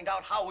to find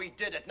out how he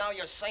did it. Now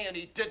you're saying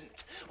he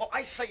didn't. Well,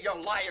 I say you're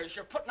liars.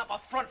 You're putting up a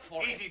front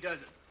for him. Easy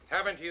does it.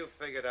 Haven't you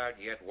figured out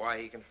yet why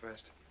he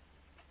confessed?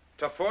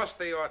 To force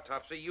the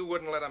autopsy you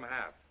wouldn't let him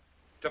have.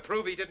 To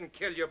prove he didn't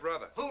kill your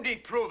brother. Who'd he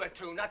prove it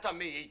to? Not to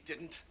me, he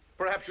didn't.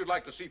 Perhaps you'd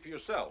like to see for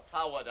yourself.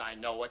 How would I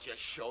know what you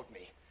showed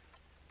me?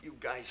 You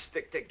guys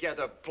stick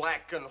together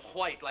black and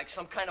white like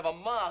some kind of a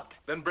mob.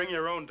 Then bring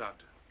your own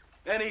doctor.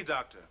 Any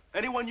doctor.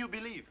 Anyone you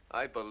believe.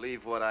 I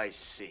believe what I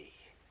see.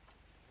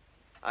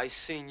 I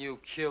seen you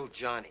kill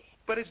Johnny.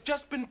 But it's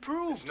just been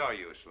proved. It's no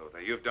use, Luther.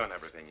 You've done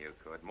everything you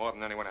could. More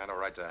than anyone had a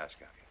right to ask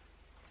of you.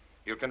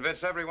 You'll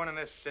convince everyone in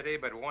this city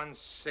but one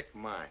sick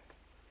mind.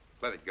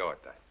 Let it go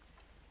at that.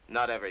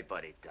 Not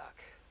everybody, Doc.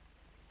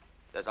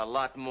 There's a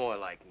lot more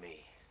like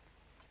me.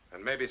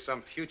 And maybe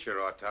some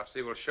future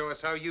autopsy will show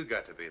us how you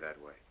got to be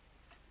that way.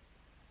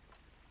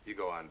 You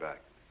go on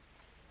back.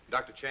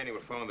 Dr. Cheney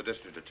will phone the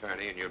district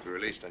attorney and you'll be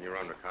released on your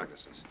own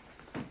recognizance.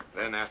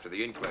 Then after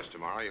the inquest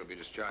tomorrow, you'll be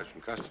discharged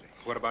from custody.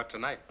 What about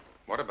tonight?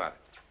 What about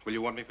it? Will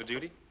you want me for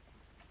duty?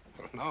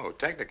 Well, no,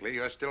 technically,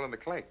 you're still in the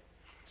clink.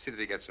 See that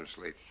he gets some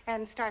sleep.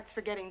 And starts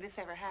forgetting this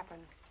ever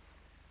happened.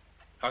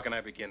 How can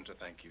I begin to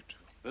thank you two?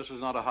 This was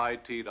not a high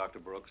tea, Dr.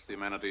 Brooks. The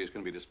amenities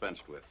can be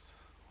dispensed with.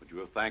 Would you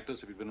have thanked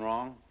us if you'd been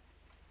wrong?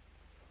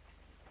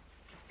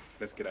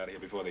 Let's get out of here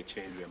before they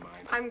change their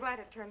minds. I'm glad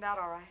it turned out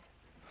all right.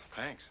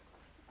 Thanks.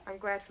 I'm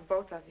glad for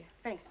both of you.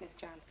 Thanks, Miss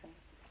Johnson.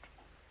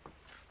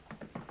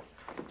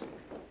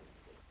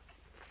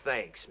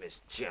 Thanks,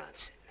 Miss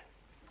Johnson.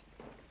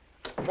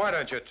 Why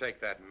don't you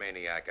take that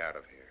maniac out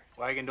of here?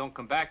 Wagon don't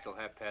come back till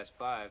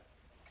 5:30.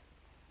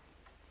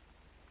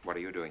 What are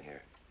you doing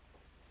here?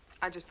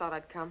 I just thought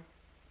I'd come.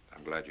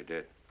 I'm glad you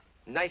did.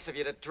 Nice of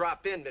you to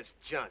drop in, Miss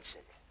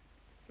Johnson.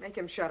 Make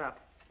him shut up.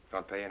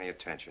 Don't pay any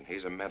attention.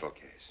 He's a mental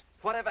case.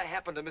 Whatever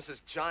happened to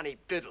Mrs. Johnny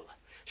Biddle?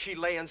 She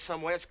laying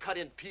somewheres cut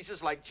in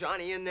pieces like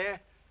Johnny in there?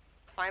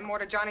 I'm more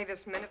to Johnny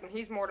this minute, and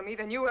he's more to me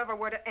than you ever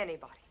were to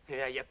anybody.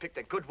 Yeah, you picked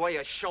a good way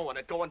of showing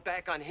it, going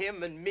back on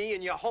him and me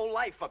and your whole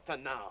life up to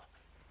now.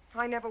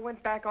 I never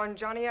went back on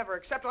Johnny ever,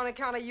 except on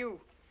account of you.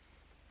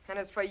 And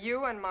as for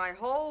you and my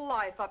whole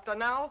life up to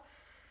now,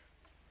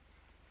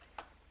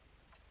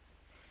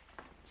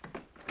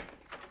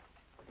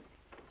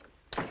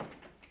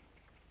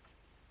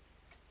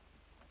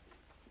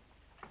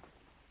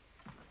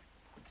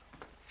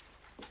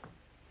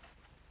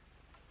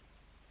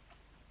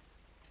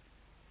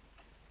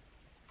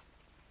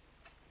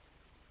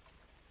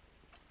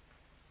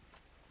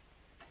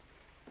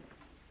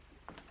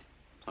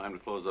 Time to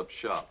close up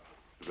shop.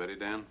 You ready,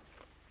 Dan?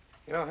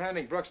 You know,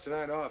 handing Brooks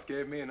tonight off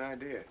gave me an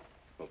idea.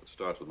 Hope it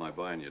starts with my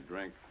buying you a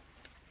drink.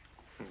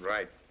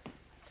 Right.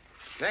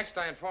 Next,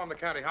 I inform the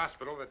county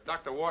hospital that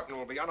Dr. Wharton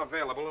will be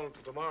unavailable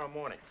until tomorrow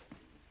morning.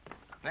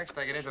 Next,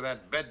 I get into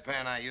that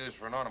bedpan I use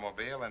for an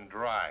automobile and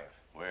drive.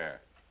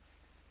 Where?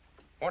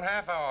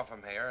 1/2 hour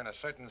from here, in a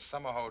certain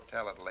summer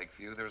hotel at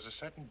Lakeview, there is a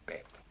certain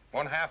bed.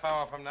 1/2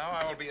 hour from now,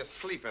 I will be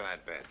asleep in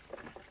that bed.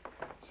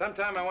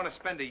 Sometime I want to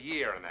spend a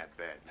year in that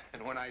bed.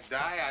 And when I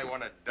die, I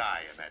want to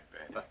die in that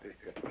bed.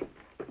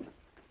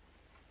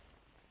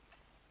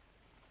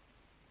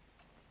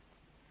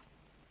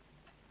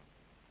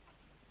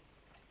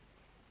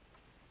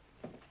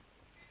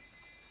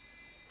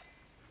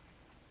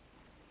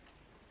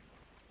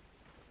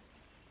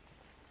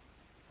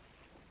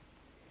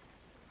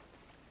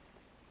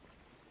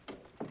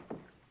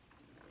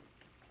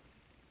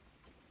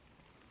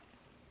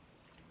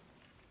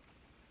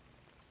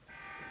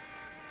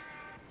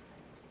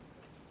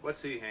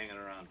 What's he hanging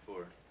around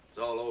for? It's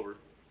all over.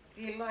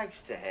 He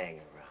likes to hang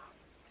around.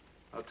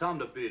 I'll tell him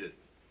to beat it.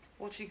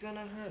 What's he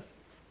gonna hurt?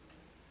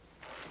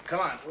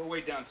 Come on, we'll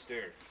wait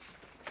downstairs.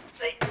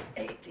 Hey,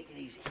 take it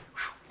easy.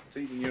 It's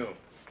eating you.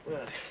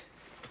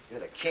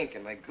 Got a kink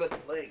in my good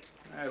leg.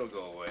 That'll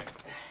go away.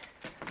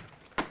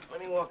 Let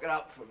me walk it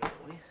out for a minute,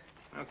 will you?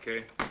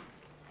 Okay.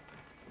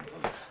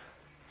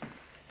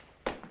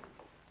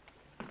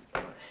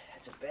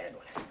 That's a bad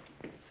one.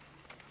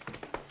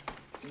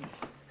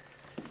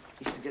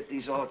 Used to get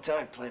these all the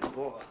time playing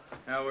ball.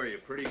 How were you?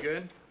 Pretty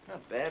good?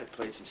 Not bad. I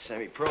played some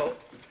semi-pro.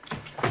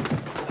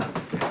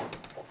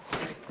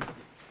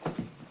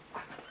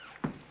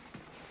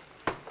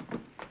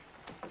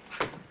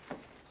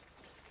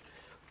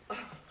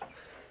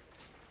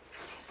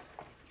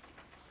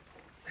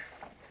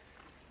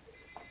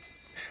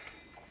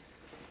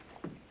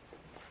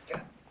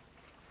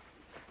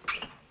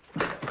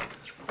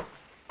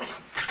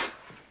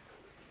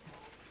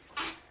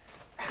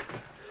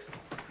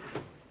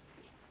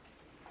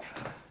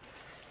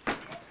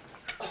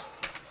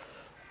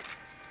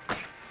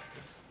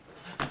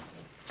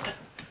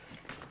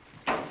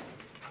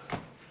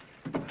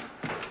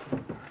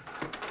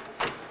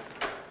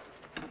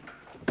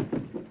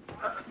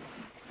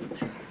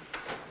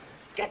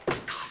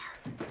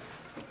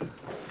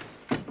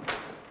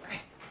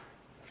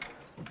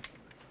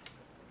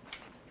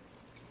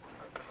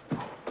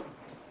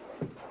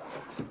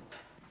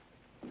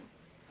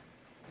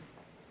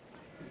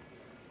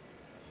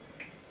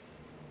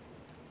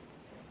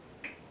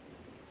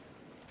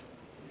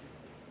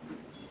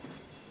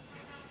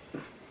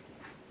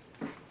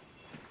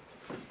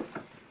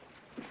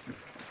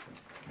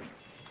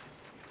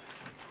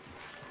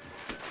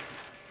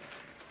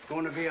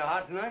 Going to be a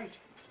hot night?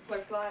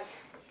 looks like.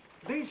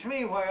 Beats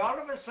me why all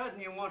of a sudden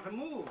you want to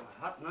move.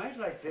 A hot night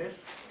like this.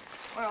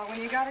 Well,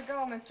 when you gotta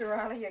go, Mr.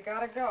 Riley, you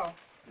gotta go.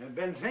 I've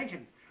been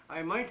thinking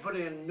I might put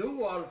in new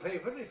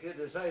wallpaper if you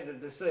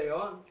decided to stay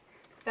on.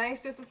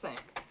 Thanks just the same.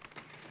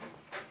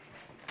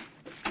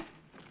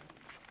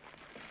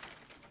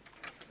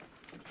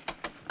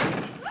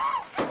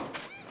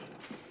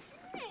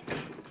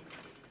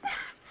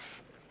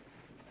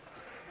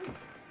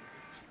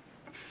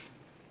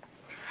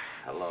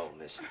 Hello,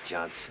 Miss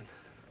Johnson.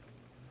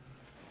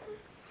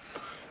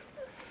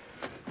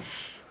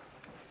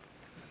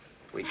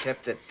 We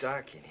kept it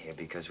dark in here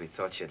because we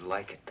thought you'd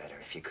like it better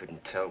if you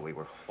couldn't tell we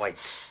were white.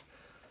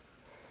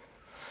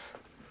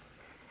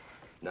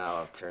 Now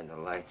I'll turn the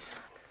lights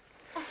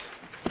on.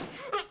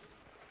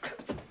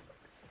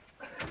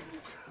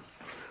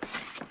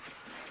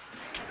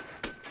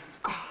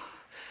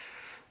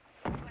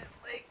 My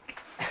leg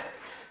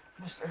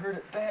must have hurt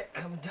it bad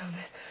coming down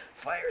that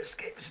fire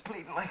escape. Is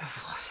bleeding like a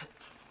faucet.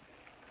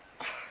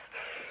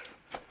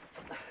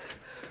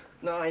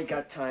 No, I ain't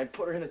got time.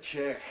 Put her in a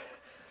chair.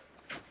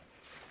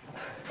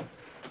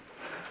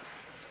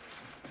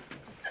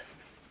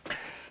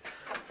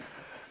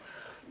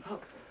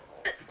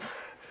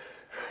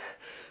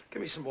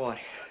 Give me some water.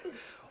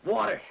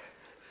 Water!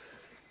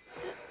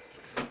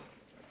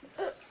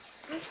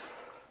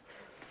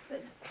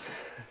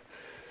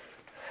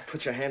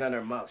 Put your hand on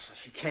her mouth so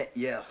she can't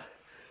yell.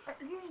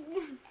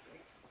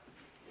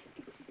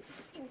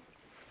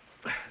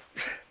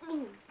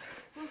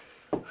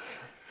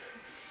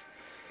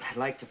 I'd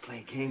like to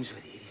play games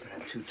with you, Edie,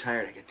 I'm too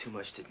tired. I got too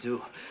much to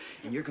do.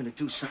 And you're gonna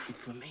do something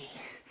for me.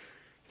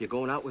 You're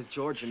going out with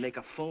George and make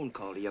a phone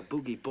call to your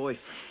boogie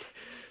boyfriend.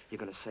 You're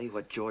gonna say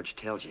what George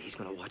tells you. He's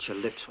gonna watch your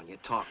lips when you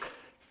talk.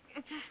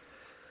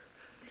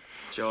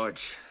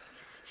 George.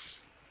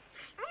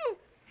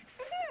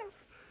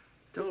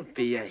 Don't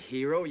be a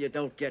hero. You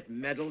don't get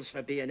medals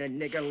for being a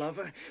nigger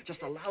lover.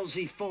 Just a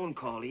lousy phone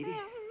call, Edie.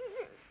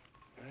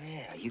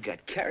 Yeah, you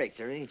got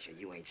character, ain't you?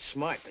 You ain't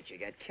smart, but you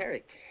got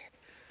character.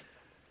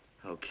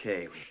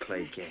 Okay, we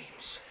play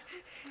games.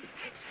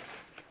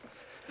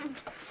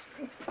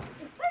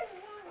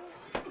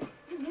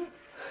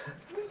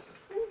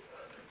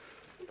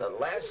 The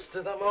last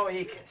of the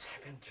Mohicans.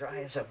 I've been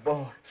dry as a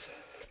bone.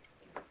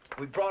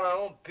 We brought our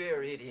own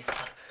beer, Edie.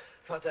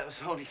 Thought that was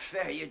only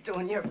fair. You're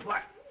doing your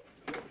part.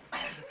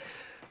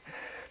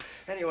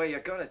 Anyway, you're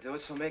gonna do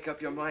it, so make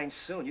up your mind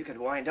soon. You could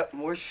wind up in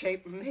worse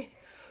shape than me.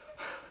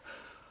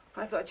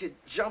 I thought you'd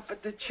jump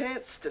at the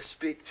chance to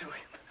speak to him.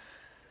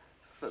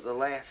 For the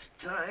last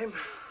time.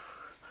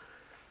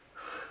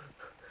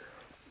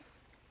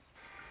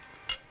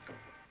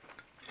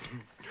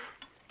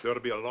 There ought to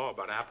be a law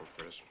about apple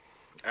frisk.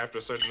 After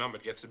a certain number,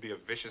 it gets to be a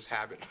vicious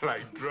habit,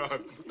 like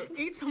drugs.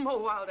 Eat some more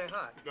while they're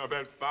hot. No,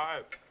 about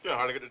 5. You don't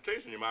hardly get the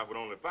taste in your mouth with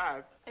only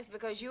 5. It's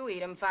because you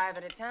eat them 5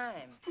 at a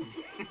time.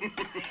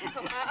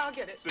 I'll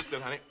get it. Sit still,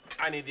 honey.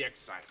 I need the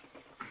exercise.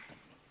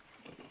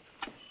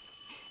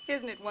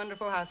 Isn't it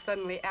wonderful how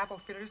suddenly apple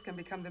fritters can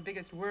become the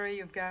biggest worry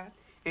you've got?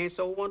 Ain't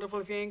so wonderful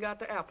if you ain't got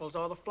the apples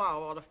or the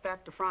flour or the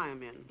fat to fry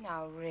them in.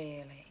 Now,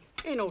 really?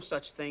 Ain't no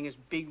such thing as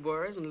big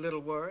worries and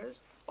little worries.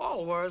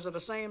 All worries are the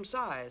same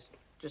size.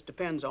 Just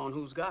depends on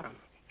who's got them.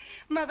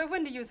 Mother,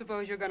 when do you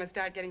suppose you're going to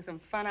start getting some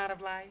fun out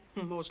of life?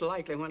 Most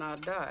likely when I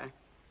die.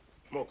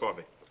 More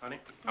coffee. Honey,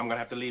 I'm going to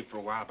have to leave for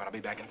a while, but I'll be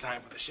back in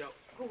time for the show.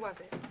 Who was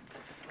it?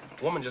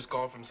 A woman just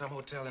called from some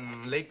hotel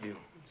in Lakeview.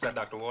 Said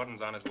Dr.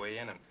 Warden's on his way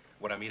in and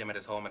would I meet him at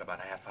his home in about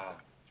a half hour.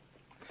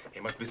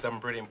 It must be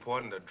something pretty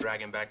important to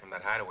drag him back from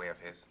that hideaway of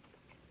his.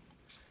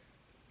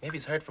 Maybe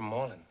he's heard from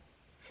Moreland.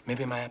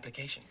 Maybe my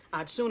application.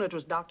 I'd sooner it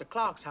was Dr.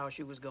 Clark's house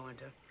you was going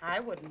to. I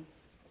wouldn't.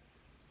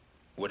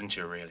 Wouldn't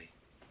you really?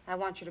 I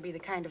want you to be the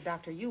kind of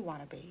doctor you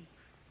want to be.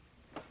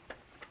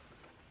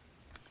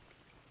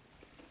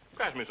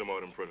 Pass me some more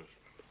of them fritters.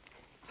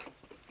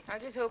 I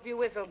just hope you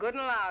whistle good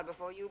and loud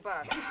before you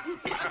bust.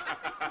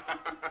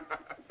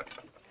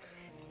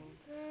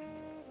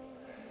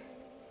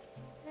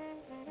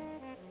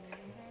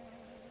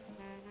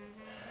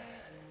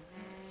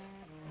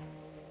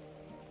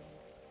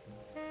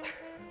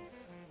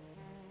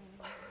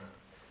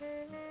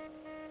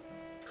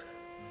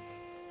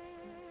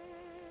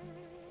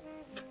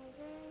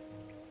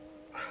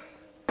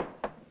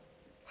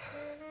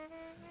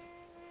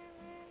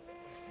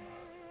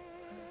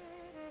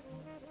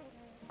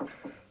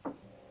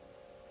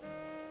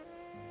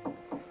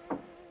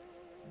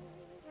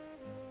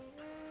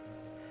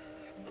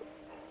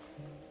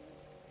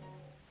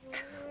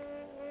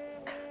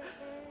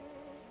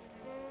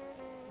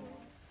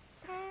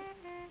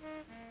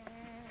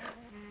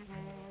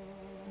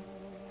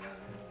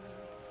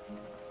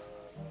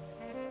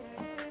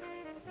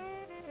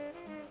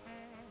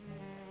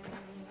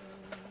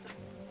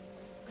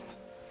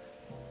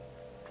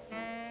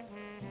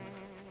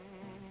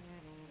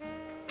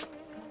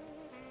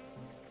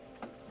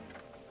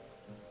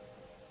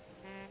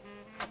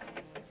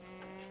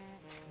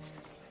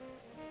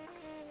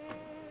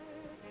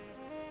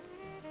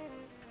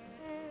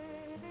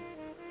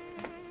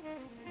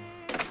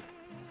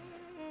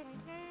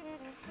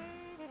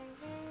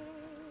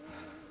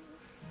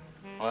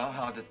 Well,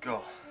 how'd it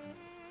go?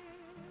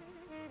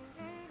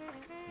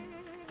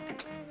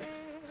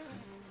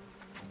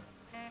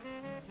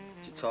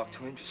 Did you talk to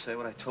him? Did you say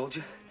what I told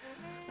you?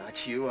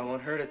 Not you. I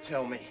want her to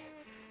tell me.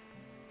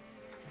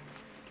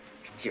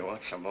 Do you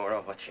want some more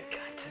of what you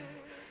got?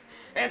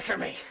 Answer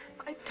me.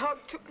 I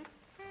talked to him.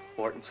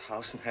 Wharton's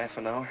house in half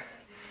an hour?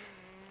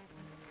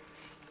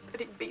 Said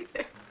he'd be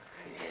there.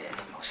 Yeah,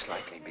 most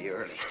likely be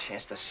early.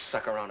 Chance to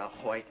suck around a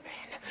white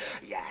man.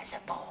 Yaza,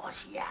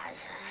 boss,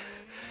 yaza.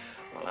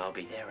 Well, I'll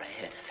be there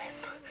ahead of him.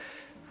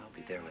 I'll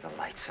be there with the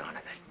lights on and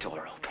the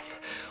door open.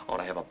 Ought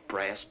to have a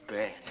brass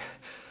band.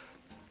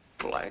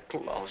 Black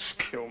louse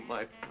killed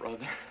my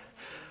brother.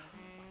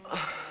 Well,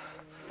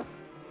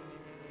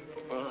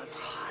 I'm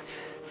hot.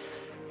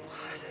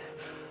 Hot.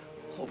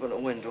 Open a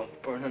window, I'm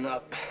burning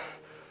up.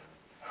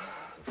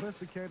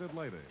 Sophisticated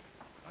lady.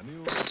 A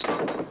new...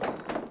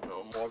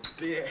 No more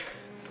beer.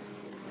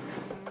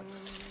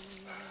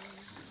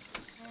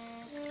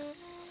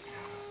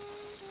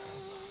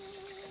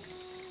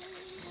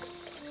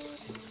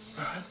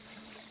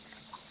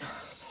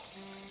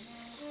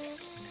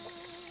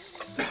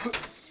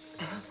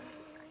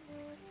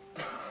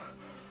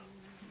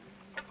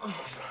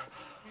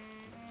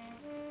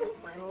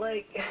 My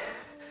leg.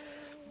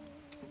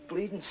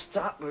 Bleeding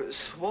stopped, but it's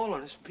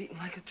swollen. It's beating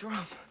like a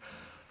drum.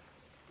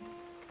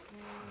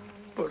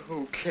 But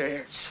who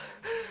cares?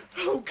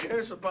 Who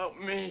cares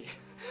about me?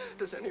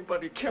 Does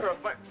anybody care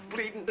if I'm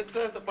bleeding to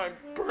death, if I'm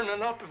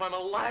burning up, if I'm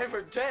alive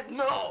or dead?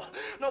 No.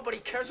 Nobody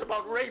cares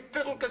about Ray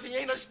Biddle because he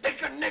ain't a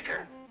stinking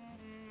nigger.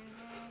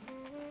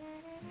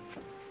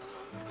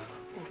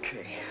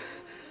 Okay.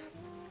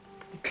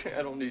 Okay,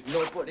 I don't need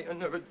nobody. I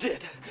never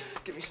did.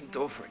 Give me some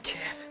dough for a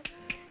cab.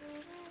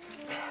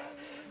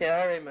 Yeah,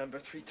 I remember.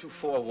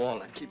 324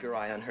 Walnut. Keep your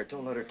eye on her.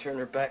 Don't let her turn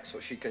her back so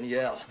she can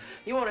yell.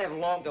 You won't have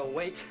long to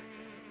wait.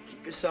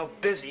 Keep yourself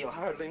busy. You'll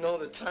hardly know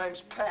the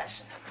time's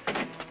passing.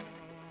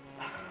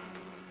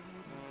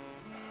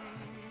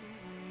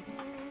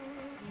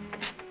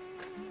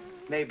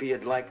 Maybe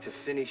you'd like to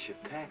finish your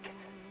packing.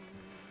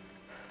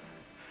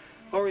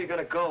 Where were you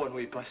gonna go when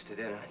we busted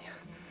in on you?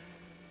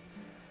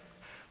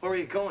 Where were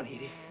you going,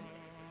 Edie?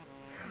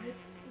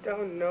 I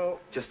don't know.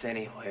 Just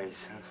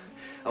anywheres,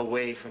 huh?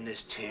 Away from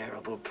this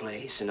terrible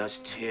place and us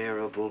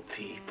terrible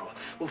people.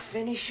 We'll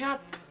finish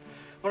up.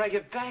 When I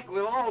get back,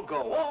 we'll all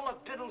go. All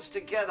the Biddles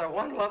together.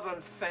 One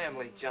loving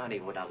family. Johnny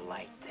would have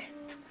liked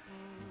that.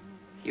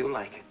 You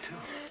like it, too.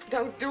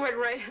 Don't do it,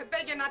 Ray. I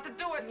beg you not to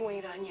do it. You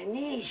ain't on your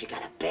knees. You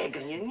gotta beg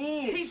on your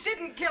knees. He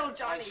didn't kill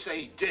Johnny. I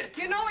say he did.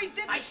 You know he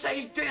didn't. I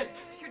say he did.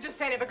 You're just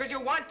saying it because you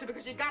want to,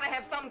 because you gotta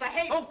have something to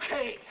hate.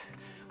 Okay.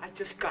 I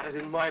just got it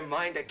in my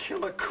mind to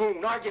kill a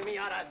coon. Argue me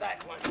out of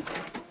that one.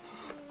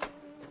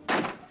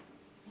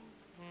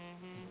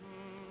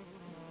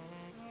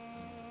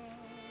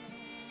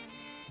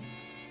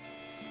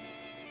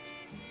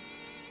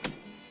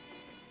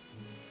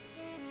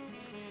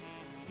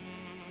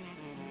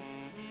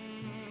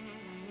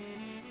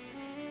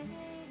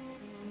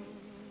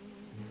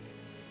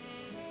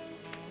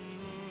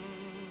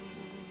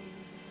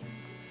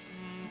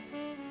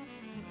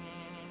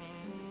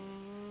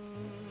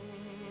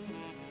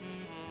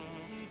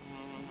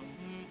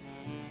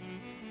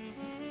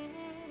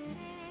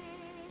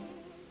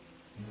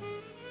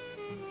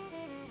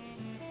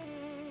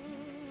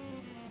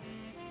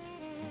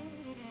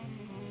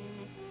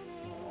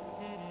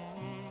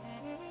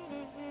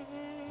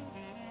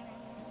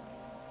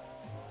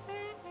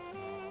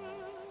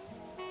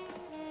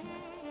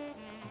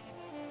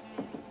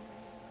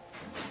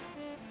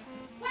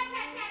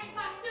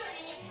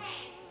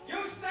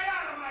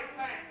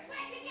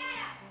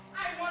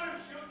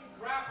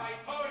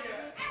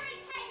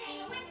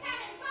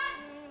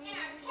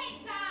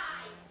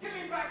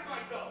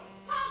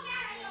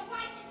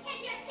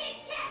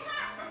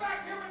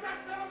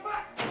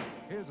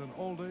 Here's an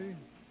oldie,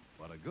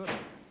 but a goodie.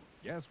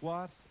 Guess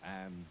what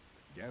and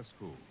guess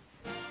who?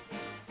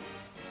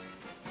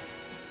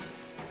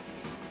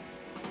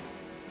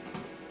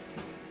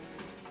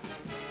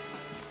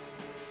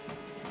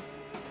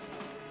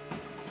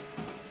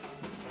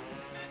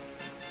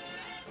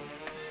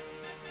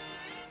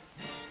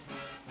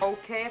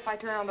 Okay if I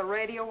turn on the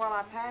radio while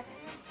I pack?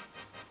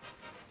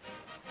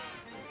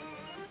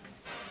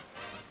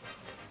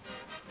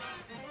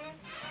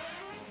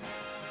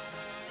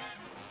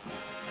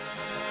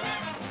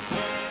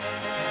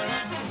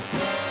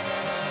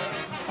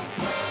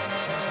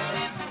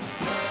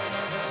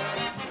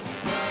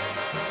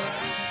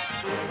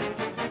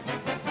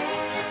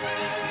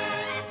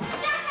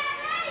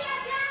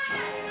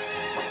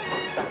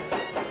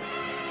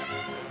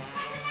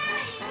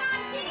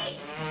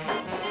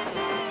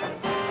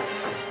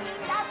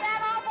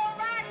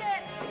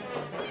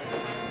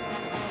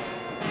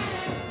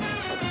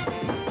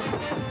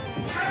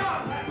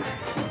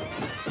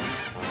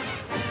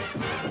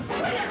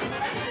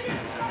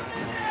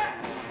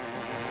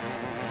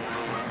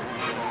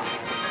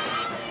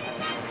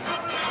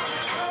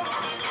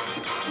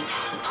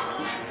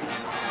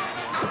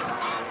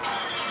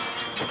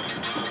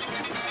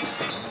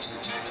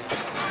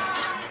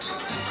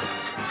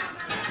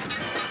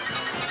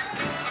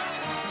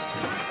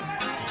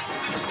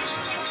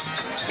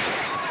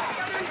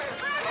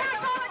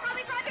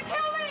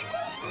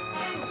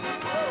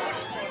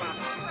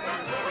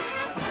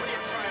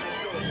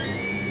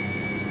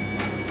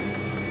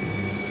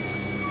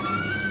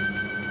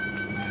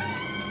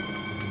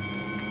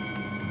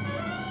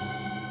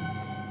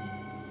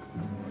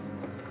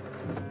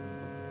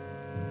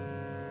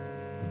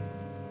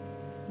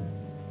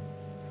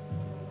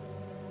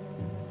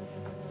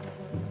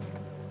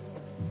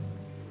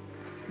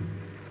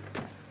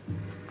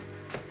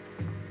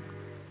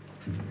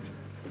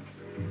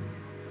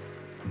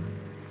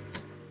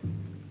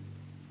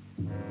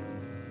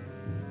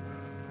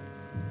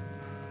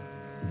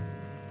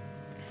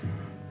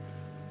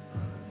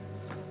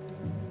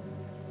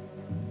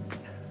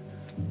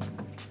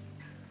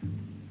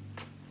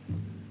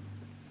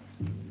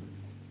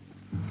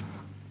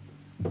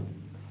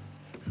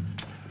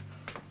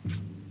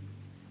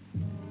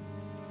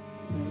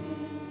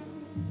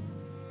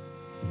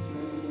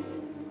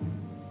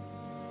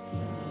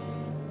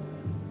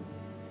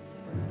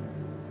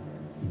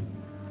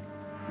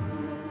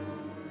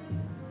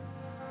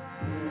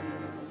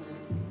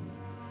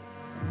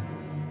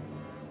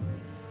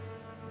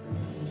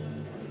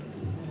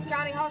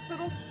 County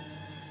hospital?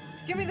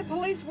 Give me the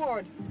police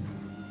ward.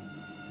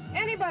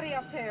 Anybody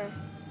up there?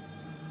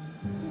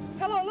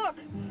 Hello, look.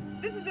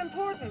 This is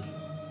important.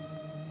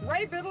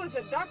 Ray Biddle is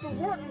at Dr.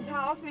 Wharton's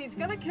house, and he's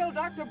gonna kill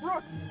Dr.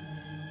 Brooks.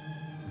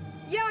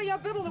 Yeah,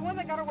 Biddle, the one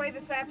that got away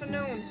this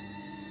afternoon.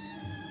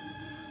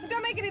 It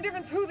don't make any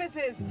difference who this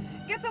is.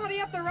 Get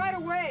somebody up there right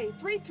away.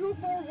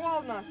 324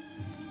 Walnut.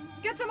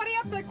 Get somebody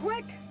up there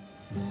quick.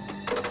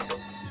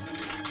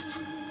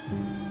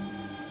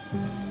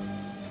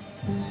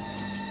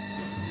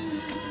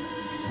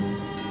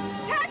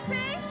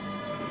 Taxi!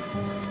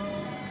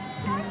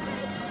 Taxi!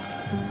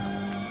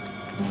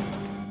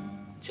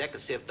 Check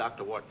and see if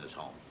Dr. Wharton is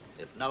home.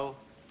 If no,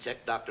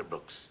 check Dr.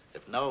 Brooks.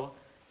 If no,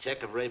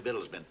 check if Ray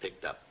Biddle's been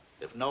picked up.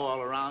 If no all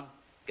around,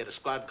 get a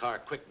squad car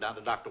quick down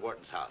to Dr.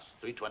 Wharton's house,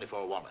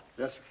 324 Walnut.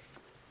 Yes, sir.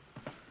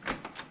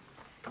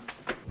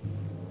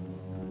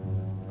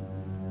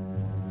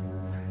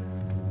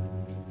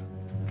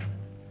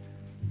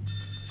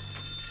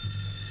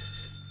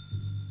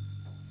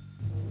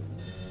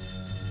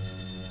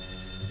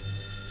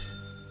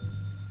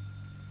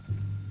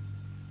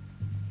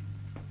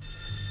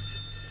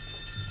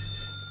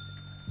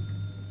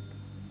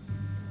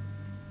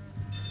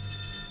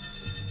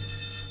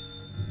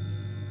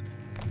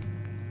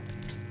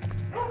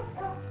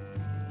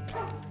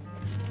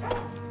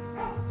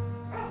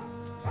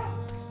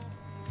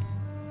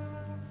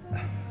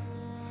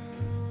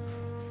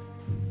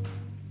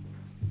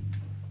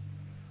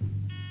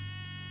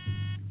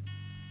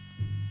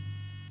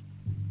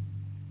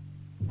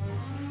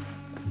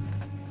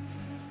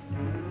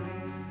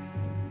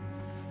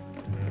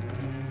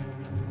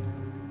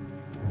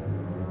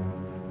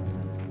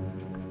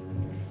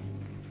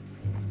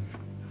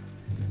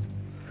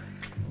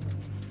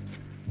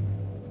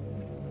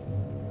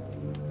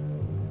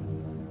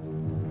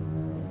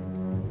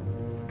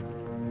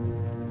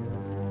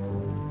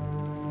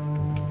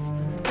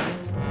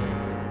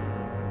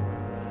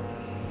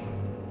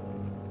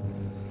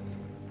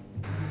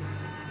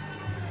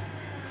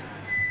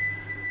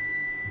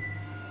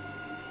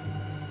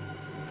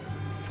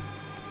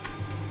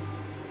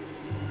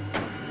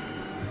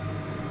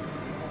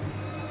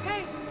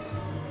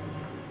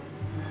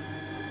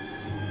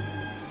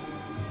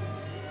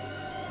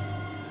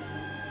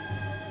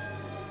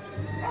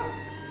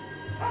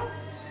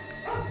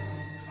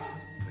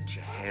 Put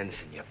your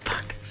hands in your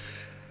pockets.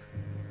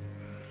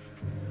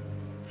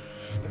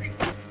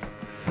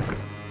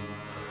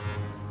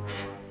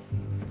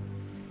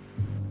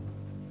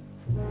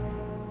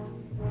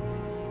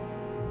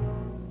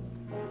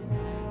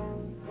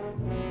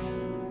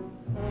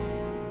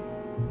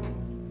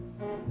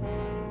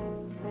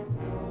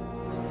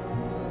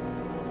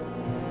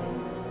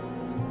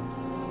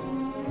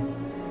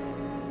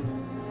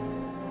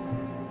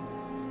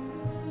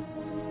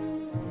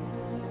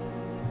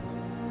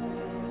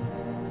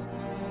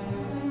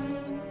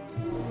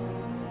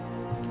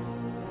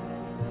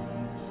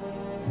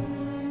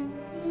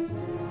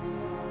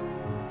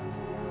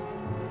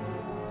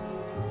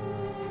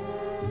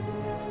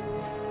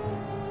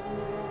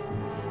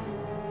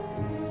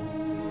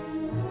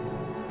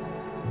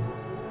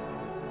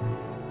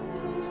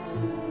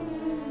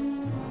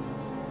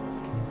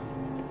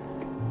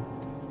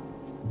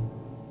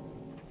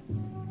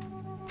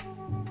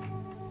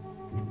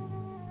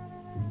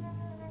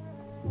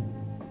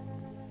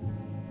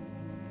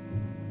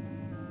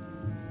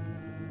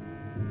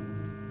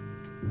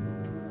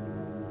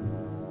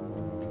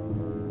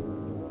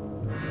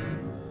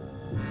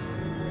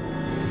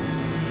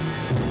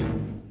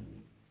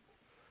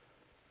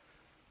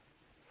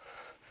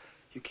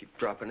 You keep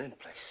dropping in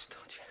places,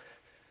 don't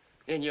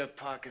you? In your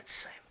pocket,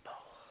 Sambo.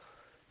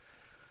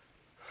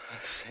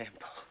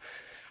 Sambo.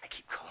 I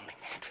keep calling him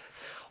that.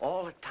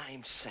 All the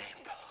time, Sambo.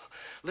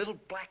 Little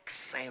black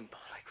Sambo,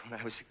 like when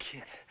I was a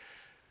kid.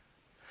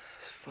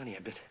 It's funny,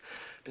 I've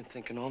been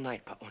thinking all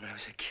night about when I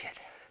was a kid.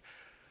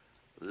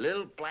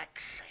 Little black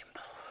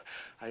Sambo.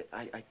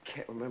 I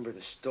can't remember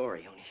the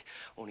story,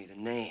 only the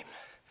name.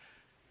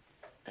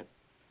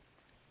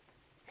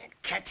 And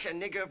catch a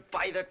nigger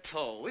by the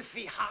toe. If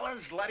he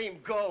hollers, let him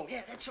go.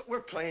 Yeah, that's what we're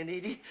playing,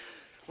 Edie.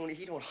 Only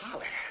he don't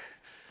holler.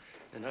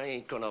 And I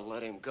ain't gonna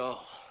let him go.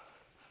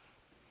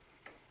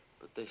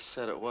 But they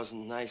said it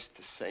wasn't nice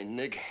to say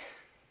nigger.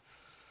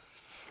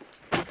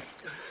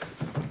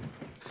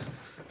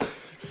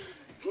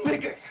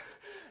 Nigger!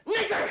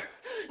 Nigger!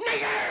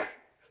 Nigger!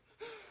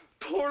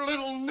 Poor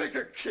little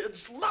nigger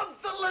kids. Love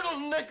the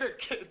little nigger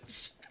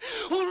kids.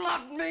 Who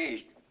loved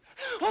me?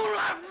 Who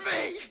loved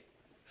me?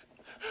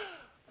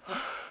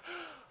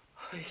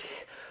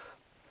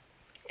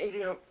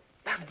 Edie, I'm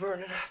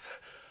burning up.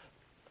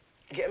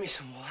 Get me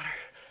some water.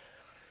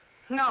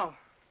 No.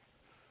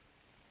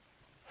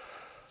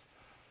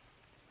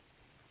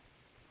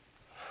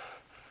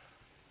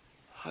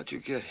 How'd you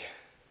get here?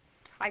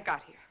 I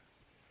got here.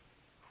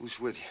 Who's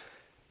with you?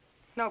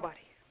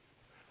 Nobody.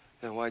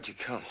 Then why'd you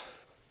come?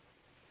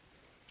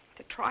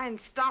 To try and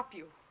stop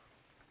you.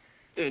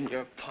 In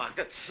your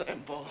pocket,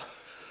 Sambo.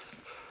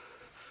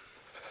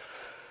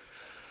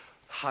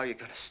 How are you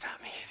gonna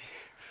stop me, Edie?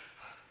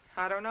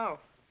 I don't know.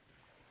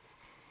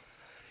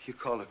 You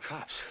call the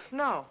cops.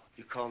 No.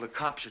 You call the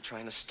cops, you're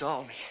trying to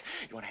stall me.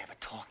 You want to have a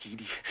talk,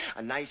 Edie?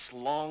 A nice,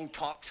 long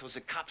talk so the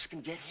cops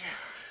can get here?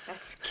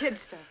 That's kid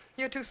stuff.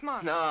 You're too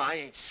smart. No, I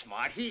ain't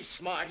smart. He's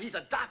smart. He's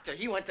a doctor.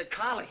 He went to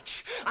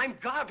college. I'm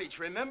garbage,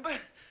 remember?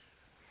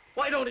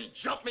 Why don't he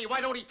jump me?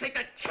 Why don't he take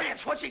a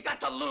chance? What's he got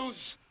to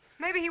lose?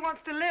 Maybe he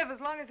wants to live as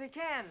long as he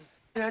can.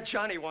 Yeah,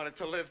 Johnny wanted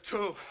to live,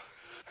 too.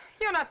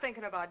 You're not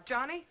thinking about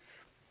Johnny.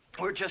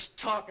 We're just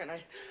talking.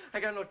 I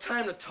got no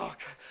time to talk.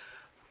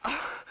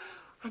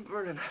 I'm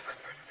burning up.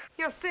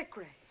 You're sick,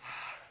 Ray.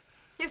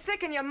 You're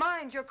sick in your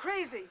mind. You're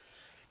crazy.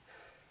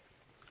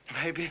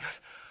 Maybe,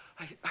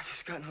 but I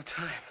just got no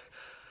time.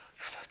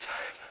 Got no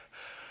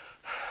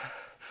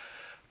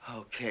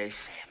time. Okay,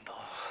 Sambo.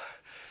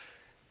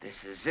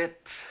 This is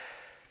it.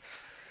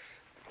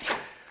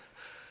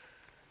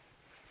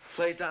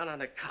 Lay down on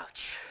the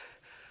couch.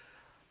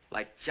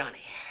 Like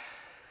Johnny.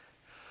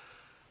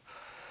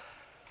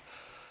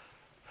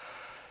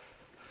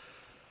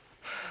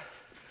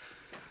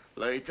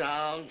 Lay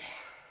down.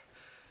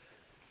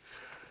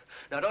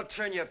 Now, don't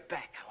turn your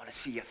back. I want to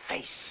see your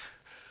face.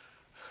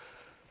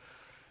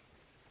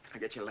 Now,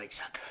 get your legs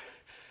up.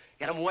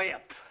 Get them way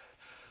up.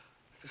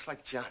 Just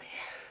like Johnny.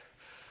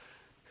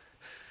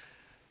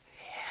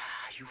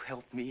 Yeah, you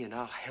help me and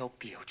I'll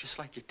help you, just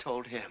like you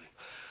told him.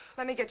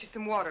 Let me get you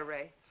some water,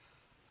 Ray.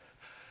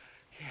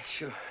 Yeah,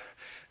 sure.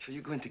 Sure,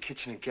 you go into the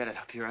kitchen and get it.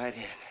 I'll be right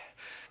in.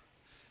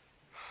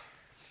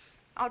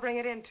 I'll bring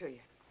it in to you.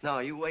 No,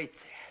 you wait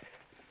there.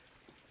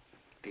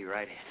 Be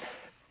right in.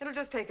 It'll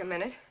just take a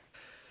minute.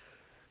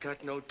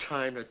 Got no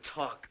time to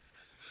talk.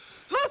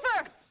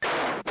 Luther!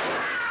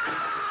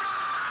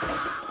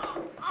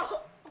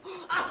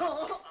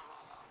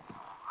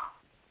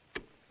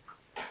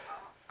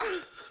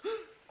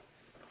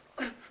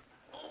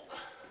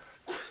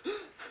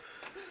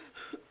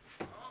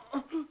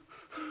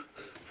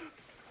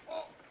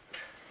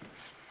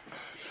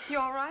 You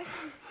all right?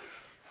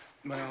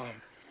 My arm.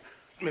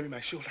 Maybe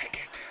my shoulder. I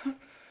can't.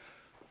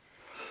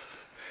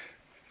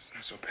 It's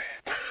not so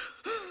bad.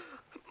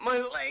 My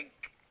leg.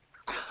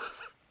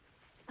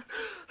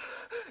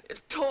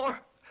 It tore.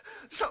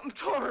 Something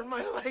tore in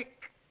my leg.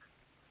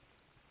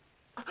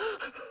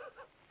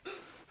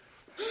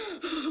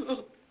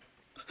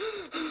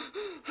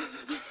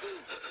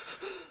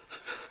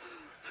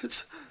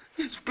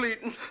 It's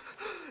bleeding.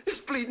 It's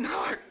bleeding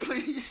hard,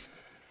 please.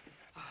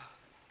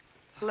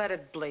 Let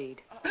it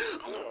bleed.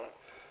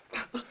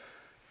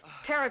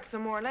 Tear it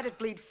some more and let it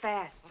bleed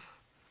fast.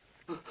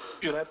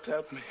 You'll have to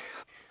help me.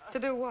 To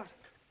do what?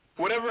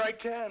 Whatever I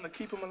can to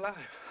keep him alive.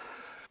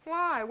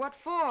 Why? What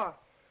for?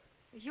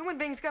 A human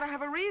being's got to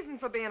have a reason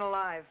for being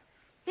alive.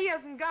 He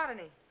hasn't got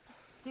any.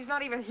 He's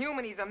not even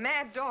human. He's a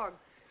mad dog.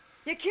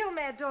 You kill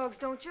mad dogs,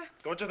 don't you?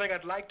 Don't you think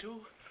I'd like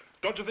to?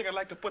 Don't you think I'd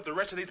like to put the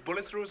rest of these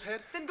bullets through his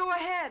head? Then go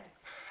ahead.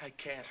 I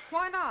can't.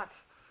 Why not?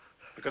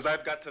 Because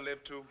I've got to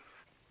live, too.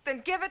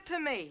 Then give it to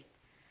me.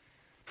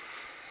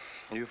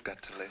 You've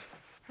got to live.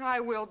 I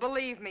will,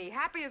 believe me.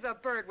 Happy as a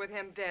bird with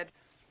him dead.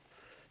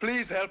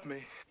 Please help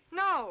me.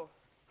 No.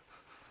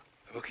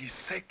 Look, he's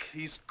sick.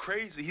 He's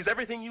crazy. He's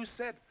everything you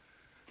said.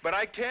 But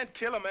I can't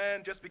kill a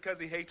man just because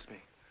he hates me.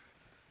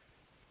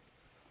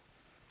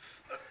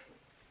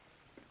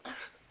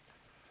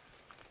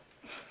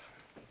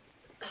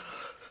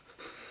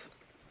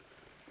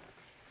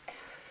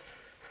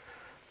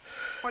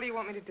 What do you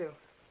want me to do?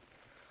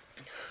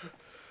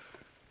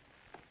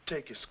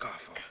 Take your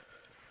scarf off.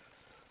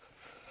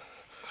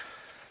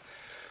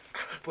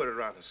 Put it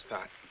around his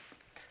thigh.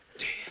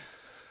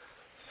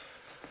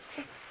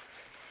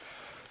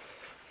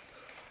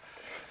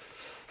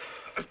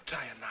 Tie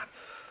a knot.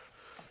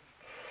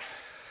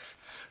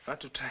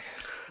 Not too tight.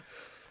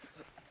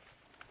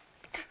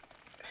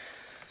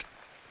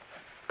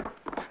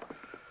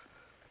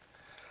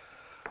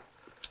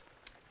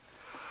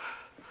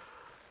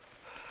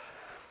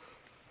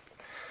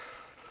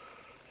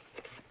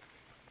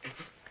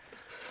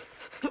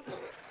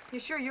 You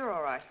sure you're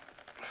all right?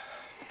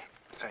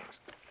 Thanks.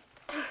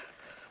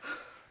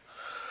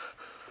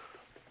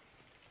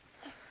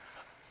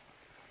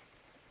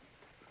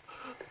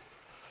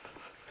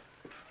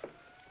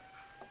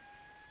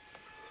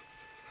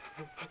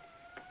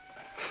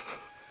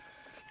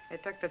 They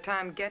took the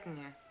time getting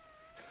you.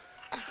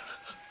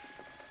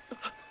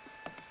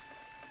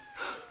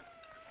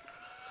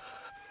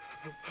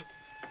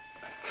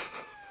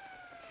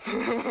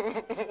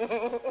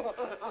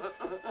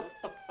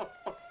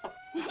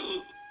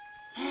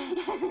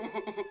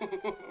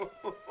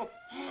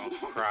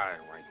 Don't cry,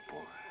 white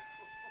boy.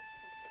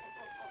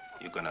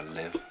 You're gonna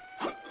live.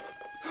 Ha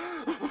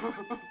ha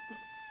ha ha!